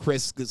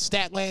 Chris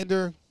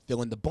Statlander,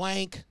 fill in the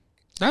blank.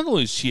 Not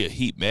only is she a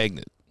heat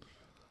magnet,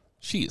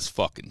 she is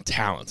fucking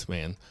talent,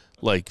 man.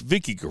 Like,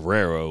 Vicky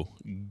Guerrero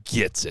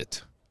gets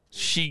it.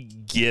 She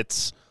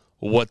gets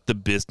what the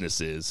business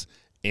is,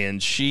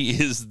 and she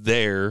is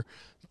there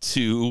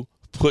to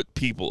put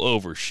people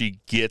over. She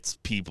gets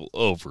people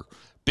over.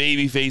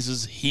 Baby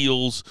faces,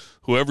 heels,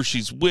 whoever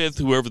she's with,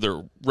 whoever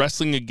they're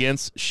wrestling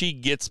against, she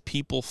gets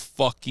people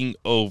fucking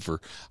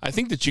over. I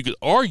think that you could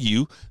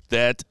argue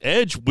that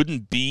Edge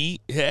wouldn't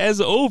be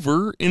as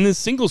over in his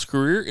singles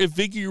career if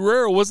Vicky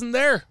Guerrero wasn't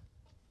there.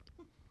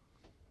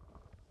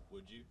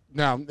 Would you?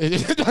 No.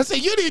 I say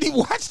you didn't even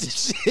watch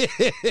this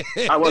shit.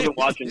 I wasn't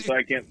watching, so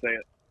I can't say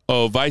it.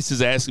 Oh, Vice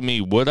is asking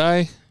me, would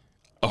I?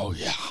 Oh,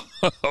 yeah.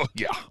 Oh,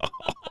 yeah.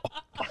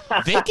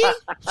 Vicky?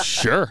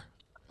 Sure.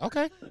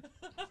 Okay.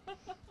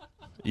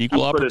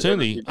 Equal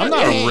opportunity. I'm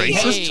not a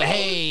racist.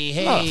 Hey,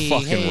 I'm not a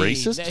fucking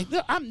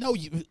racist. I know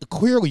you.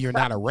 Clearly, you're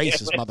not a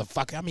racist,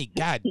 motherfucker. I mean,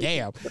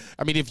 goddamn.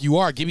 I mean, if you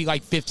are, give me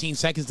like 15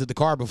 seconds to the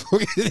car before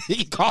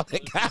you call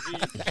that guy.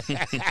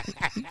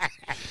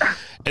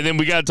 And then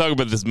we got to talk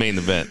about this main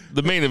event.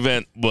 The main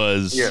event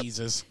was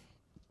Jesus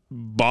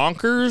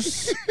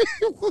bonkers.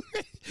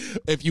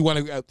 If you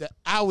want to,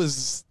 I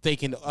was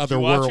thinking watch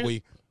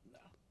otherworldly.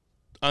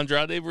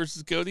 Andrade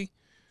versus Cody?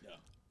 No.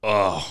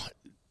 Oh,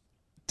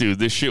 dude,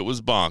 this shit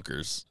was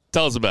bonkers.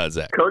 Tell us about it,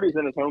 Zach. Cody's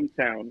in his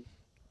hometown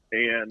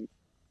and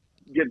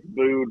gets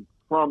booed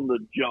from the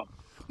jump.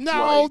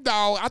 No.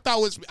 I thought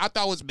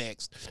it was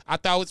mixed.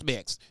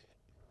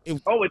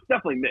 Oh, it's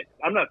definitely mixed.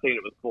 I'm not saying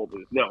it was full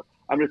boos. No,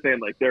 I'm just saying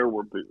like there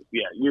were boos.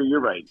 Yeah, you're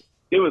right.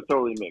 It was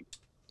totally mixed.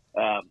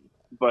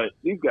 But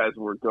these guys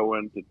were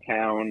going to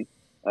town.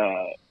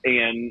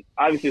 And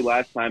obviously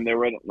last time they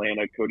were in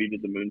Atlanta, Cody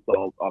did the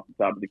moonsault off the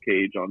top of the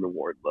cage onto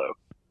Wardlow.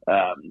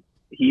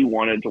 He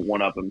wanted to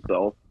one-up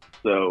himself.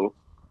 So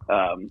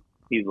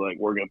he's like,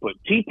 we're going to put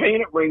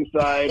T-Pain at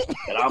ringside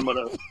and I'm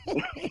going to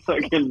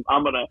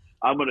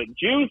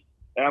juice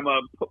and I'm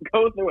going to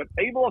go through a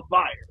table of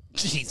fire.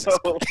 Jesus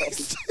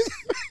Christ.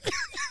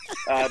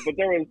 But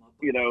there was,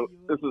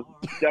 this was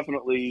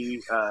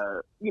definitely,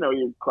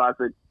 your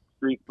classic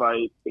street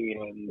fight,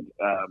 and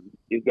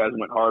these guys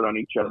went hard on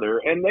each other,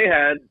 and they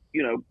had,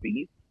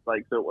 beef,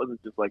 like, so it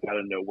wasn't just like out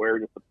of nowhere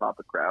just to pop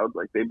a crowd.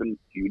 Like, they've been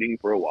feuding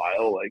for a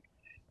while, like,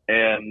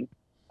 and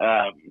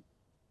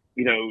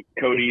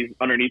Cody's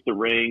underneath the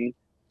ring,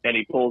 and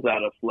he pulls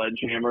out a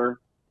sledgehammer,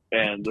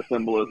 and the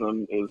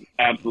symbolism is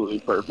absolutely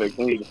perfect.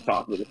 And he just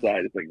tosses it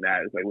aside. It's like, nah,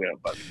 it's like, we don't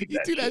fucking do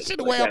that. You do that shit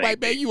away. I'm like,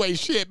 man, you ain't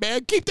shit,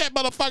 man. Keep that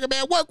motherfucker,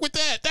 man. Work with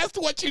that. That's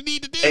what you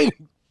need to do.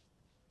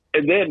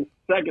 And then,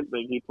 second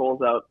thing, he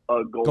pulls out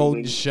a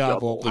golden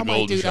shovel. I'm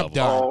like, dude, I'm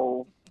done.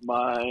 Oh,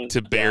 my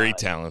To bury God.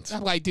 talent.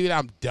 I'm like, dude,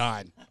 I'm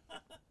done.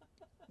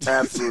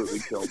 Absolutely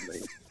killed me.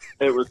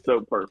 It was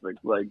so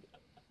perfect. Like,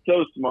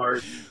 so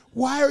smart.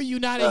 Why are you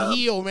not a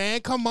heel, man?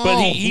 Come on. But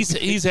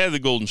he's had the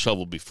golden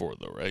shovel before,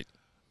 though, right?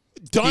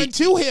 Done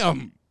to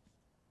him.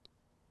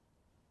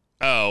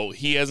 Oh,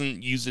 he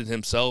hasn't used it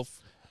himself?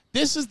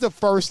 This is the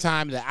first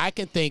time that I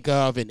can think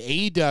of in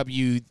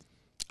AEW.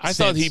 I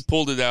thought he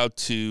pulled it out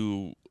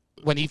to...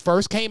 When he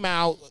first came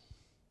out,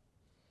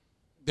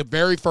 the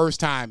very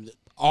first time,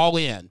 All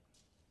In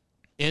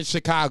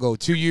Chicago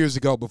 2 years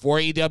ago, before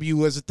AEW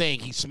was a thing,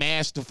 he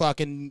smashed the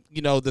fucking,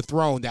 the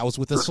throne that was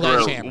with a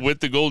sledgehammer. With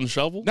the golden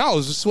shovel? No, it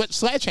was a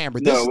sledgehammer.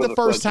 This is the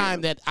first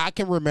time that I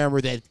can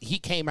remember that he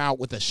came out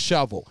with a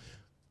shovel.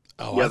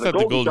 Oh, yeah, I thought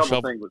the golden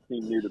shovel thing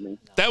seemed new to me.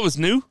 That was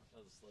new?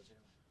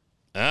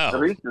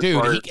 Oh.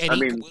 Dude,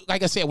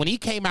 like I said, when he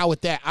came out with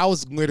that, I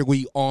was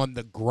literally on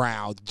the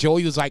ground.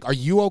 Joey was like, are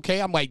you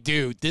okay? I'm like,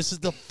 dude, this is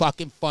the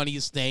fucking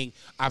funniest thing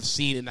I've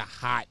seen in a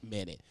hot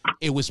minute.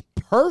 It was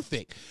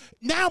perfect.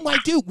 Now I'm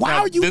like, dude, why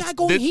are you not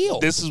going heel?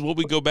 This is what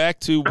we go back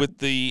to with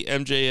the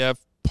MJF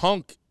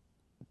Punk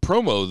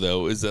promo,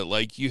 though, is that,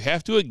 like, you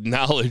have to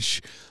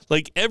acknowledge,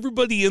 like,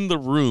 everybody in the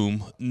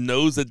room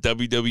knows that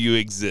WWE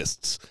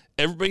exists.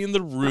 Everybody in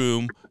the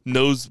room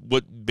knows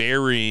what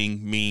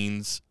burying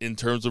means in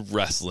terms of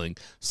wrestling.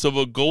 So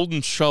a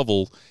golden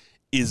shovel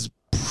is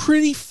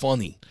pretty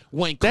funny.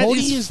 When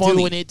Cody is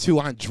doing it to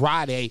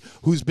Andrade,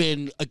 who's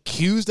been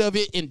accused of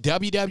it in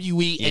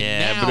WWE,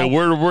 and now, but it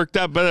would have worked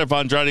out better if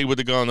Andrade would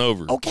have gone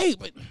over. Okay,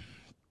 but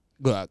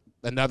look,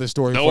 another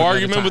story. No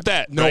argument with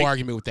that. No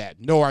argument with that.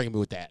 No argument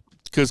with that.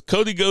 Because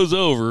Cody goes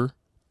over.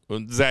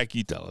 Well, Zach,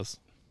 you tell us.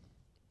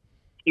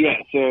 Yeah.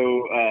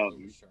 So.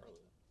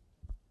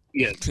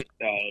 Yes,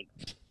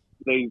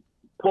 they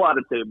pull out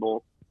a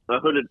table. A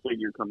hooded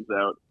figure comes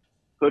out.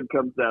 Hood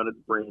comes out. It's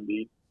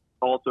Brandy.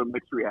 Also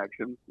mixed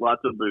reactions.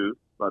 Lots of boos.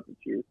 Lots of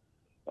cheers.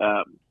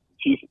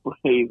 She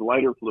sprays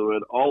lighter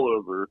fluid all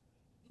over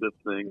this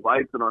thing.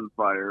 Lights it on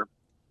fire.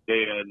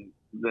 And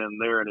then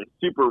they're in a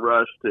super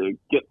rush to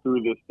get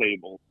through this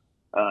table.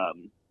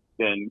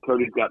 And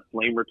Cody's got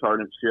flame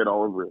retardant shit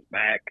all over his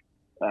back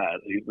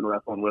that he's been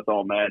wrestling with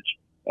all match.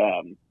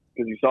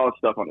 Because you saw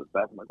stuff on his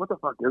back. I'm like, what the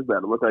fuck is that?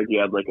 It looked like he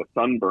had like a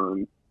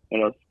sunburn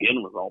and his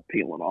skin was all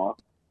peeling off.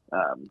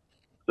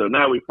 So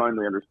now we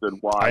finally understood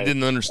why. I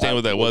didn't understand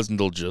what that was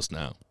until just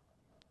now.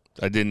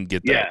 I didn't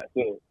get that.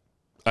 Yeah. So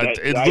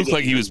it looked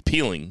like he was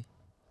peeling.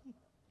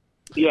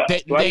 Yeah.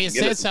 They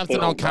said something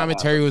on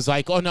commentary. It was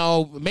like, oh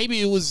no, maybe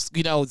it was,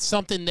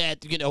 something that,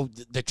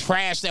 the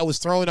trash that was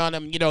thrown on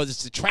him,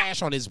 it's the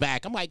trash on his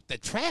back. I'm like, the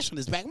trash on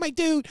his back? I'm like,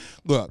 dude,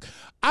 look,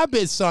 I've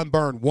been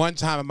sunburned one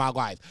time in my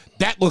life.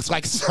 That looks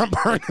like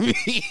sunburn to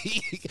me.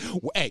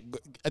 Hey,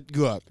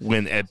 look.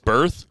 When at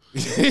birth?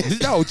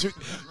 No,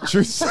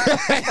 true.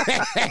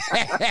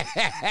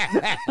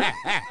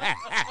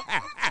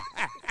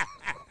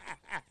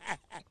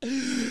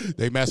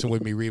 They messing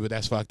with me, Reba.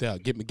 That's fucked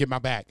up. Get my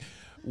back.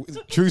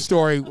 True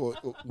story.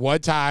 One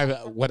time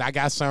when I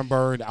got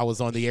sunburned, I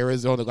was on the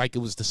Arizona, like it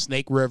was the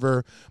Snake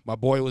River. My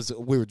boy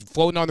we were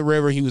floating on the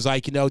river. He was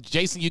like,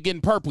 Jason, you're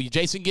getting purple.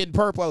 Jason getting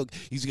purple.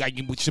 He's like,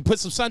 you should put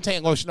some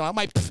suntan lotion on. I'm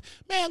like,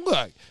 man,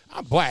 look,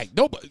 I'm black.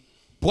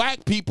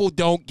 Black people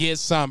don't get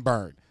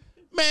sunburned.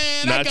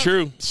 Man, not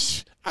true.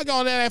 I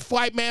got on that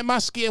flight, man. My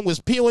skin was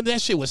peeling. That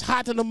shit was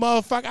hot to the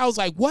motherfucker. I was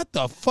like, what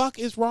the fuck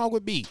is wrong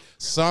with me?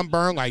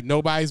 Sunburn like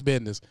nobody's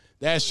business.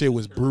 That shit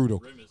was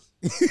brutal.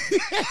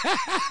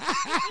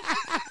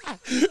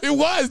 It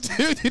was,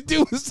 dude. The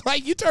dude was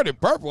like, you turned it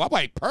purple. I'm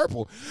like,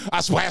 purple?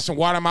 I splashed some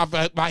water on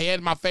my head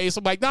and my face.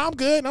 I'm like, no, I'm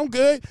good. I'm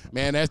good.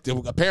 Man,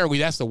 apparently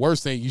that's the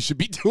worst thing you should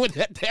be doing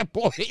at that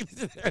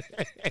point.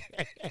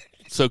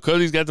 So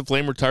Cody's got the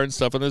flame retardant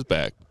stuff on his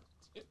back.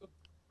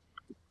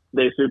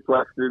 They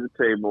suplex through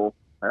the table.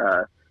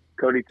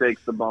 Cody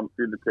takes the bump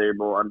through the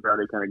table.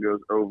 Andrade kind of goes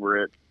over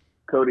it.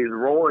 Cody's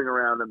rolling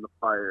around in the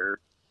fire.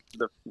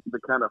 The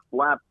kind of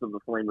flaps of the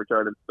flame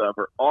retardant stuff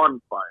are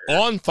on fire.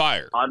 On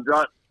fire.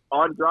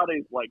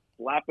 Andrade's like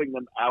slapping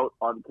them out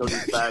on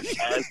Cody's back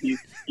as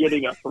he's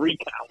getting a 3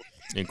 count.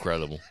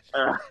 Incredible.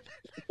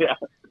 Yeah.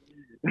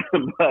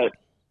 But,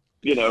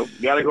 you know,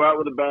 got to go out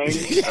with a bang.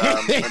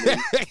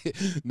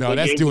 No,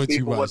 that's doing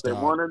too much, what they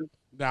dog. wanted.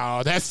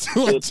 No, that's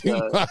doing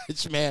too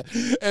much, man.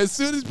 As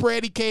soon as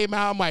Brandy came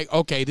out, I'm like,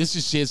 okay, this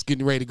is shit's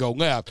getting ready to go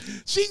left.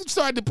 She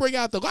started to bring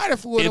out the lighter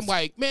fluid. I'm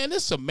like, man, this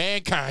is some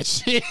mankind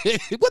shit.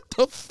 What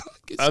the fuck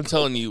is I'm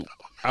telling you,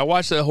 I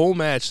watched that whole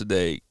match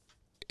today,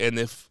 and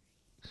if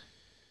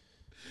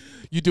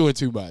you're doing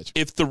too much.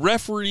 If the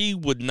referee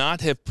would not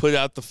have put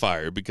out the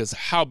fire, because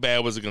how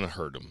bad was it going to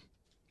hurt him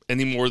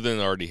any more than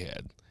it already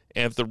had?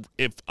 And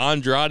if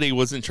Andrade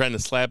wasn't trying to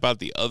slap out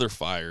the other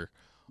fire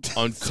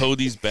on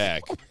Cody's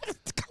back,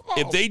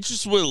 if they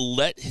just would have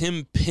let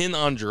him pin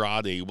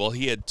Andrade while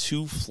he had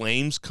 2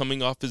 flames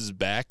coming off his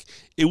back,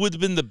 it would have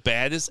been the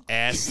baddest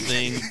ass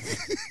thing.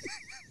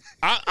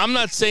 I'm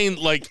not saying,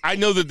 like, I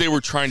know that they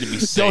were trying to be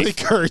safe. Don't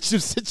encourage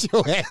him. Sit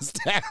your ass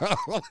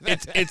down.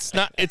 It's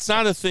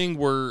not a thing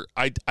where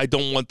I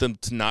don't want them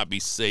to not be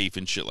safe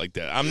and shit like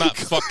that. I'm not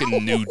fucking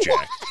New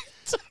Jack.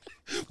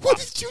 What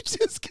did you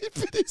just get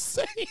finished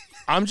saying?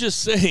 I'm just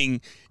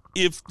saying,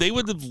 if they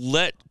would have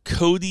let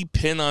Cody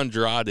pin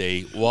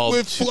Andrade while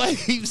with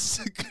flames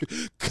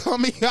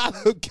coming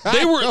out of God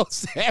they were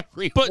knows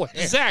everywhere. But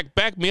Zach,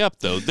 back me up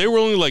though. They were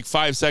only like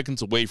 5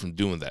 seconds away from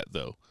doing that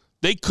though.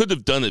 They could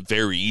have done it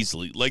very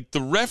easily. Like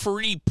the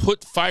referee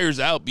put fires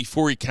out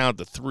before he counted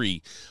to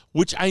 3,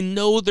 which I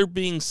know they're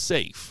being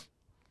safe,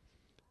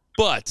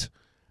 but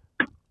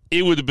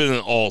it would have been an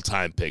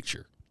all-time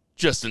picture.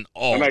 Just an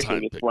all-time I'm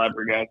actually just picture.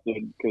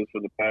 flabbergasted because for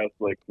the past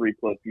like 3+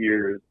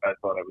 years, I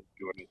thought I was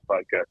doing this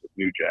podcast with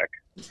New Jack.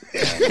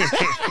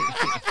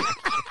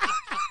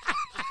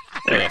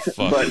 Yeah,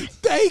 fuck. But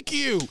thank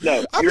you.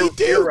 no, I you're, mean,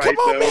 dude, you're right come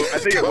on, though. man. I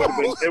think Come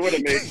it would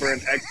have made for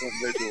an excellent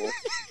visual.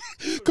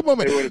 Come on,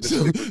 man. It would have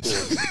been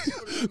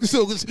super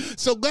cool.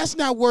 So let's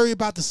not worry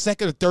about the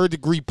 2nd or 3rd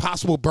degree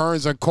possible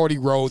burns on Cody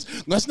Rhodes.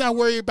 Let's not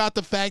worry about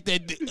the fact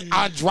that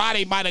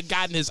Andrade might have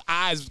gotten his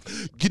eyes,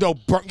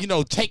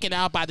 taken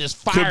out by this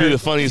fire. Could be the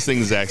funniest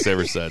thing Zach's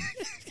ever said.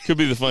 Could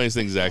be the funniest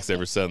thing Zach's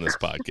ever said on this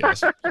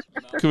podcast.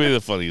 Could be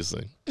the funniest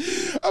thing.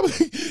 I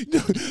mean,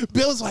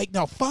 Bill's like,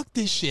 no, fuck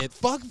this shit.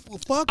 Fuck I'm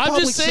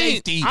public just saying,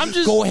 safety. I'm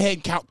just- Go ahead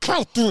and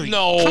count 3.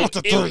 No, count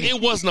to 3.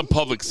 it wasn't a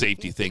public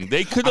safety thing.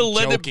 They could have I'm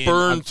let joking, it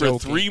burn I'm for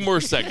joking. 3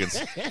 more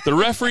seconds. The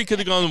referee could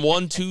have gone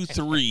 1, 2,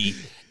 3,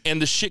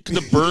 and the shit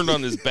could have burned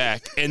on his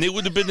back, and it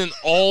would have been an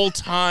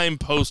all-time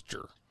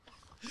poster.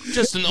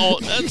 Just an all.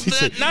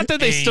 Not that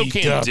they still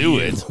can't do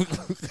it.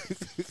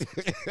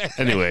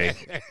 Anyway,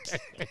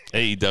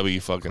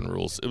 AEW fucking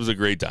rules. It was a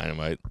great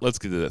Dynamite. Let's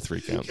get to that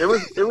 3 count. It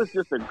was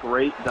just a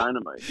great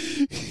Dynamite.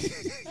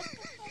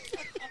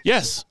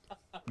 Yes.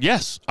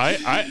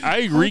 I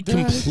agree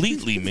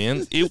completely,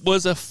 man. It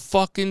was a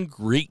fucking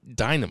great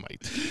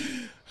Dynamite.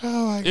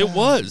 Oh my God. It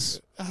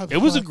was. Oh, It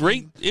was a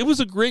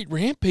fucking- great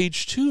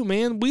Rampage too,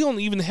 man. We don't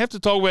even have to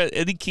talk about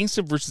Eddie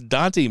Kingston versus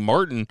Dante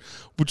Martin,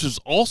 which is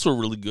also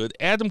really good.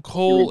 Adam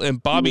Cole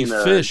and Bobby You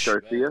mean, Fish.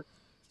 Garcia?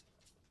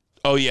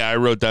 Oh yeah, I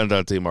wrote down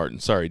Dante Martin.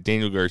 Sorry,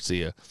 Daniel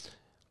Garcia.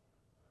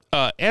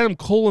 Adam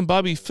Cole and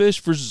Bobby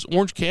Fish versus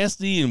Orange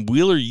Cassidy and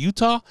Wheeler,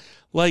 Utah.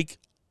 Like,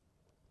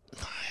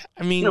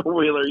 I mean,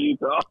 Wheeler,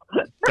 Utah.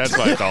 that's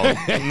what I call him.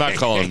 I'm not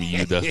calling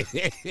him Utah.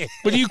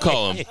 What do you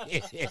call him?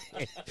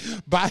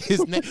 By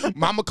his name.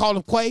 Mama called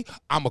him Quay.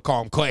 I'm going to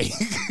call him Quay.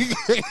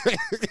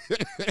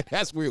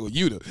 That's real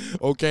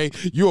Yuta, okay?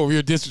 You over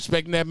here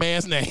disrespecting that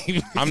man's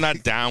name. I'm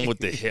not down with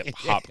the hip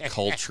hop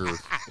culture.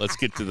 Let's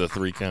get to the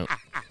 3 count.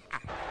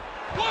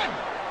 1,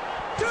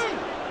 2,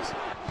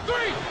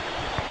 3.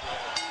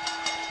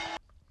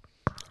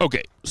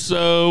 Okay,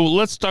 so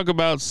let's talk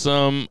about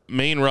some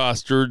main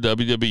roster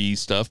WWE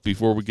stuff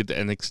before we get to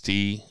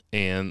NXT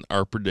and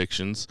our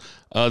predictions.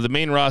 The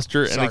main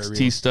roster Sorry, NXT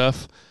Rio.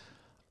 stuff.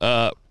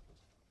 Well,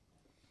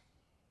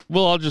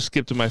 I'll just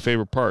skip to my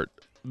favorite part.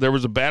 There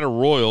was a battle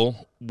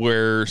royal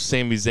where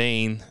Sami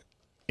Zayn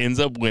ends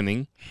up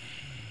winning.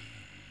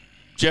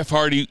 Jeff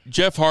Hardy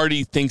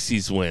thinks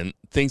he's won,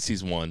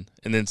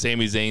 and then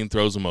Sami Zayn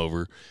throws him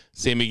over.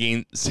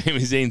 Sami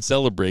Zayn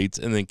celebrates,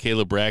 and then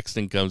Caleb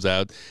Braxton comes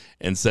out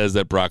and says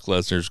that Brock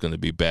Lesnar is going to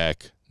be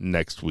back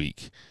next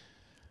week.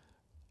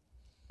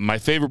 My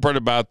favorite part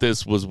about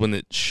this was when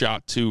it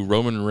shot to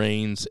Roman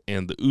Reigns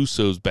and the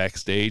Usos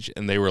backstage,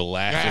 and they were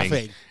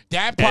laughing.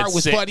 That part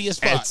was funny as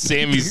fuck. At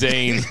Sami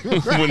Zayn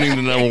winning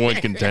the number one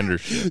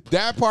contendership.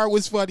 That part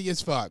was funny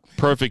as fuck.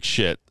 Perfect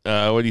shit.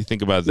 What do you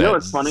think about that, You know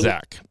what's funny?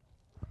 Zach?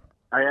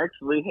 I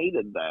actually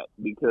hated that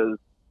because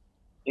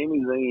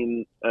Sami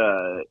Zayn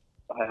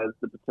has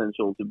the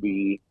potential to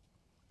be.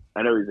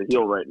 I know he's a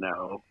heel right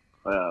now,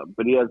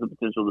 but he has the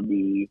potential to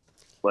be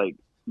like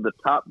the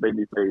top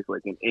babyface,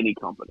 like in any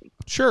company.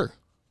 Sure.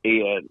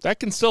 And That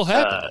can still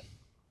happen.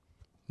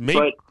 Maybe,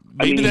 but,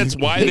 I maybe mean, that's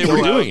why they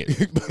were doing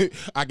it.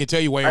 I can tell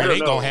you where I it don't ain't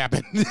know. gonna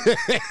happen.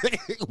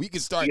 We can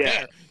start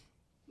there.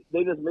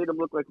 They just made him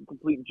look like a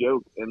complete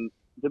joke, and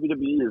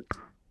WWE is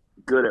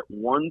good at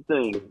one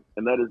thing,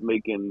 and that is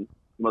making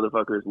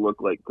motherfuckers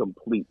look like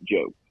complete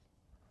jokes.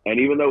 And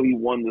even though he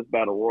won this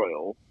battle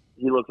royal,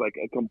 he looks like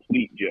a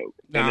complete joke.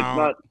 And it's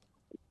not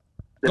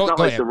Go like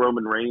ahead. the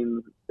Roman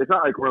Reigns. It's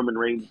not like Roman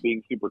Reigns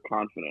being super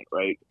confident,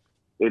 right?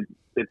 It's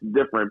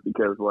different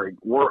because like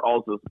we're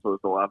also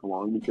supposed to laugh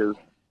along because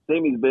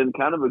Sami's been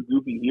kind of a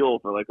goofy heel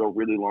for like a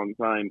really long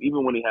time.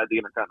 Even when he had the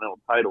Intercontinental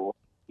title,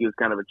 he was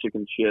kind of a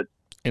chicken shit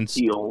And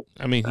heel.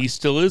 I mean, he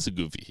still is a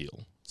goofy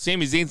heel.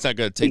 Sami Zayn's not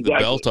going to take the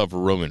Exactly. belt off of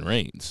Roman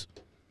Reigns.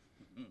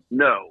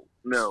 No.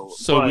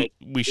 So but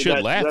we should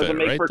that laugh at doesn't it,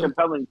 make right? for though?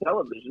 compelling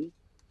television.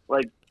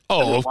 Like,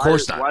 Oh, I mean, of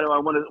course not. Why do I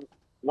want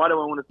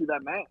to see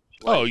that match?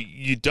 Oh,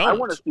 you don't? I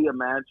want to see a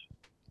match.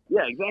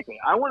 Yeah, exactly.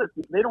 I want to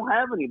see. They don't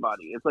have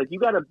anybody. It's like you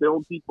got to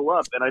build people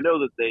up, and I know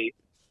that they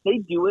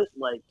do it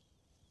like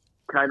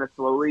kind of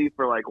slowly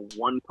for like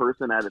one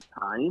person at a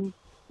time.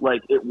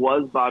 Like it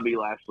was Bobby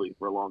Lashley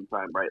for a long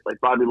time, right? Like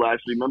Bobby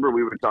Lashley. Remember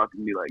we were talking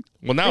to me like,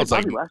 Well, now hey, it's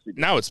like Bobby Lashley.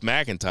 now it's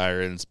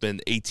McIntyre, and it's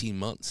been 18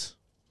 months.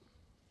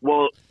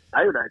 Well,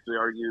 I would actually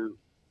argue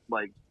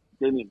like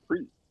Damian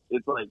Priest.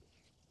 It's like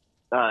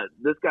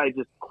this guy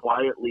just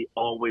quietly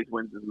always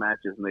wins his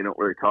matches, and they don't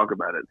really talk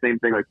about it. Same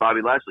thing like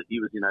Bobby Lashley. He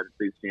was United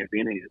States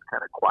champion, and he just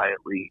kind of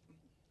quietly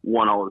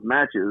won all his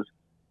matches,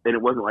 and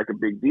it wasn't like a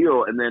big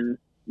deal. And then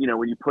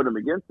when you put him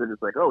against it,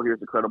 it's like, oh,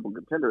 here's a credible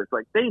contender. It's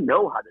like they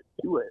know how to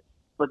do it,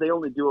 but they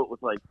only do it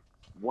with like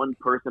one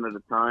person at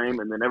a time,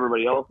 and then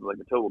everybody else is like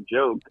a total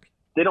joke.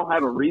 They don't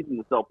have a reason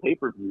to sell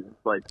pay-per-views.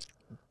 It's like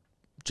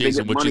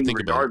Jason, they get what you money think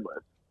about it?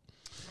 regardless.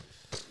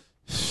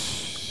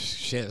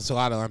 Shit, it's a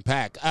lot to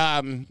unpack.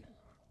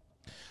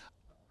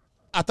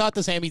 I thought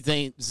the Sami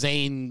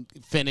Zayn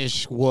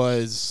finish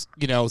was,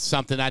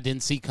 something I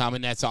didn't see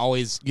coming. That's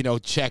always,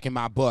 checking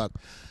my book.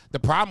 The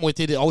problem with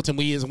it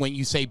ultimately is when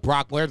you say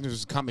Brock Lesnar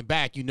is coming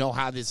back, you know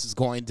how this is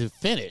going to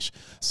finish.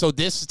 So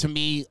this, to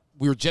me,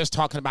 we were just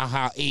talking about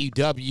how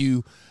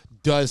AEW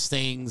does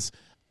things,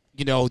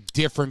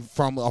 different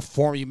from a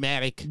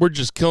formatic. We're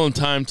just killing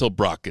time till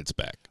Brock gets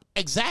back.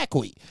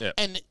 Exactly. Yeah.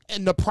 And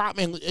the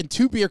problem, and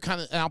Two Beer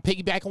and I'll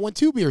piggyback on what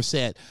Two Beer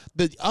said.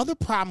 The other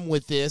problem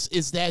with this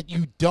is that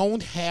you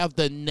don't have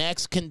the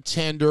next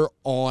contender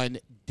on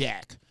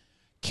deck.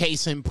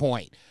 Case in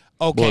point.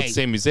 Okay. Well, it's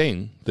Sami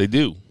Zayn. They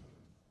do.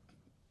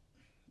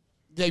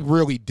 They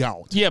really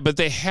don't. Yeah, but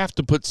they have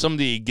to put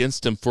somebody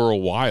against him for a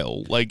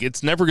while. Like,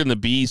 it's never going to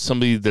be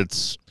somebody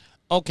that's...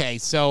 Okay,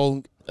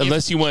 so...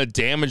 Unless you want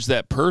to damage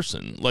that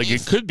person. Like,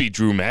 it could be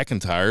Drew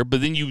McIntyre, but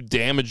then you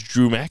damage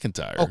Drew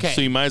McIntyre. Okay. So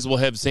you might as well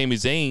have Sami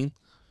Zayn,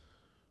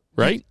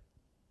 right?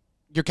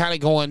 You're kind of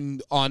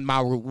going on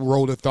my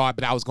road of thought,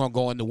 but I was going to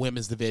go in the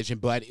women's division.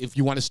 But if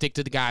you want to stick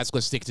to the guys,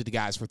 let's stick to the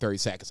guys for 30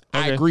 seconds.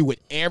 I Okay. agree with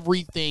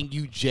everything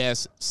you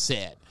just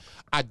said.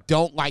 I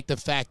don't like the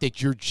fact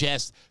that you're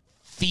just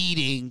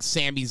feeding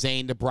Sami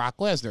Zayn to Brock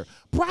Lesnar.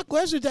 Brock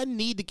Lesnar doesn't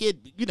need to get,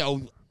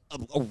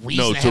 a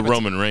reason No, to to have a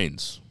Roman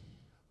Reigns.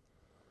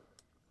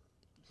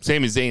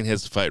 Sami Zayn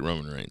has to fight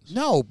Roman Reigns.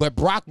 No, but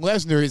Brock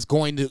Lesnar is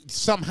going to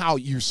somehow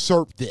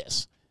usurp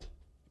this.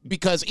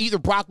 Because either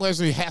Brock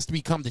Lesnar has to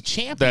become the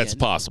champion. That's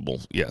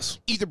possible, yes.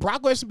 Either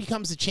Brock Lesnar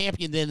becomes the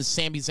champion, then it's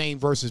Sami Zayn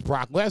versus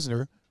Brock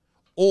Lesnar,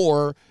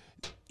 or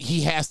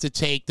he has to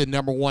take the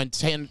number one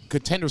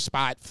contender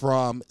spot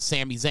from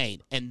Sami Zayn.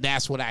 And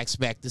that's what I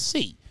expect to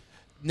see.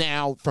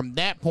 Now, from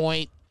that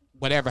point,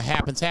 whatever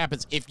happens,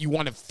 happens. If you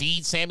want to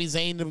feed Sami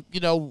Zayn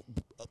to,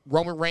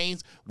 Roman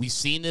Reigns, we've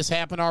seen this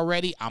happen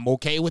already. I'm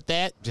okay with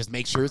that. Just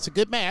make sure it's a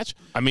good match.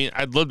 I mean,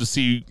 I'd love to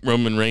see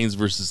Roman Reigns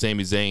versus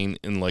Sami Zayn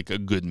in, like, a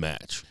good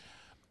match.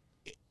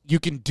 You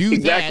can do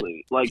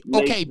Exactly. that. Like,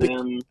 Okay, make but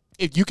them.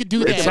 if you can do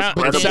make that, them it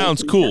credible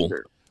sounds cool.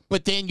 contender.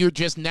 but then you're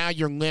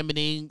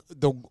limiting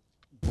the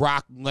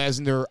Brock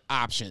Lesnar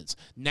options.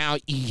 Now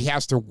he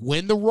has to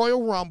win the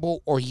Royal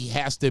Rumble or he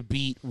has to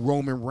beat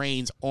Roman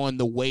Reigns on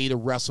the way to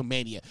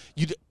WrestleMania.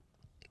 You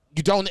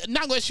don't,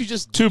 not unless you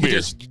just, Two you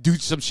beers. just do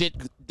some shit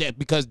that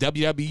because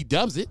WWE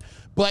does it,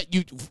 but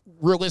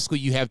realistically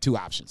you have two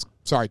options.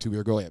 Sorry, Two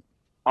Beer, go ahead.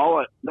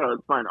 No,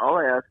 it's fine. All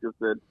I ask is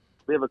that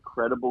we have a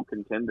credible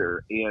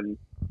contender, and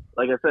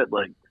like I said,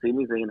 like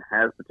Sami Zayn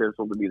has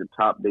potential to be the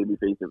top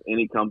babyface of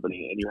any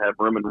company, and you have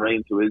Roman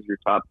Reigns, who is your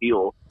top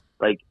heel.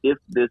 Like, if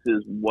this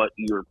is what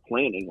you're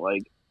planning,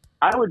 like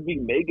I would be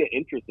mega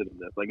interested in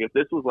this. Like, if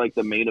this was like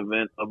the main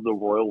event of the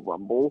Royal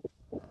Rumble,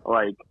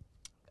 like,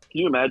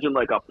 can you imagine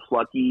like a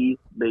plucky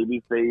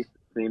babyface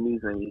Sami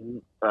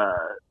Zayn,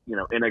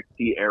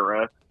 NXT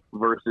era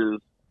versus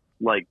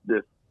like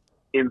this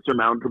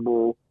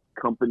insurmountable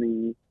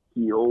company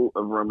heel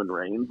of Roman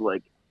Reigns?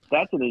 Like,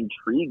 that's an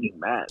intriguing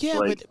match. Yeah,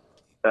 like,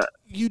 but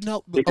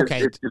because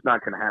okay, it's just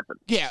not going to happen.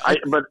 Yeah,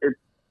 but it's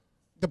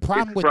the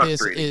problem it's with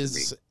this frustrating to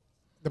is.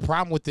 The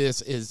problem with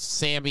this is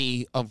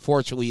Sammy,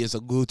 unfortunately, is a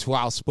little too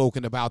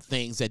outspoken about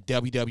things that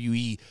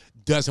WWE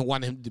doesn't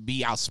want him to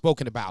be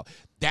outspoken about.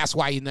 That's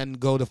why he doesn't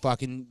go to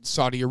fucking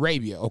Saudi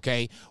Arabia,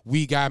 okay?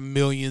 We got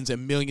millions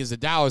and millions of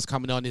dollars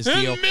coming on this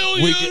deal.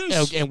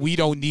 And we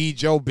don't need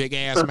your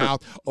big-ass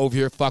mouth over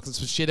here fucking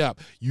some shit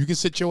up. You can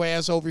sit your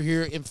ass over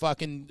here in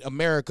fucking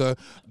America.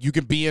 You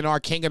can be in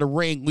our King of the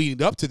Ring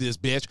leading up to this,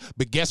 bitch.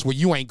 But guess where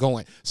you ain't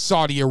going?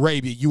 Saudi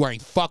Arabia. You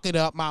ain't fucking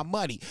up my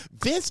money.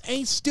 Vince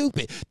ain't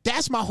stupid.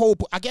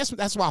 I guess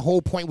that's my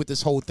whole point with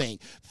this whole thing.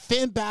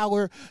 Finn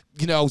Balor,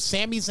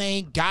 Sami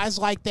Zayn, guys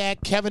like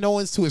that, Kevin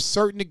Owens to a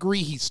certain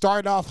degree, he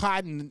started off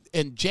hot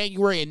in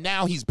January, and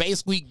now he's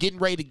basically getting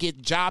ready to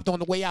get jobbed on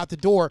the way out the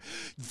door.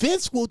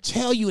 Vince will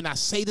tell you, and I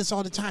say this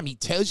all the time, he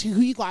tells you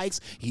who he likes,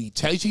 he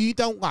tells you he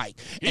don't like.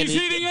 And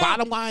the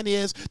bottom line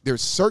is,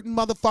 there's certain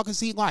motherfuckers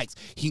he likes.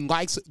 He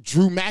likes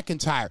Drew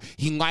McIntyre.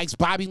 He likes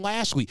Bobby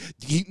Lashley.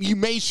 You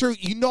made sure,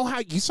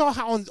 you saw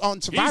how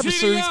on Survivor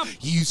Series,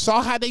 you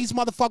saw how these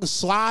motherfuckers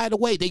slide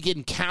away. They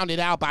getting counted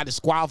out by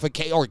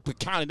disqualification, or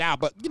counted out,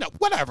 but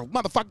whatever,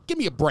 motherfucker, give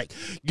me a break.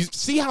 You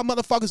see how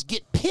motherfuckers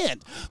get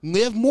pinned.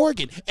 Liv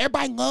Morgan,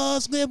 everybody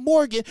loves Liv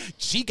Morgan.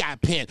 She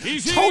got pinned.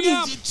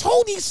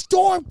 Tony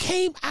Storm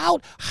came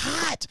out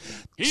hot.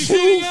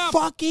 Two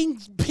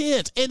fucking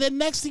pins, and the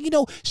next thing you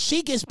know,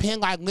 she gets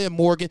pinned like Liv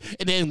Morgan,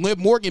 and then Liv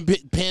Morgan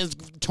pins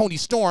Tony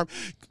Storm.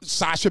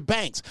 Sasha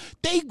Banks,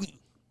 they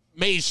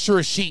made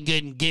sure she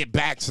didn't get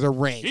back to the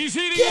ring.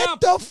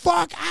 Get the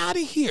fuck out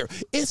of here.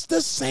 It's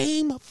the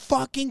same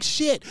fucking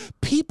shit.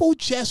 People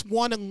just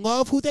want to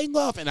love who they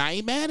love, and I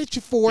ain't mad at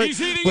you for it,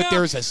 but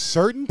there's a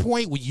certain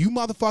point where you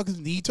motherfuckers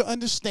need to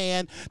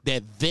understand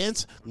that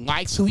Vince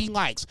likes who he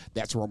likes.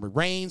 That's Roman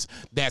Reigns.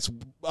 That's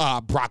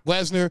Brock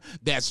Lesnar.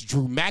 That's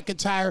Drew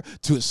McIntyre.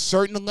 To a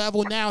certain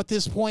level now at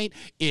this point,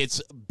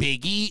 it's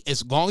Big E.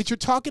 As long as you're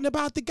talking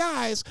about the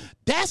guys,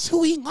 that's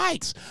who he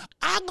likes.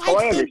 I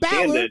like Finn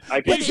Balor,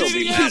 but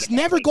he's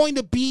never going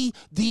to be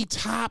the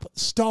top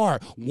star.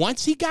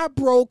 Once he got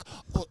broke,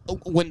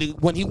 when he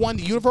won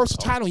the Universal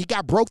title, he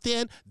got broke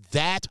then.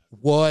 That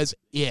was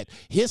it.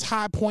 His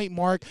high point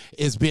mark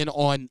has been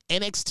on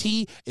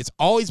NXT. It's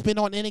always been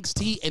on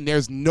NXT, and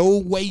there's no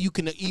way you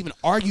can even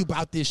argue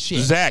about this shit.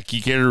 Zach,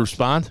 you care to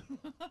respond?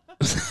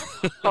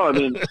 I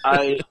mean,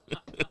 I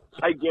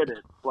get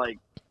it. Like,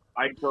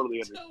 I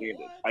totally understand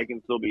it. I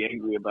can still be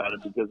angry about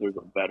it because there's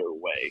a better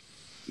way.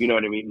 You know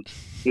what I mean?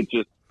 It's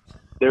just,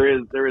 there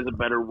is a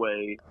better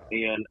way,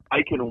 and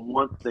I can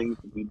want things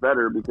to be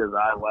better because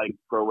I like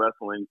pro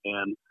wrestling,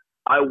 and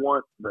I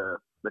want the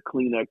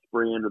Kleenex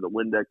brand or the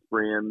Windex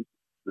brand,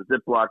 the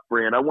Ziploc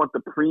brand. I want the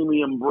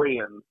premium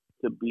brand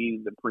to be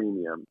the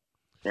premium,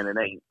 and it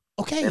ain't.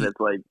 Okay. And it's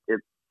like,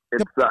 it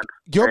sucks.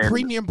 Your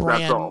premium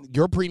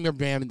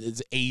brand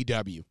is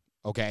AEW,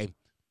 okay?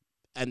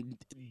 And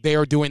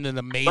they're doing an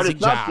amazing job. But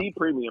it's not the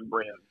premium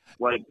brand.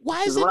 Like,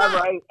 why is it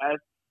not?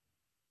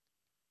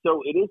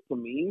 So it is to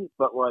me,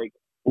 but like,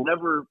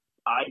 whenever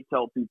I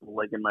tell people,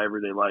 like, in my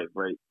everyday life,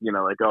 right,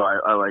 like, oh,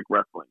 I like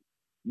wrestling,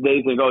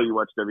 they think, oh, you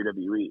watch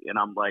WWE, and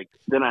I'm like,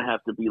 then I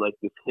have to be like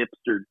this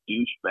hipster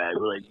douchebag.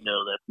 We're like,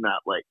 no, that's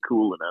not like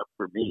cool enough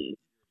for me.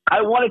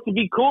 I want it to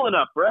be cool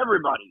enough for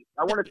everybody.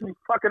 I want it to be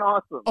fucking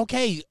awesome.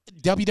 Okay,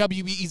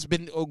 WWE's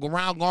been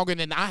around longer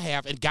than I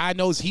have, and God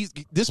knows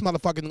this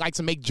motherfucker likes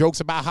to make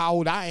jokes about how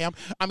old I am.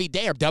 I mean,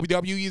 damn,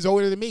 WWE is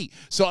older than me.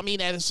 So, I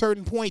mean, at a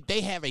certain point,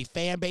 they have a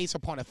fan base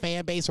upon a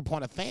fan base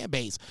upon a fan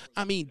base.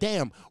 I mean,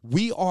 damn,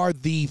 we are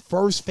the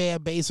first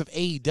fan base of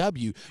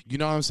AEW. You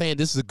know what I'm saying?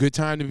 This is a good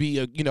time to be,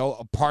 a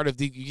part of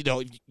the,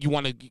 you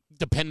want to,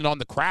 depending on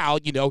the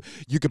crowd,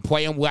 you can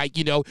play them like,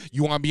 you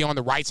want to be on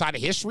the right side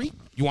of history.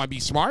 You want to be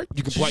smart.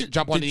 You can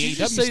jump on the AEW side. Did you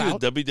just say that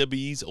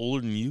WWE's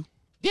older than you?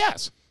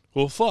 Yes.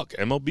 Well, fuck.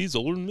 MLB's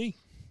older than me.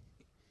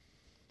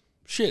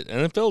 Shit,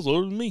 NFL's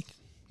older than me.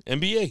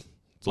 NBA.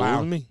 It's older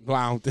than me.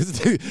 Wow.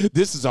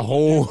 This is a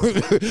whole...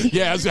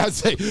 yeah, I was going to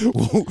say...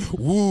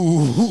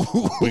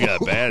 Woo. We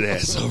got a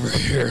badass over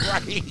here.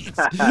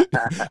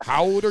 Right.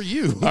 How old are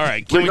you? All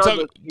right. Can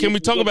we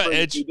talk about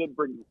Edge?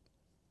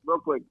 Real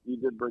quick, you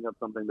did bring up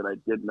something that I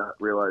did not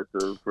realize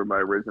for my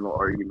original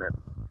argument.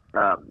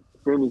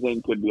 Sami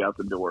Zayn could be out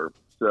the door.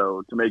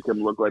 So to make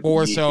him look like...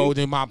 More so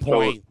than my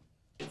point.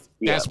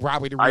 That's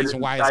probably the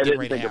reason why it's getting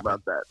ready to happen. I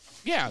didn't think about that.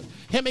 Yeah,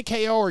 him and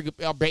KO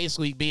are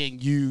basically being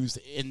used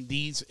in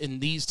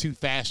these two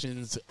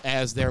fashions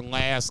as their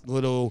last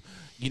little,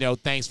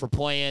 thanks for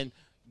playing.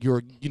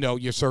 Your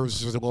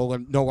services are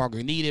no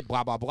longer needed.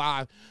 Blah blah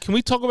blah. Can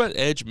we talk about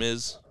Edge,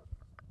 Miz?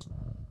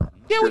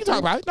 Yeah, we can talk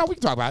about it. No, we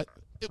can talk about it.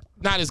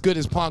 Not as good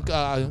as Punk.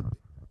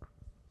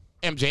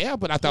 MJF,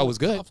 but I thought it was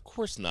good. Of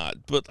course not.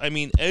 But, I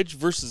mean, Edge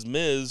versus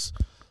Miz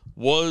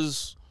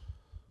was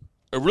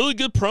a really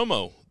good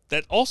promo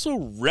that also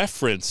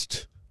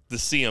referenced the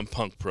CM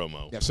Punk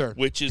promo. Yes, sir.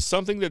 Which is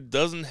something that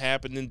doesn't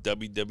happen in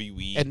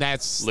WWE And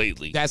that's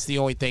lately. That's the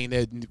only thing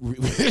that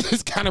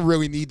is kind of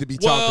really need to be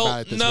talked about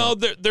at this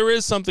point. There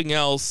is something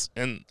else,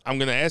 and I'm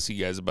going to ask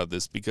you guys about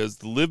this because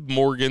the Liv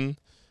Morgan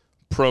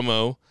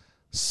promo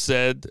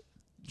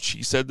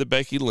she said to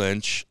Becky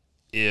Lynch,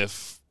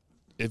 if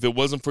it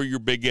wasn't for your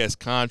big ass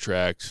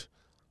contract,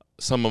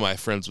 some of my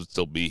friends would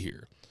still be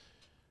here.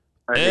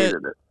 I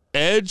hated it.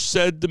 Edge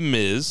said to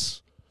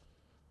Miz,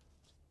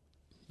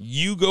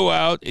 you go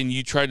out and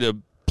you try to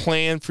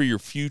plan for your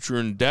future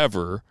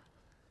endeavor,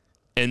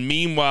 and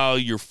meanwhile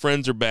your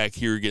friends are back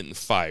here getting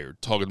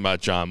fired, talking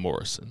about John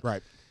Morrison.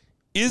 Right.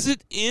 Is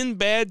it in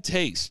bad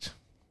taste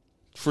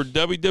for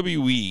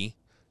WWE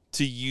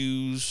to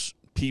use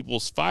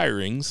people's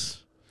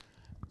firings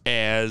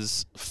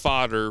as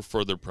fodder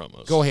for their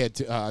promos? Go ahead,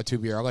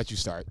 Tubier. I'll let you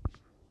start.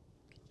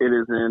 It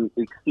is in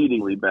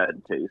exceedingly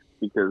bad taste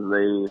because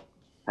they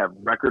have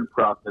record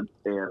profits,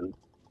 and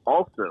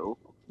also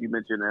you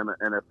mentioned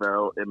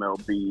NFL,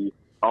 MLB,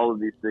 all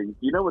of these things.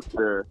 You know what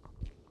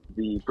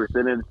the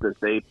percentage that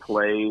they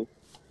pay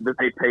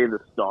the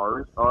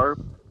stars are?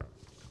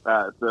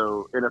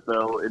 So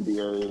NFL,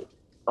 NBA,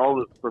 all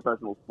the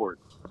professional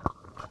sports.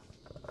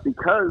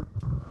 Because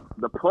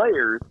the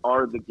players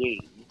are the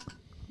game,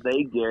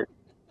 they get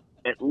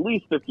at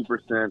least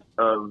 50%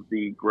 of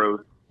the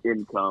gross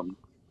income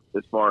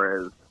as far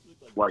as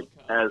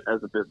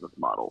as a business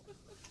model.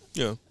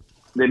 Yeah.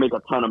 They make a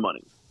ton of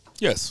money.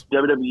 Yes.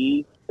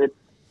 WWE, it's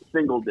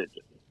single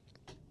digits.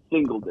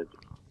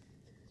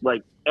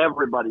 Like,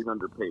 everybody's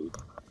underpaid.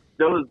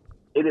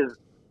 It is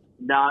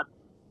not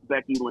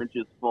Becky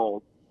Lynch's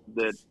fault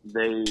that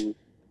they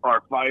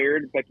are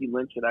fired. Becky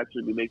Lynch should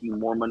actually be making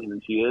more money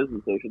than she is,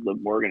 and so should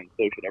Liv Morgan, and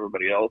so should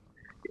everybody else.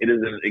 It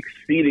is an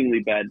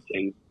exceedingly bad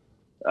taste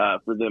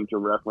for them to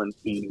reference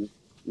these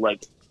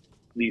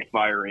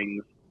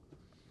firings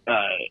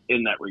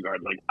in that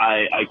regard. Like,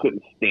 I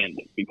couldn't stand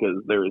it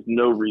because there is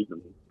no reason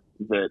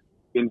that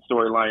in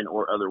storyline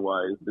or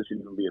otherwise this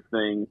should even be a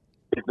thing.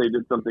 If they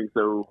did something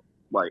so,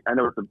 I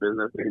know it's a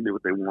business, they can do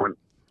what they want,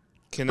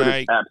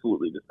 it's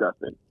absolutely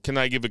disgusting. Can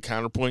I give a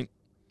counterpoint?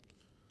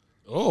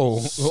 Go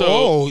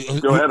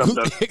ahead, I'm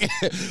done.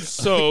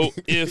 So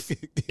if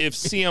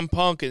CM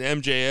Punk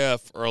and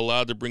MJF are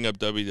allowed to bring up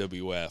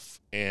WWF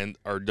and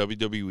our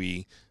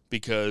WWE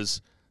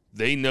because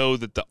they know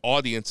that the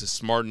audience is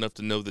smart enough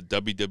to know that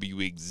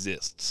WWE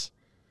exists.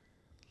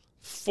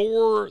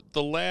 For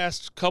the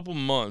last couple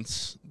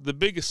months, the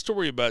biggest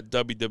story about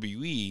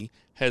WWE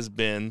has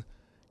been,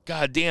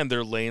 God damn,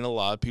 they're laying a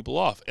lot of people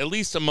off, at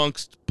least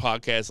amongst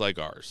podcasts like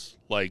ours,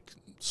 like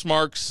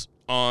Smarks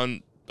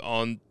on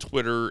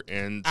Twitter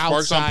and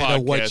Sparks on outside podcasts.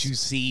 of what you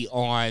see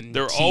on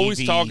they're TV,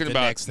 always talking the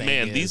about, next thing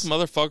man, is, these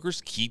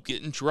motherfuckers keep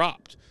getting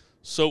dropped.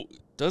 So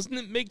doesn't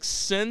it make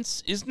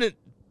sense? Isn't it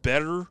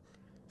better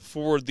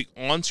for the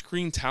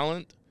on-screen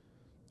talent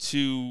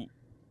to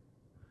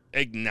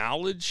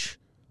acknowledge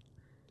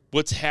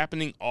what's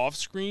happening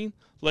off-screen?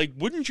 Like,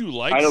 wouldn't you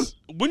like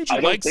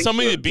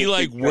somebody to be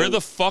like, where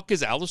the fuck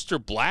is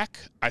Aleister Black?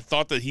 I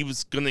thought that he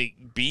was going to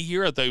be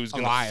here. I thought he was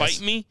going to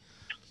fight me.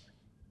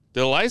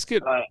 Did Elias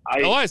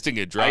Elias didn't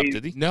get dropped,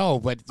 did he? No,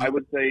 but I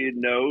would say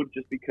no,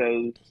 just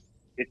because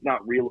it's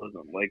not realism.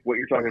 Like, what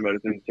you're talking about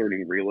is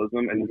inserting realism,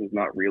 and this is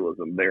not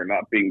realism. They're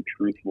not being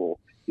truthful.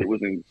 It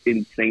was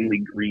insanely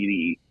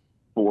greedy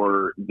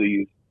for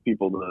these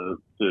people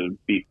to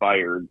be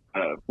fired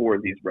for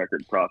these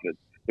record profits.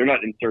 They're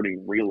not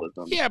inserting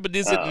realism. Yeah, but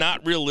is it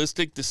not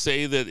realistic to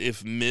say that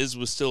if Miz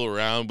was still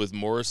around with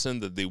Morrison,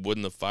 that they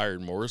wouldn't have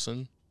fired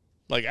Morrison?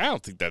 Like, I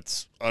don't think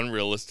that's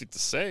unrealistic to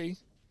say.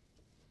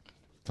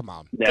 Come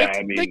on.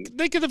 Yeah,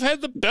 they could have had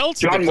the belts.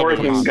 John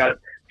Morrison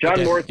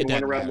It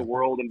went around the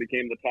world and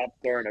became the top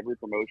star in every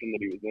promotion that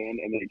he was in,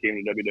 and then he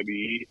came to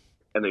WWE,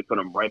 and they put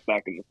him right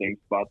back in the same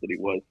spot that he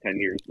was 10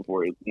 years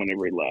before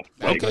whenever he left.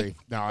 I agree.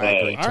 No, I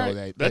agree. All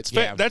right. That's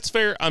fair. That's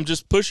fair. I'm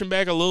just pushing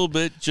back a little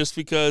bit just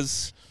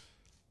because.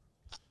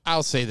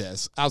 I'll say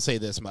this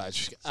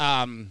much.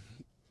 I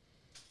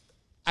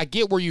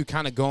get where you're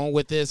kind of going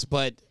with this,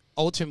 but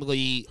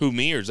ultimately, who,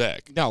 me or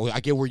Zach? No, I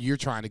get where you're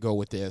trying to go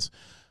with this.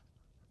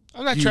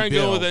 I'm not trying to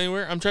go with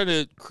anywhere. I'm trying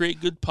to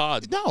create good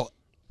pods. No,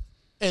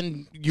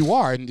 and you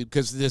are,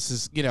 because this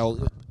is,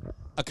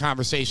 a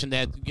conversation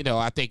that,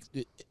 I think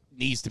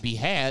needs to be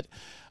had.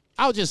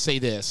 I'll just say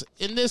this.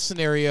 In this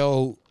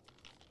scenario,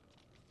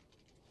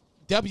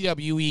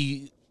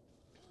 WWE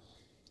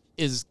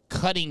is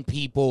cutting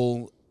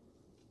people,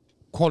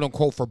 quote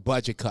unquote, for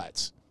budget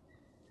cuts.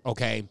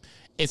 Okay?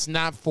 It's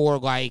not for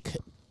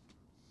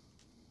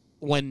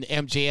when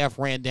MJF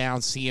ran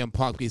down CM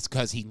Punk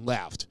because he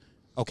left.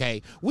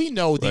 Okay, we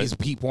know these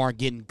people aren't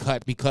getting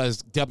cut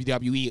because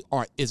WWE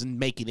isn't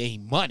making any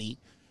money.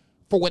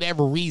 For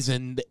whatever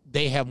reason,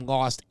 they have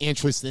lost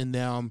interest in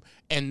them,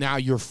 and now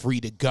you're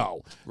free to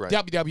go. Right.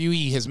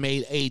 WWE has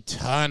made a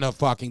ton of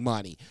fucking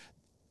money.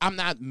 I'm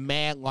not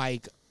mad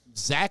like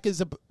Zach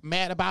is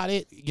mad about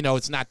it. You know,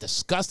 it's not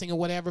disgusting or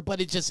whatever,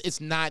 but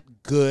it's not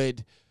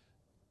good.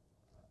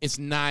 It's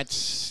not,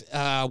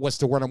 what's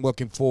the word I'm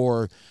looking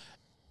for?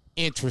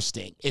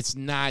 Interesting. It's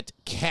not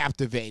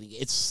captivating.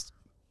 It's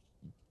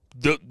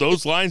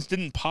those lines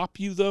didn't pop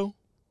you, though?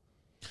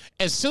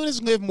 as soon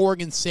as Liv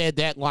Morgan said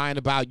that line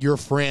about your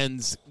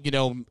friends, you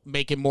know,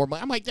 making more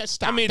money, I'm like, that's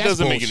stop. I mean, it that's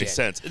doesn't bullshit. make any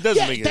sense. It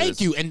doesn't make any sense.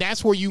 Thank you. And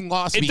that's where you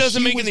lost me. It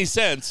doesn't make any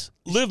sense.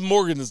 Liv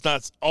Morgan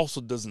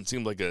also doesn't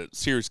seem like a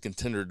serious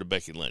contender to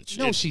Becky Lynch.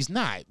 No, she's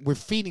not. We're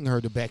feeding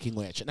her to Becky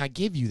Lynch, and I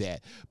give you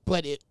that.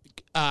 But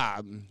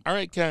all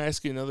right, can I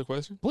ask you another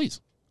question?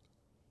 Please.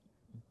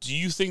 Do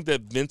you think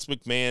that Vince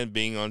McMahon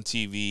being on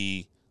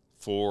TV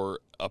for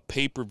a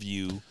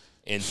pay-per-view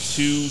and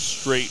 2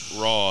 straight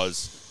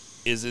Raws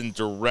is in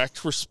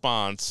direct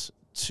response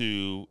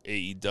to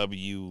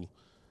AEW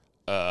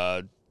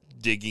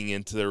digging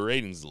into their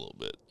ratings a little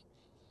bit?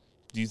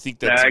 Do you think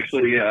that's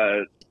actually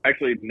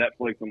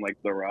Netflix and like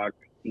The Rock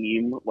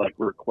team like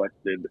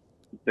requested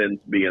Vince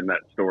be in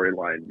that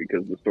storyline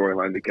because the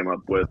storyline they came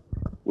up with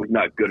was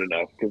not good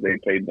enough because they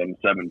paid them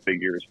 7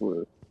 figures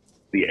for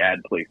the ad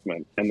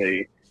placement and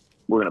they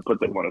were going to put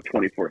them on a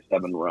 24/7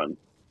 run.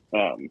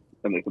 And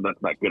they said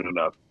that's not good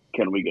enough.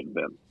 Can we get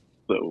Vince?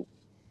 So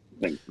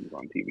Vince was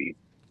on TV.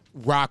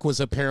 Rock was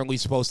apparently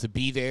supposed to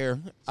be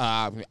there.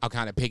 I'll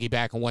kind of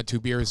piggyback on what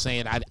Two Beer is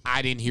saying.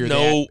 I didn't hear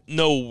that.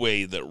 No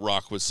way that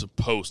Rock was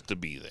supposed to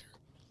be there.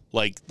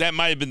 Like, that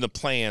might have been the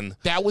plan.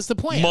 That was the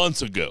plan.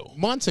 Months ago.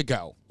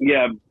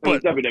 Yeah, it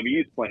was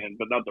WWE's plan,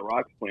 but not The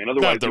Rock's plan.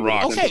 Otherwise, not The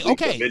Rock.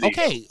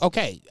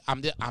 Okay.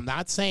 I'm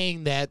not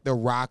saying that The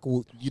Rock,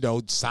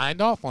 signed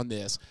off on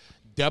this.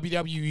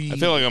 WWE. I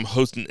feel like I'm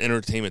hosting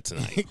entertainment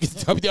tonight.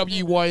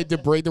 WWE wanted to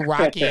bring The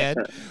Rock in,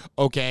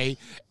 okay,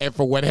 and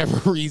for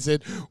whatever reason,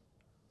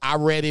 I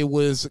read it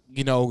was,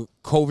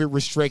 COVID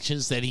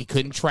restrictions that he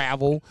couldn't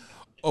travel,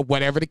 or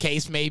whatever the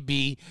case may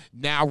be.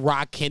 Now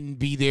Rock can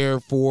be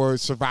there for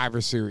Survivor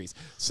Series.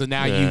 So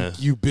now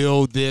you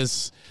build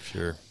this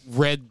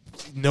red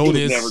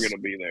notice. He's never going to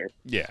be there.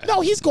 Yeah.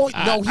 No, he's going.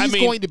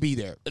 Going to be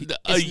there.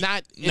 It's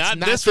not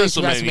this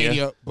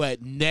WrestleMania,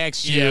 but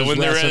next year. Yeah, when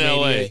they're in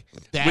LA.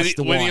 That's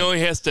the one. When he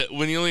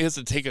only has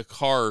to take a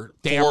car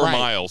 4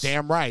 miles.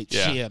 Damn right.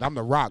 Yeah. Shit, I'm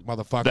The Rock,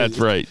 motherfucker. That's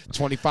right.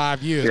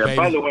 25 years. Yeah. Baby.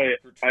 By the way,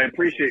 I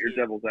appreciate your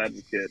devil's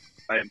advocate.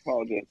 I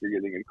apologize for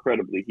getting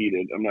incredibly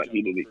heated. I'm not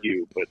heated at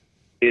you, but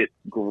it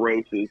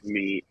grosses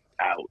me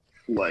out.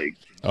 Like,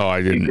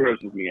 I didn't. It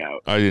grosses me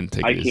out. I didn't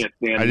take it.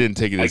 I didn't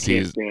take it as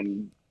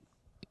easy.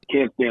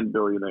 Can't stand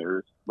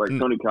billionaires. Like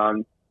Tony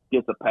Khan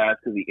gets a pass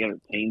because he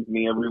entertains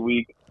me every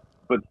week,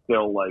 but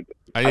still, like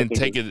I didn't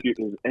take it.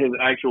 His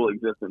actual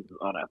existence is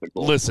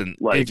unethical. Listen,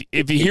 like,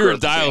 if you hear a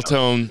dial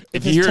tone,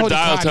 in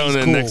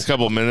the next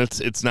couple of minutes,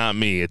 it's not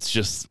me. It's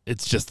just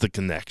the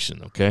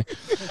connection. Okay.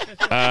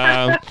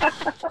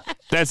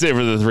 That's it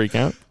for the 3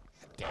 count.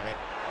 Damn it.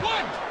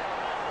 1,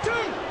 2,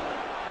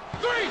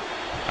 3.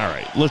 All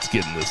right, let's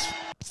get in this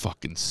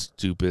fucking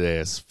stupid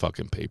ass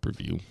fucking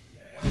pay-per-view.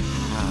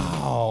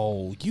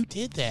 Oh, you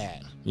did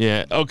that.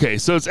 Yeah. Okay.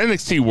 So it's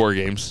NXT War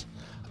Games.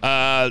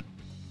 I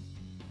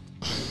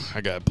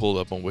got it pulled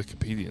up on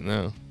Wikipedia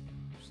now.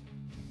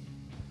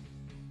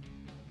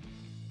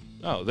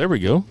 Oh, there we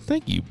go.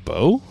 Thank you,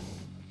 Bo.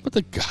 But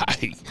the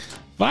guy,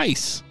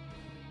 Vice.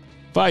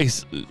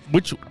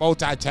 Which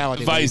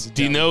multi-talented? Vice?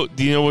 Do you know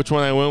which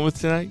one I went with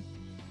tonight?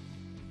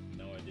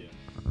 No idea.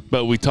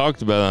 But we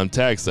talked about it on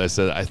text. I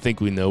said I think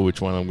we know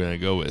which one I'm going to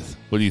go with.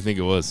 What do you think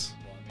it was?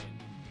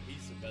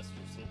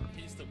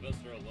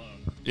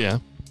 Yeah.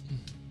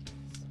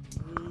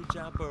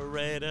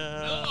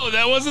 No,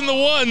 that wasn't the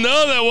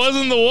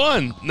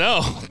one.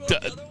 No,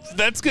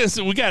 that's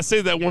gonna. We gotta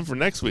save that one for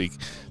next week.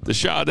 The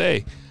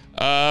Sade.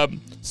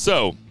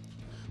 So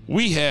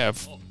we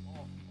have.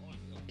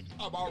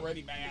 I'm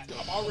already mad.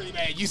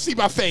 You see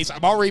my face.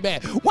 I'm already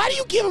mad. Why do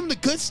you give him the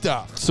good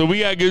stuff? So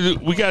we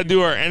gotta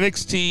do our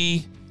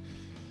NXT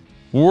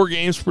War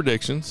Games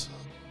predictions.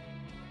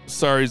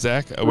 Sorry,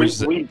 Zach. I wish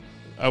Zach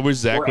was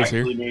here. We're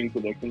actually doing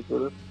predictions for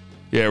this.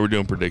 Yeah, we're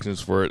doing predictions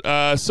for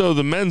it. So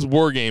the men's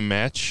War Game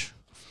match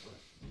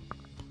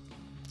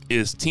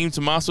is Team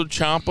Tommaso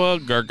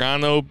Ciampa,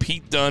 Gargano,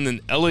 Pete Dunne,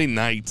 and LA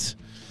Knight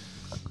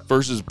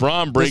versus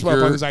Braun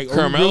Breaker, like,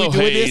 Carmelo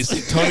really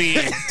Hayes,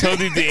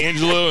 Tony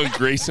D'Angelo, and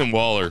Grayson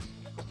Waller.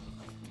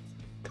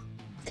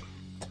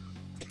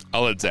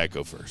 I'll let Zach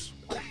go first.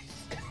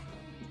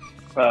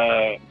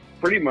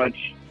 Pretty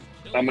much,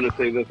 I'm going to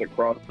say this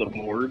across the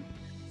board.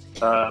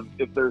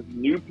 If there's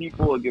new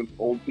people against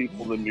old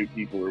people, the new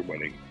people are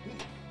winning.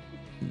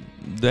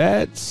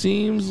 That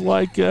seems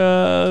like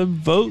a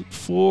vote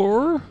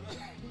for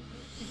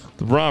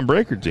the Braun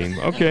Breaker team.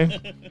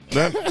 Okay.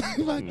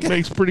 That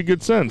makes pretty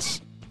good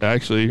sense.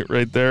 Actually,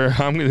 right there,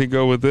 I'm going to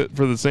go with it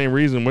for the same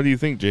reason. What do you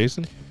think,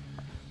 Jason?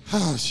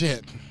 Oh,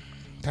 shit.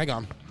 Hang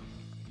on.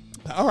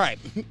 All right.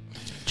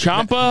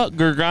 Ciampa,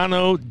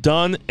 Gargano,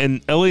 Dunn,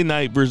 and LA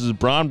Knight versus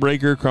Braun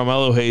Breaker,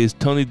 Carmelo Hayes,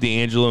 Tony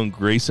D'Angelo, and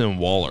Grayson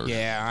Waller.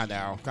 Yeah,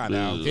 I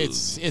know.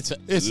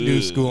 It's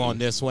new school on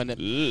this one.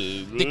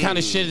 They kind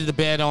of shitted the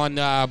bed on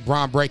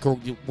Braun Breaker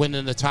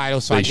winning the title.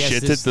 So They I guess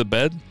shitted the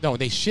bed? No,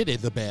 they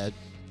shitted the bed.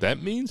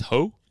 That means,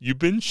 you've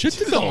been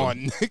shitted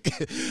on.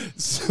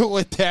 So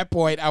at that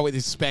point, I would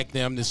expect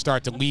them to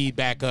start to lead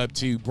back up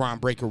to Braun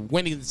Breaker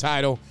winning the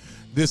title.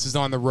 This is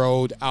on the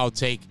road. I'll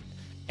take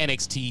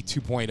NXT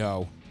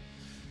 2.0.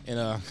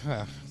 And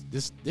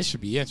this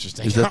should be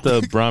interesting. Is that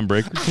the Braun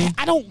Breaker team?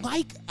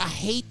 I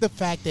hate the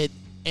fact that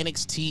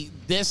NXT,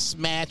 this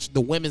match,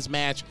 the women's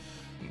match.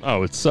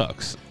 Oh, it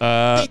sucks.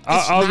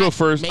 I'll go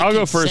first. I'll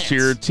go first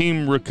here.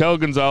 Team Raquel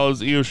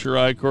Gonzalez, Io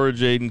Shirai, Cora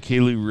Jade, and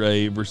Kaylee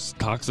Ray versus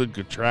Toxic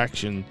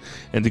Attraction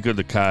and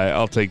Dakota Kai.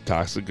 I'll take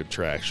Toxic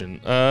Attraction.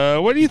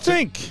 What do you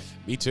think?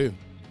 Me too.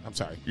 I'm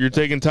sorry. You're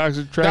taking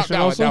Toxic Attraction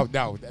also?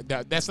 No.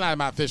 That's not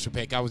my official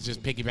pick. I was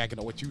just piggybacking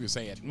on what you were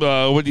saying.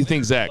 What do you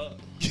think, Zach?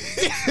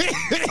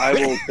 I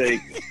will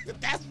take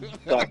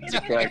Toxic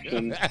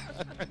Attraction.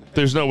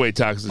 There's no way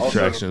Toxic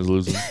Attraction is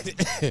losing.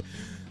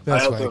 I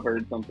also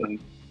heard something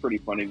pretty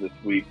funny this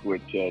week,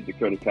 which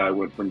Dakota Kai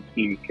went from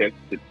Team Kick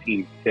to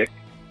Team Tick.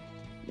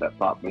 That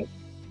popped me.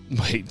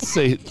 Wait,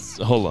 say it.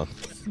 Hold on.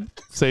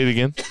 Say it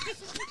again.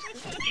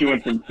 She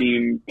went from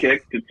Team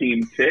Kick to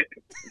Team Tick.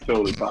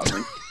 Totally popped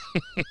me.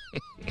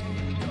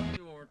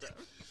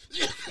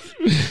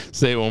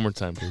 Say it one more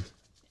time, please.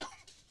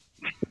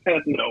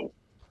 No.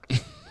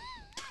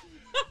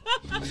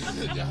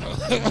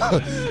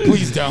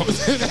 Please don't.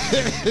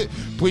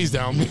 Please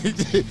don't.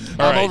 I'm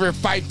right. over here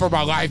fighting for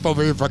my life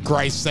over here, for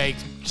Christ's sake.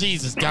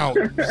 Jesus, don't.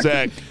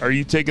 Zach, are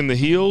you taking the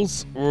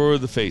heels or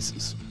the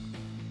faces?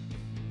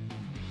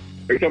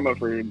 Are you talking about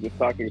for the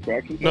Toxic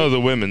Attraction? No, the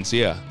women's,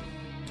 yeah.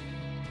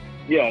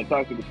 Yeah,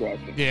 Toxic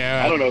Attraction.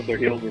 Yeah. I don't know if they're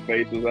heels or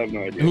faces. I have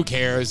no idea. Who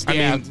cares? I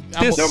mean,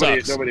 this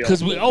Nobody sucks else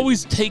because we does.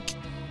 always take.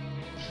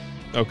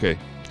 Okay,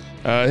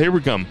 here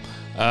we come.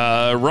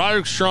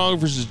 Roderick Strong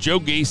versus Joe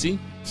Gacy.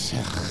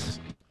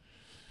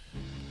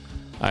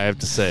 I have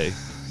to say,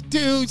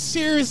 dude,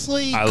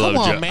 seriously, I love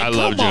come on, man. I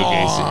love Come Joe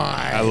on.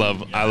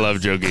 Gacy. I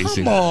love Joe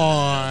Gacy. Come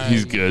on,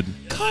 He's good.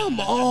 Come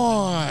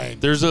on.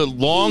 There's a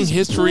long He's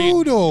history.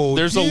 brutal,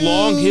 There's dude. a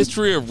long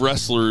history of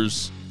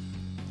wrestlers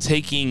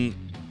taking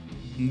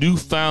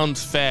newfound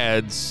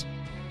fads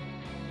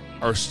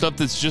or stuff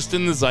that's just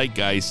in the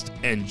zeitgeist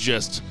and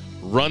just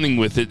running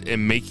with it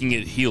and making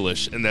it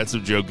heelish, and that's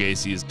what Joe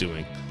Gacy is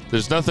doing.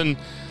 There's nothing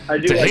I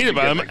do to like hate the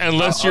about him gimmick.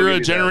 unless I'll you're give a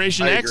you that.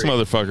 Generation I X agree.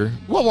 motherfucker.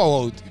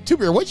 Whoa.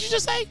 Tubeer, what'd you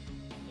just say?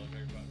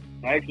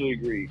 I actually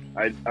agree.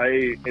 I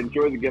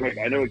enjoy the gimmick.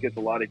 I know it gets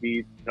a lot of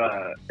heat,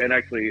 and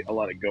actually a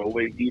lot of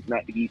go-away heat.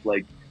 Not heat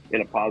like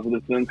in a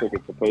positive sense, like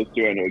it's supposed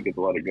to. I know it gets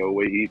a lot of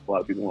go-away heat. A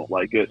lot of people don't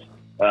like it.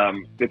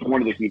 It's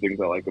one of the few things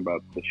I like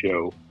about the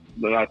show.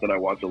 Not that I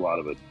watch a lot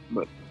of it,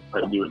 but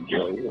I do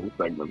enjoy the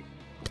segments.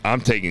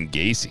 I'm taking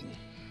Gacy.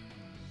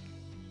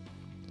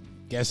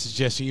 Guess it's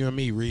just you and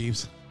me,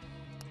 Reeves.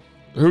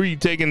 Who are you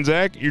taking,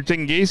 Zach? You're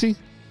taking Gacy?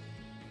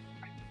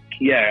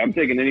 Yeah, I'm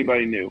taking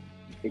anybody new.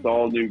 It's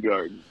all new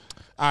guard.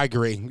 I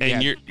agree.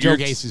 And Joe you're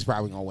Gacy's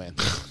probably gonna win.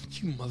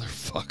 You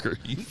motherfucker.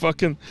 You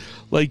fucking,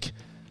 like,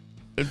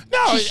 No,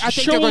 just I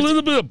think show they're a gonna-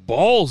 little bit of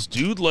balls,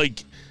 dude.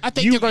 Like, I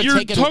think they're gonna you're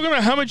take it. talking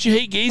about how much you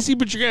hate Gacy,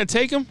 but you're going to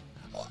take him?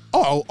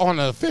 Oh, on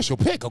an official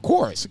pick, of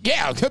course.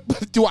 Yeah.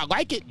 Do I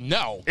like it?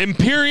 No.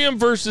 Imperium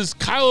versus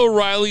Kyle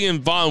O'Reilly and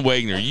Von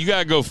Wagner. You got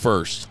to go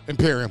first.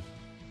 Imperium.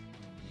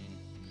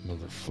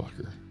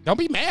 Motherfucker. Don't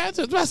be mad.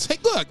 I say,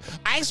 look,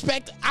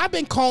 I've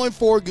been calling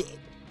for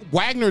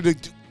Wagner to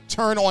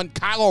turn on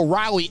Kyle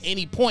O'Reilly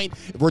any point.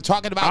 If we're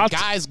talking about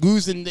guys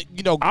losing,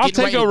 I'll getting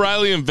take ready.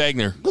 O'Reilly and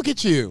Wagner. Look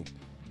at you.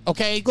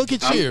 Okay, look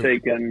at I'm you.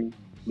 taking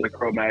the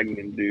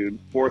Cro-Magnon dude,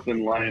 fourth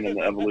in line in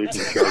the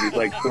Evolution chart. He's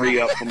like 3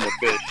 up from the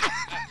fish.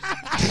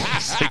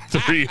 It's like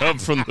 3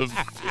 up from the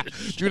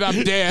fish. Dude,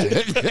 I'm dead.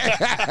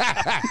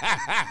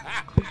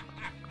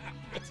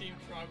 Team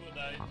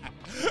Troglodyte.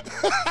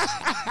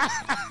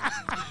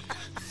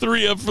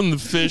 3 up from the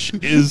fish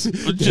is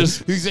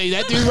just You say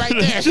that dude right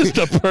there. just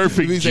a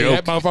perfect You say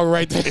joke. that motherfucker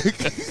right there.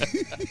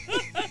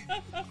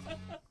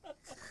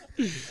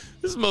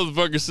 This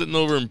motherfucker's sitting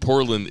over in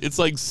Portland. It's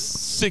like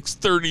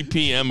 6:30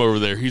 p.m. over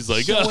there. He's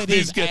like, Showing oh,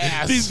 his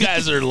ass. these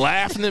guys are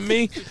laughing at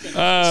me.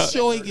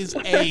 Showing his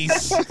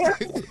ace.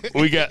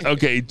 We got,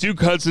 okay, Duke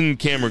Hudson,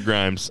 Cameron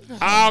Grimes.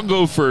 I'll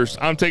go first.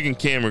 I'm taking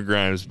Cameron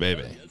Grimes,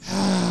 baby.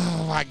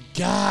 Oh my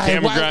God.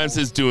 Cameron Grimes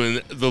is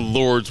doing the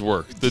Lord's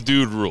work. The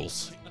dude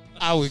rules.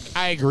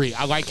 I agree.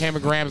 I like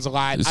Cameron Grimes a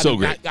lot. It's so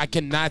great. I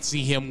cannot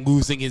see him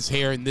losing his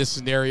hair in this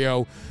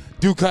scenario.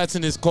 Duke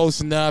Hudson is close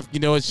enough.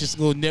 It's just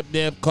a little nip,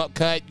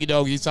 cut.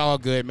 It's all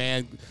good,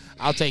 man.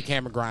 I'll take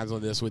Cameron Grimes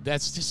on this one.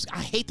 That's just,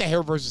 I hate the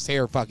hair versus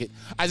hair. Fuck it.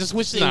 I just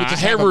wish they would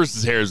just Hair have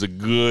versus hair is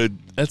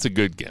that's a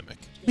good gimmick.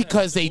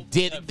 because they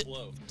did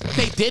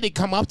it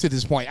come up to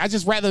this point. I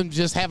just rather them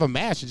just have a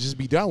match and just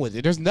be done with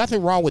it. There's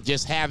nothing wrong with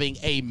just having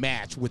a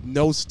match with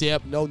no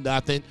step, no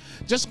nothing.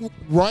 Just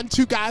run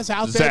 2 guys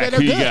out there Zach, that are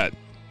who you good. got?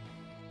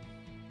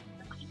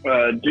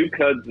 Duke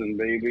Hudson,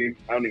 baby.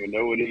 I don't even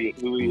know who he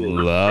is.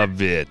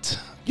 Love it.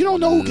 You don't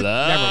know who.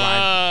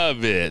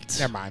 Love it.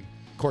 Never mind.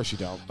 Of course you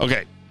don't.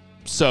 Okay,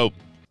 so.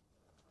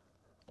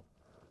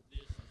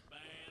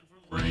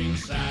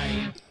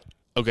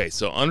 Okay,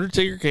 so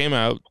Undertaker came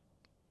out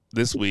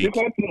this week. Duke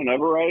Hudson and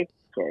Everrise?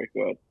 Sorry,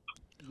 go ahead.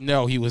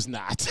 No, he was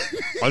not.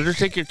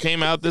 Undertaker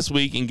came out this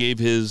week and gave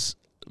his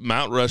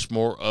Mount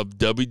Rushmore of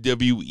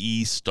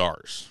WWE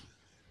stars.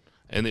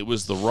 And it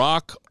was The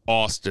Rock,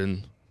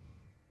 Austin,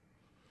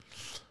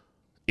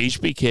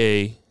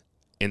 HBK,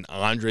 and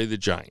Andre the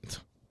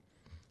Giant.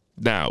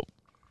 Now,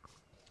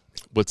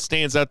 what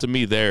stands out to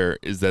me there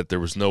is that there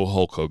was no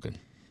Hulk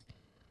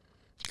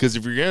Because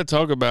if you're going to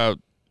talk about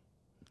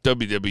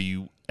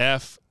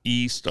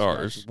WWFE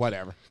stars,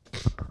 Whatever.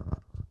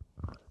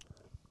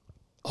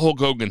 Hulk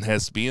Hogan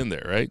has to be in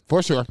there, right?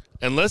 For sure.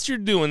 Unless you're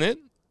doing it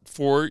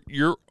for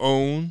your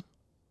own,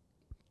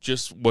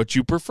 just what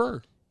you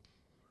prefer.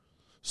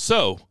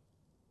 So,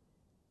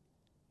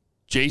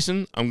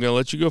 Jason, I'm going to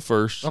let you go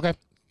first. Okay.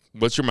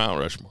 What's your Mount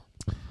Rushmore?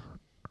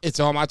 It's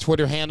on my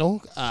Twitter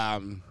handle.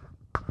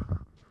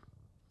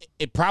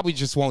 It probably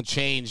just won't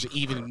change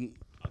even.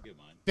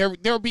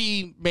 There'll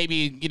be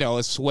maybe,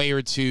 a sway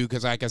or two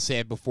because, like I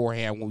said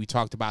beforehand when we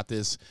talked about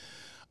this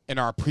in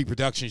our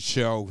pre-production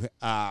show,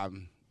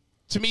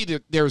 to me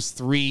there's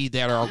three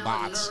that are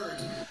locks,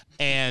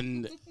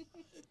 and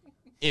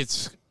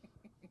it's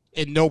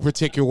in no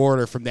particular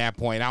order from that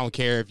point. I don't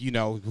care if you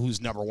know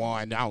who's number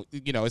one.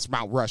 It's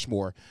Mount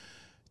Rushmore.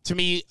 To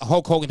me,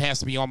 Hulk Hogan has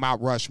to be on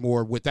Mount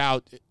Rushmore.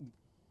 Without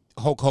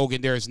Hulk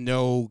Hogan, there's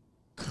no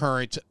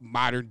current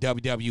modern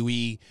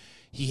WWE.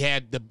 He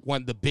had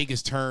one of the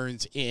biggest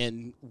turns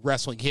in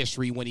wrestling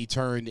history when he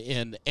turned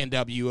in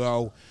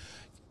NWO.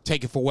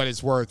 Take it for what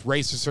it's worth.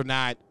 Racist or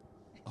not,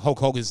 Hulk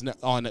Hogan's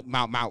on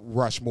Mount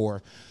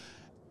Rushmore.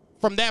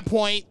 From that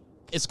point,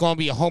 it's going to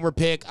be a homer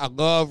pick. I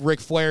love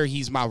Ric Flair.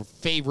 He's my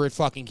favorite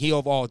fucking heel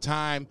of all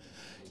time.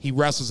 He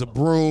wrestles a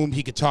broom.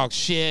 He could talk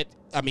shit.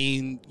 I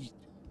mean,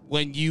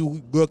 when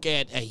you look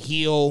at a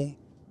heel,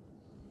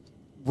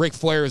 Ric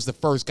Flair is the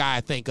first guy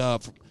I think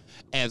of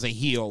as a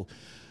heel.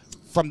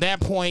 From that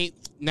point,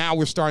 now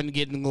we're starting to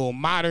get in a little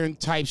modern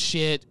type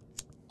shit.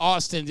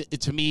 Austin,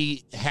 to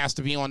me, has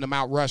to be on the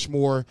Mount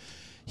Rushmore.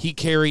 He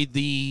carried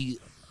the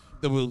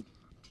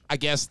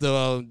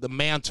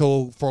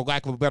mantle, for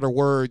lack of a better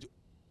word.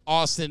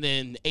 Austin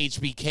and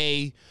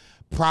HBK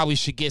probably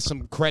should get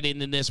some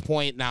credit in this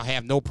point, and I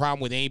have no problem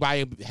with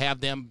anybody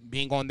have them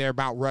being on their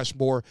Mount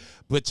Rushmore.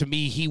 But to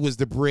me, he was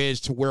the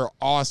bridge to where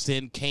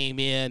Austin came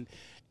in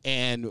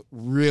and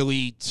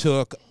really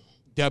took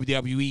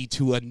WWE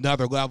to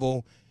another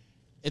level.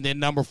 And then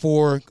number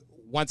 4,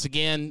 once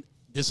again,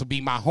 this will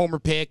be my homer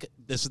pick.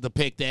 This is the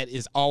pick that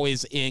is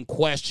always in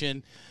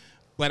question.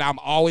 But I'm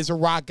always a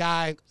Rock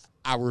guy.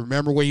 I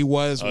remember where he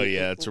was. Oh,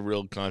 yeah, it's a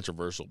real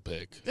controversial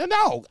pick.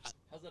 No.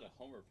 How's that a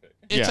homer pick?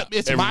 It's my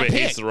everybody pick.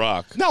 hates The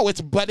Rock. No,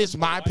 it's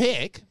my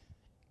pick.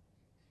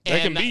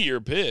 That can be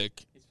your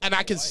pick. And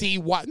I can see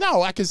why.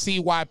 No, I can see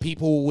why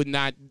people would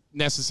not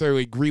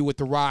necessarily agree with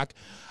The Rock.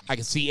 I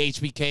can see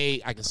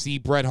HBK. I can see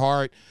Bret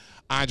Hart,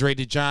 Andre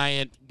the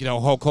Giant,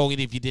 Hulk Hogan.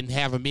 If you didn't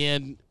have him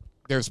in,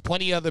 there's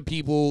plenty of other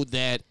people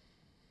that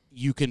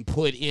you can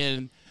put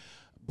in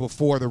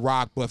before The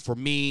Rock. But for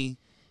me,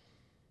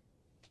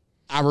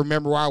 I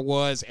remember where I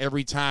was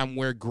every time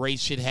where great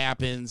shit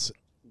happens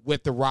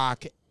with The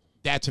Rock.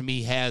 That to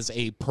me has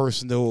a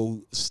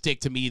personal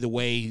stick to me the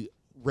way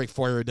Ric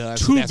Flair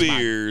does. Two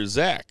beers,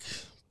 Zach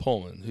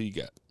Pullman. Who you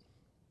got?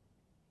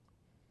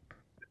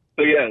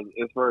 So yeah,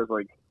 as far as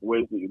like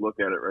ways that you look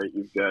at it, right?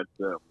 You've got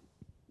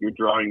your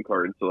drawing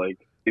cards. So like,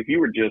 if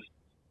you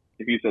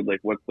said like,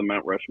 what's the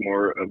Mount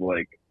Rushmore of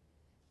like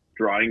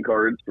drawing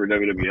cards for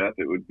WWF?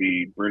 It would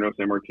be Bruno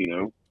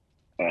Sammartino,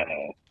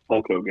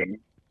 Hulk Hogan,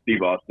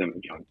 Steve Austin,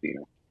 and John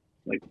Cena.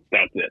 Like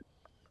that's it.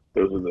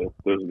 Those are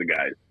the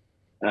guys.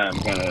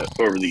 Kind of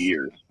over the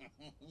years.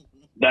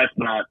 That's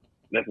not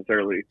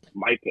necessarily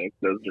my pick.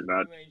 Those are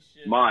not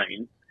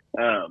mine.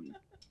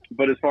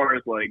 But as far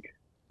as like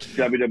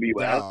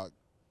WWF,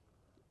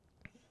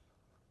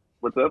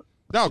 what's up?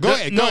 No, go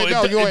ahead. Go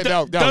ahead.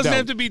 It doesn't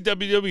have to be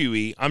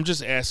WWE. I'm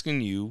just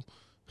asking you,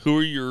 who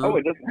are your... Oh,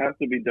 it doesn't have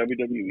to be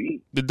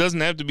WWE. It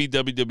doesn't have to be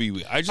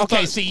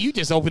WWE. See, you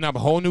just opened up a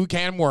whole new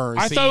can of worms.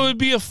 I thought it would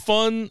be a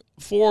fun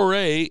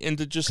foray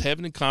into just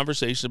having a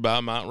conversation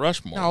about Mount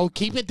Rushmore. No,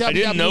 keep it WWE. I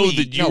didn't know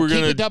that you were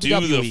going to do the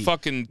WWE.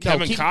 fucking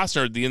Kevin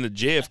Costner at the end of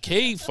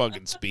JFK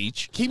fucking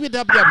speech. Keep it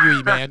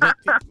WWE, man.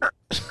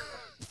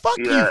 Fuck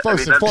you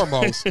first and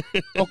foremost.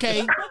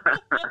 Okay?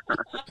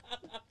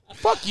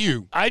 Fuck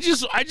you. I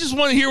just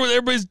want to hear what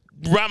everybody's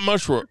Mount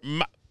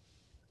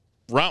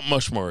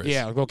Rushmore is.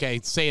 Yeah, okay.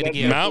 Say it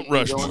again. Mount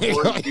Rushmore.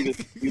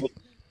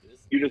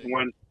 You just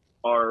want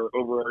our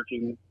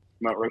overarching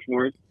Mount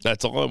Rushmore?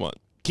 That's all I want.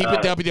 Keep it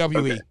WWE.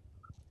 Okay.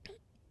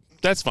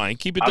 That's fine.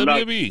 Keep it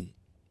WWE.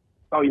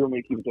 Oh, you want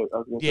me to keep it?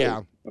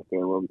 Yeah. Okay,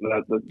 well,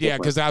 that's yeah,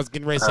 because I was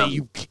getting ready to say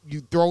you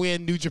throw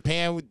in New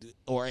Japan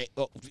or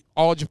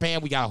All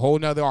Japan, we got a whole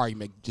nother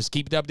argument. Just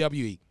keep it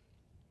WWE.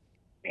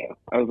 Yeah,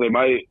 I was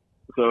like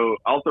so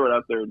I'll throw it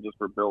out there just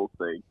for Bill's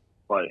sake.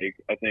 Like,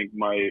 I think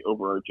my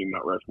overarching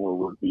Mount Rushmore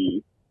would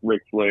be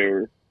Ric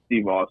Flair,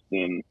 Steve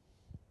Austin,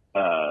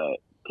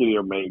 Kenny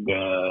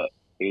Omega,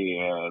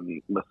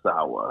 and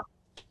Misawa.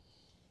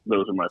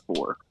 Those are my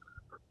four.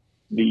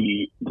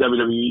 The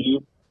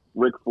WWE,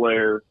 Ric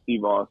Flair,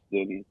 Steve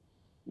Austin,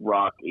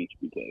 Rock,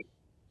 HBK.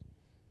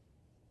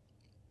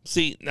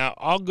 See, now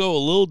I'll go a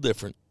little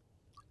different.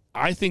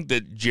 I think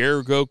that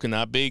Jericho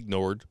cannot be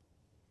ignored.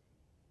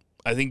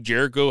 I think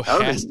Jericho I don't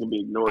think has it can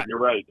be ignored. You're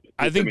right.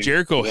 I think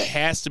Jericho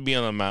has to be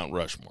on the Mount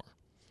Rushmore.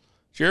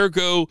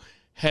 Jericho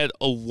had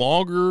a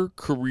longer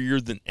career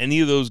than any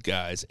of those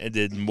guys and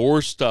did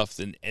more stuff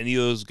than any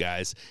of those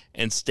guys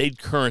and stayed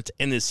current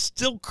and is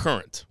still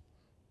current.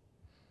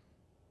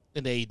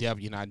 In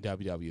AEW, not in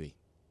WWE.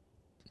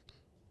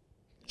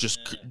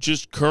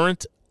 Just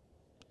current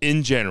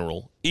in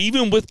general.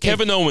 Even with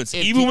Kevin Owens,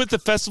 even with the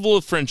Festival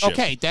of Friendship.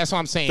 Okay, that's what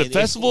I'm saying. The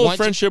Festival of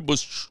Friendship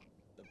was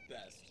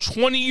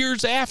 20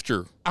 years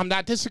after. I'm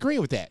not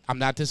disagreeing with that.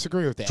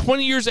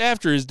 20 years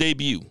after his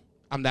debut.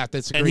 I'm not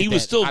disagreeing And he with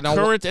was that. still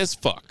current as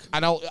fuck.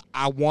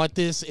 I want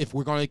this, if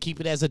we're going to keep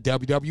it as a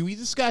WWE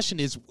discussion,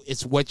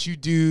 it's what you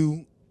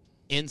do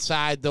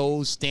inside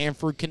those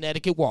Stamford,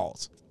 Connecticut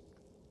walls.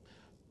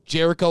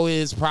 Jericho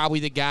is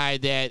probably the guy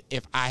that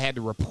if I had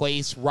to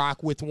replace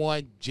Rock with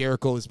one,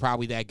 Jericho is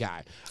probably that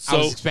guy. So, I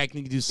was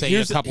expecting you to say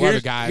a couple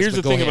other guys. Here's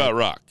the go thing ahead. about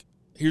Rock.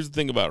 Here's the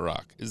thing about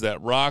Rock is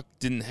that Rock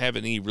didn't have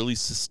any really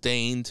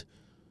sustained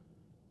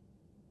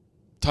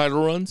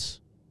title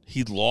runs.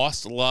 He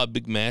lost a lot of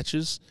big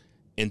matches,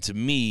 and to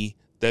me,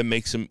 that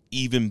makes him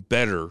even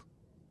better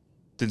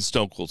than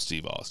Stone Cold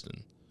Steve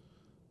Austin.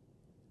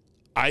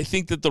 I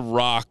think that The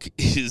Rock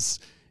is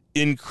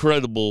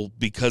incredible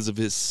because of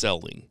his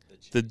selling.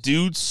 The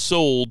dude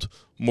sold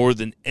more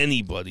than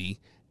anybody,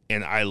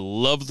 and I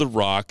love The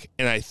Rock,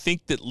 and I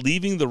think that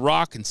leaving The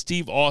Rock and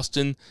Steve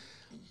Austin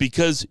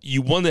because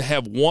you want to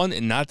have one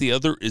and not the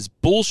other is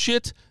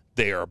bullshit.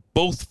 They are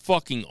both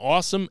fucking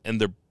awesome,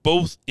 and they're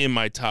both in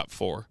my top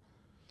four.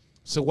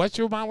 So what's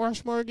your Mount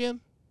Rushmore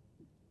again?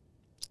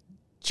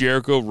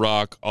 Jericho,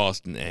 Rock,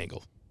 Austin,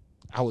 Angle.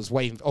 I was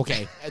waiting.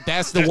 Okay,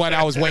 that's the one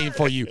I was waiting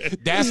for you.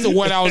 That's the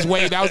one I was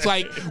waiting. I was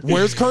like,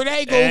 "Where's Kurt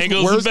Angle?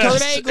 Angle's Where's the Kurt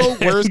best. Angle?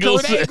 Where's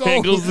Kurt Angle?"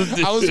 Angle's the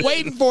dude. I was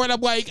waiting for it.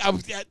 I'm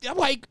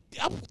like,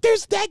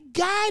 there's that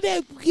guy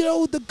that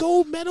the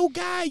gold medal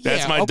guy.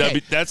 That's yeah, my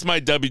okay. That's my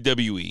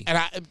WWE.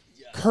 And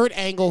Kurt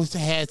Angle's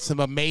had some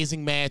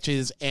amazing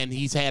matches, and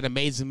he's had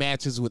amazing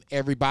matches with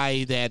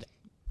everybody that.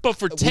 But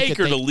for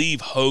Taker to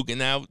leave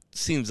Hogan out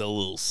seems a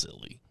little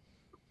silly.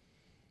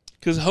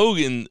 Because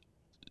Hogan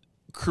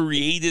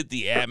created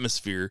the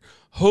atmosphere.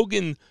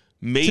 Hogan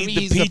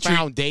made the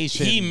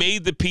foundation. He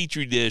made the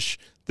petri dish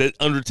that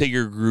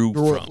Undertaker grew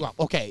from.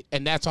 Okay,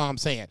 and that's all I'm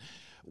saying.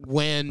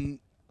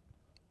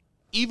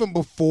 Even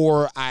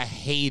before I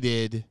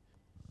hated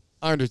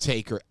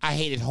Undertaker, I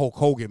hated Hulk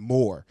Hogan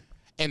more.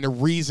 And the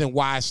reason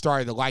why I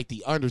started to like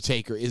The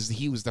Undertaker is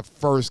he was the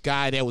first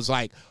guy that was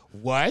like,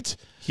 what?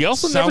 He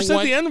also never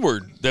said the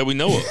N-word that we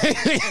know of.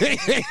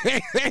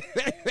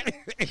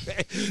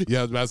 Yeah,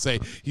 I was about to say,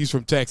 he's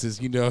from Texas,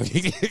 He didn't say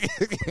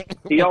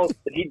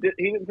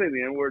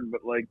the N-word,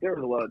 but like there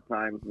was a lot of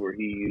times where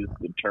he used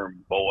the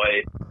term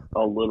boy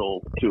a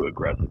little too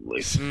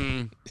aggressively.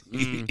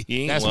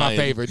 That's my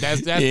favorite.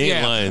 That's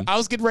lying. I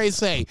was getting ready to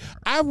say,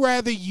 I'd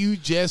rather you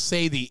just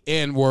say the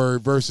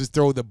N-word versus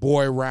throw the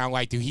boy around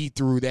like he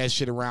threw that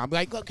shit around. I'm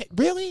like, okay,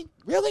 really?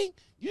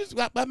 You just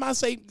I might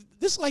say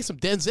this is like some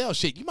Denzel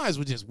shit. You might as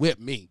well just whip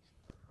me.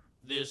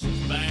 This is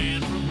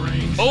banned from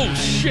ringside. Oh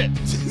shit!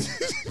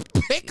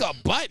 Pick a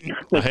button.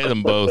 I hate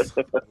them both.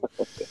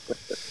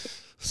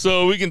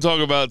 So we can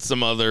talk about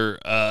some other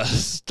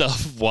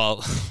stuff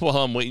while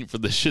I'm waiting for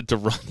the shit to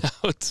run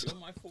out.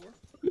 My four?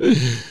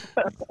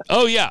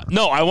 Oh yeah,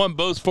 no, I want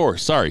Bo's four.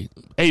 Sorry.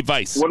 Hey,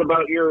 Vice. What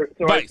about your?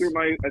 So Vice. I threw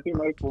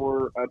my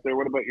four out there.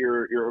 What about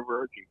your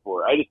overarching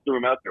four? I just threw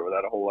them out there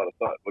without a whole lot of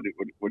thought.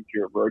 What's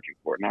your overarching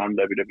four? Now I'm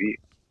WWE.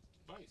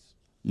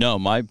 No,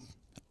 I'm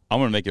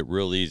going to make it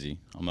real easy.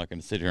 I'm not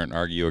going to sit here and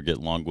argue or get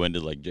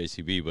long-winded like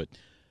JCB, but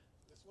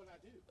that's what I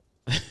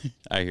do.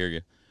 I hear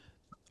you.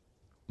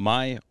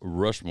 My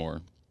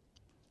Rushmore,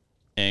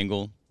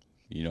 Angle,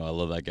 I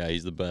love that guy.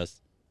 He's the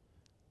best.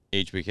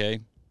 HBK.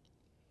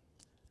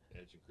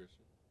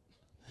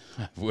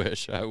 I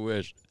wish.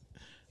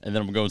 And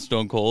then I'm going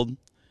Stone Cold,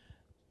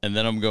 and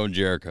then I'm going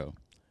Jericho.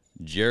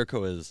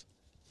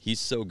 He's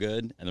so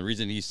good, and the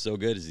reason he's so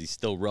good is he's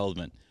still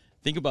relevant.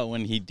 Think about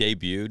when he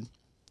debuted,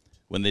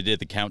 when they did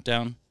the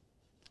countdown,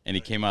 and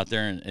he came out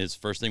there, and his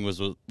first thing was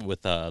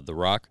with The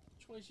Rock.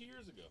 20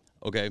 years ago.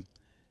 Okay.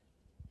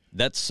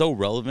 That's so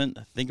relevant.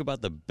 Think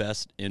about the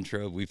best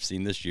intro we've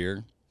seen this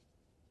year.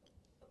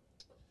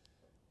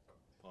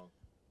 Punk.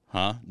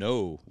 Huh?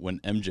 No, when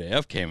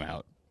MJF came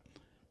out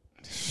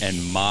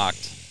and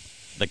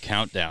mocked the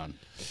countdown.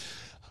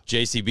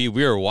 JCB,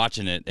 we were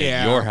watching it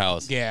at your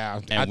house. Yeah.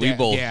 And we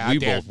both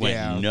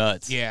went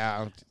nuts.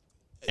 Yeah.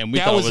 And we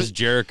thought it was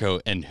Jericho.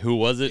 And who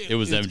was it? It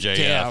was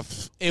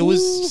MJF. It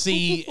was,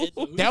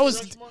 that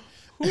was.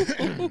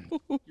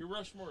 Your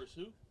Rushmore is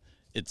who?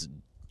 It's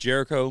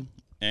Jericho,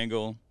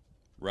 Angle,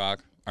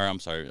 Rock, or I'm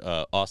sorry,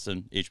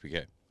 Austin,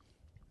 HBK.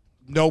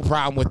 No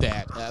problem with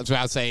that. That's what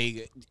I'll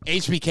say.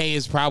 HBK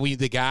is probably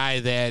the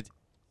guy that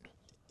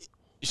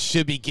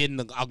should be getting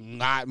a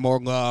lot more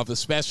love,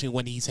 especially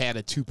when he's had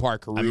a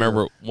 2-part career. I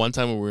remember one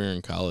time when we were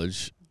in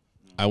college,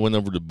 I went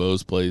over to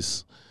Bo's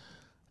place.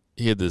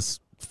 He had this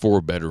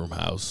 4-bedroom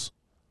house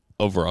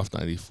over off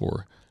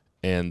 94,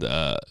 and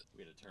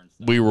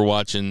we were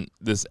watching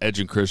this Edge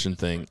and Christian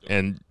thing,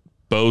 and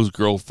Bo's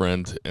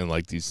girlfriend and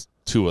like these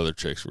 2 other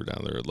chicks were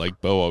down there. Like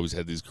Bo always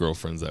had these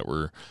girlfriends that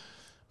were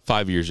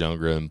 5 years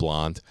younger and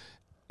blonde,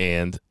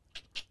 and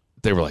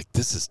they were like,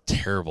 "This is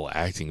terrible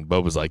acting."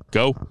 Bo was like,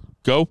 "Go,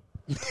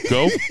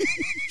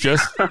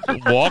 just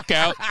walk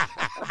out,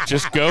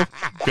 just go.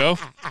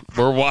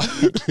 We're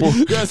watching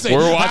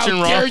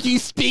How Raw. dare you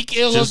speak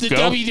ill Just of the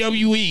go.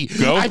 WWE?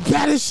 Go. I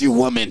banish you,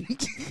 woman."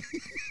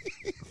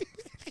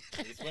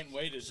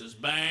 This is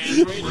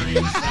banned from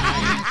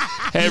ringside.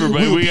 Hey,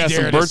 everybody, We'll we be got there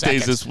some in a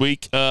birthdays second. this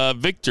week.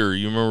 Victor,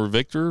 you remember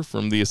Victor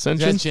from the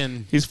Ascension?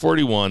 Ascension. He's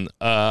 41.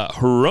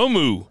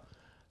 Hiromu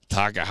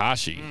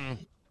Takahashi.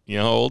 You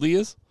know how old he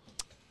is?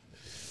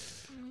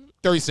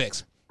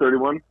 36.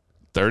 31.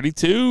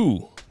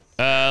 32.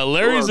 Larry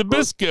Hello,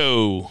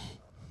 Zbyszko,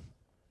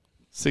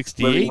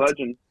 68.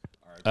 Living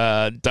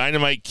legend.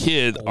 Dynamite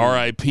Kid,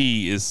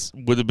 R.I.P.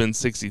 would have been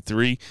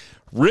 63.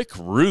 Rick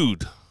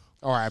Rude,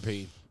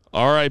 R.I.P.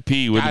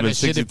 R.I.P. would have Guy been that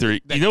should've-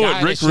 63. that You know guy what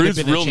that Rick should've Rude's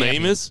been a real name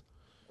champion. is?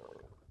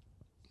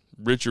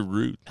 Richard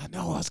Rude. I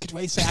know. I was getting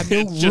ready to say. I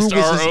knew Just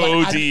Rude was his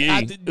R-O-O-D-E. I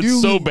It's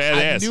knew- so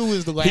badass. I knew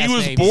his the last He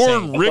was name born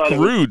Sam. I Rick thought it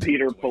was Rude.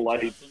 Peter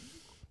Polite.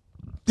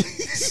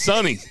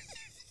 Sonny.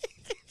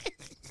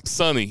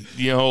 Sonny.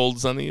 Do you know how old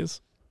Sonny is?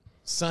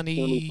 Tony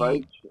Sonny.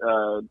 Fight.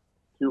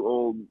 Too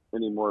old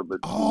anymore, but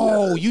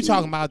Oh, you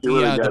talking about she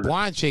really the got it.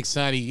 blonde chick,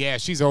 Sonny? Yeah,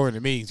 she's older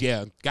than me.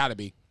 Yeah, gotta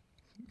be.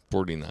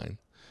 49.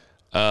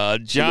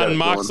 got it John going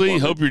Moxley, for me.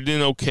 hope you're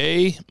doing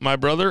okay, my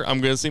brother. I'm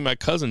going to see my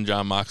cousin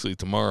John Moxley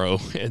tomorrow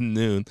at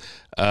noon.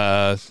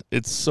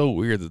 It's so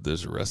weird that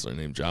there's a wrestler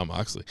named John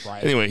Moxley.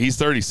 Right. Anyway, he's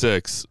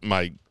 36.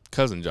 My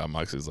cousin John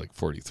Moxley is like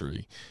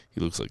 43. He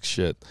looks like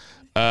shit.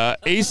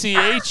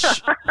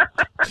 ACH.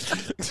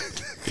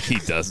 He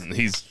doesn't.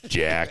 He's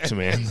jacked,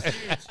 man.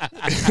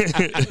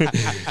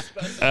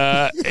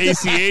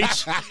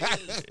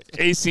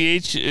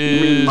 ACH You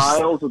mean is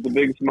Miles with the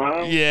big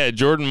smile? yeah.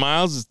 Jordan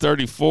Miles is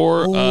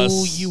 34.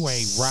 Ooh, you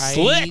ain't right.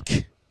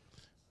 Slick.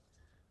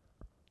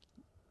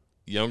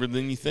 Younger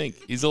than you think.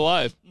 He's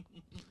alive.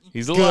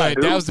 He's alive.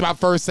 Good. That was my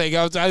first thing.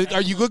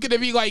 Are you looking at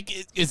me like,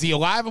 is he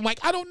alive? I'm like,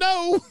 I don't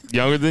know.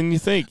 Younger than you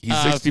think. He's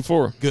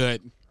 64.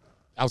 Good.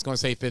 I was going to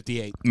say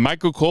 58.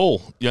 Michael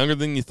Cole, younger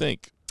than you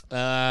think.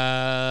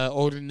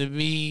 Older than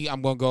me,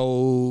 I'm going to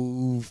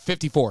go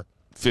 54.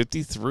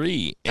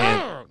 53.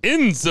 And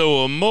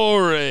Enzo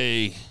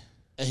Amore.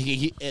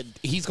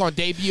 He's going to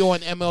debut on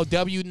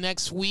MLW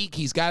next week.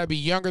 He's got to be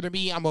younger than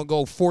me. I'm going to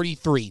go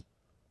 43.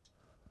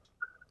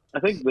 I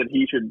think that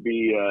he should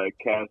be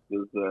cast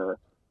as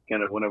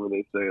kind of whenever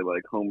they say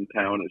like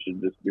hometown, it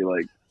should just be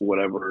like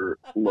whatever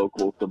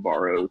local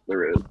Sabaros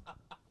there is.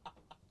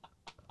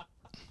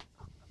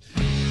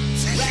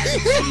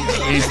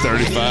 He's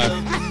 35.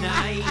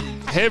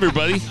 Hey,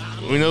 everybody.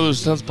 We know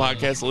there's tons of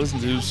podcasts to listen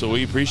to, so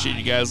we appreciate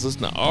you guys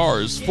listening to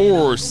ours.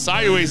 For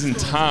Sideways in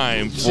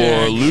Time, for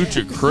Check.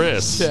 Lucha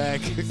Chris,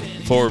 Check.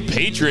 for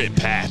Patriot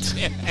Pat,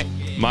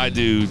 my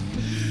dude,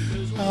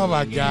 Oh,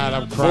 my God.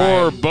 I'm for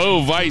crying.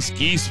 Bo Vice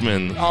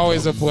Geisman,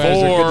 Always a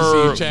pleasure. Good to see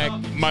you, for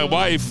Check. my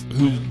wife,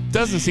 who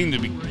doesn't seem to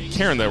be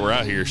caring that we're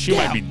out here. She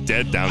might be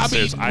dead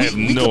downstairs. I have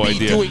we no could be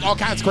idea. doing all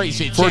kinds of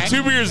crazy shit. For Check.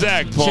 Two Beer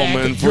Zach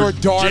Pullman, for your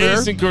daughter,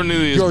 Jason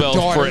Cornelius your Bell,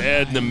 daughter, for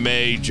Edna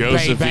May,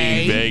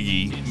 Josephine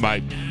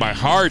Veggie, my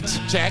heart.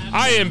 Check.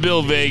 I am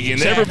Bill Veggie,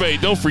 and Check. everybody,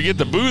 don't forget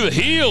to boo the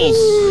heels.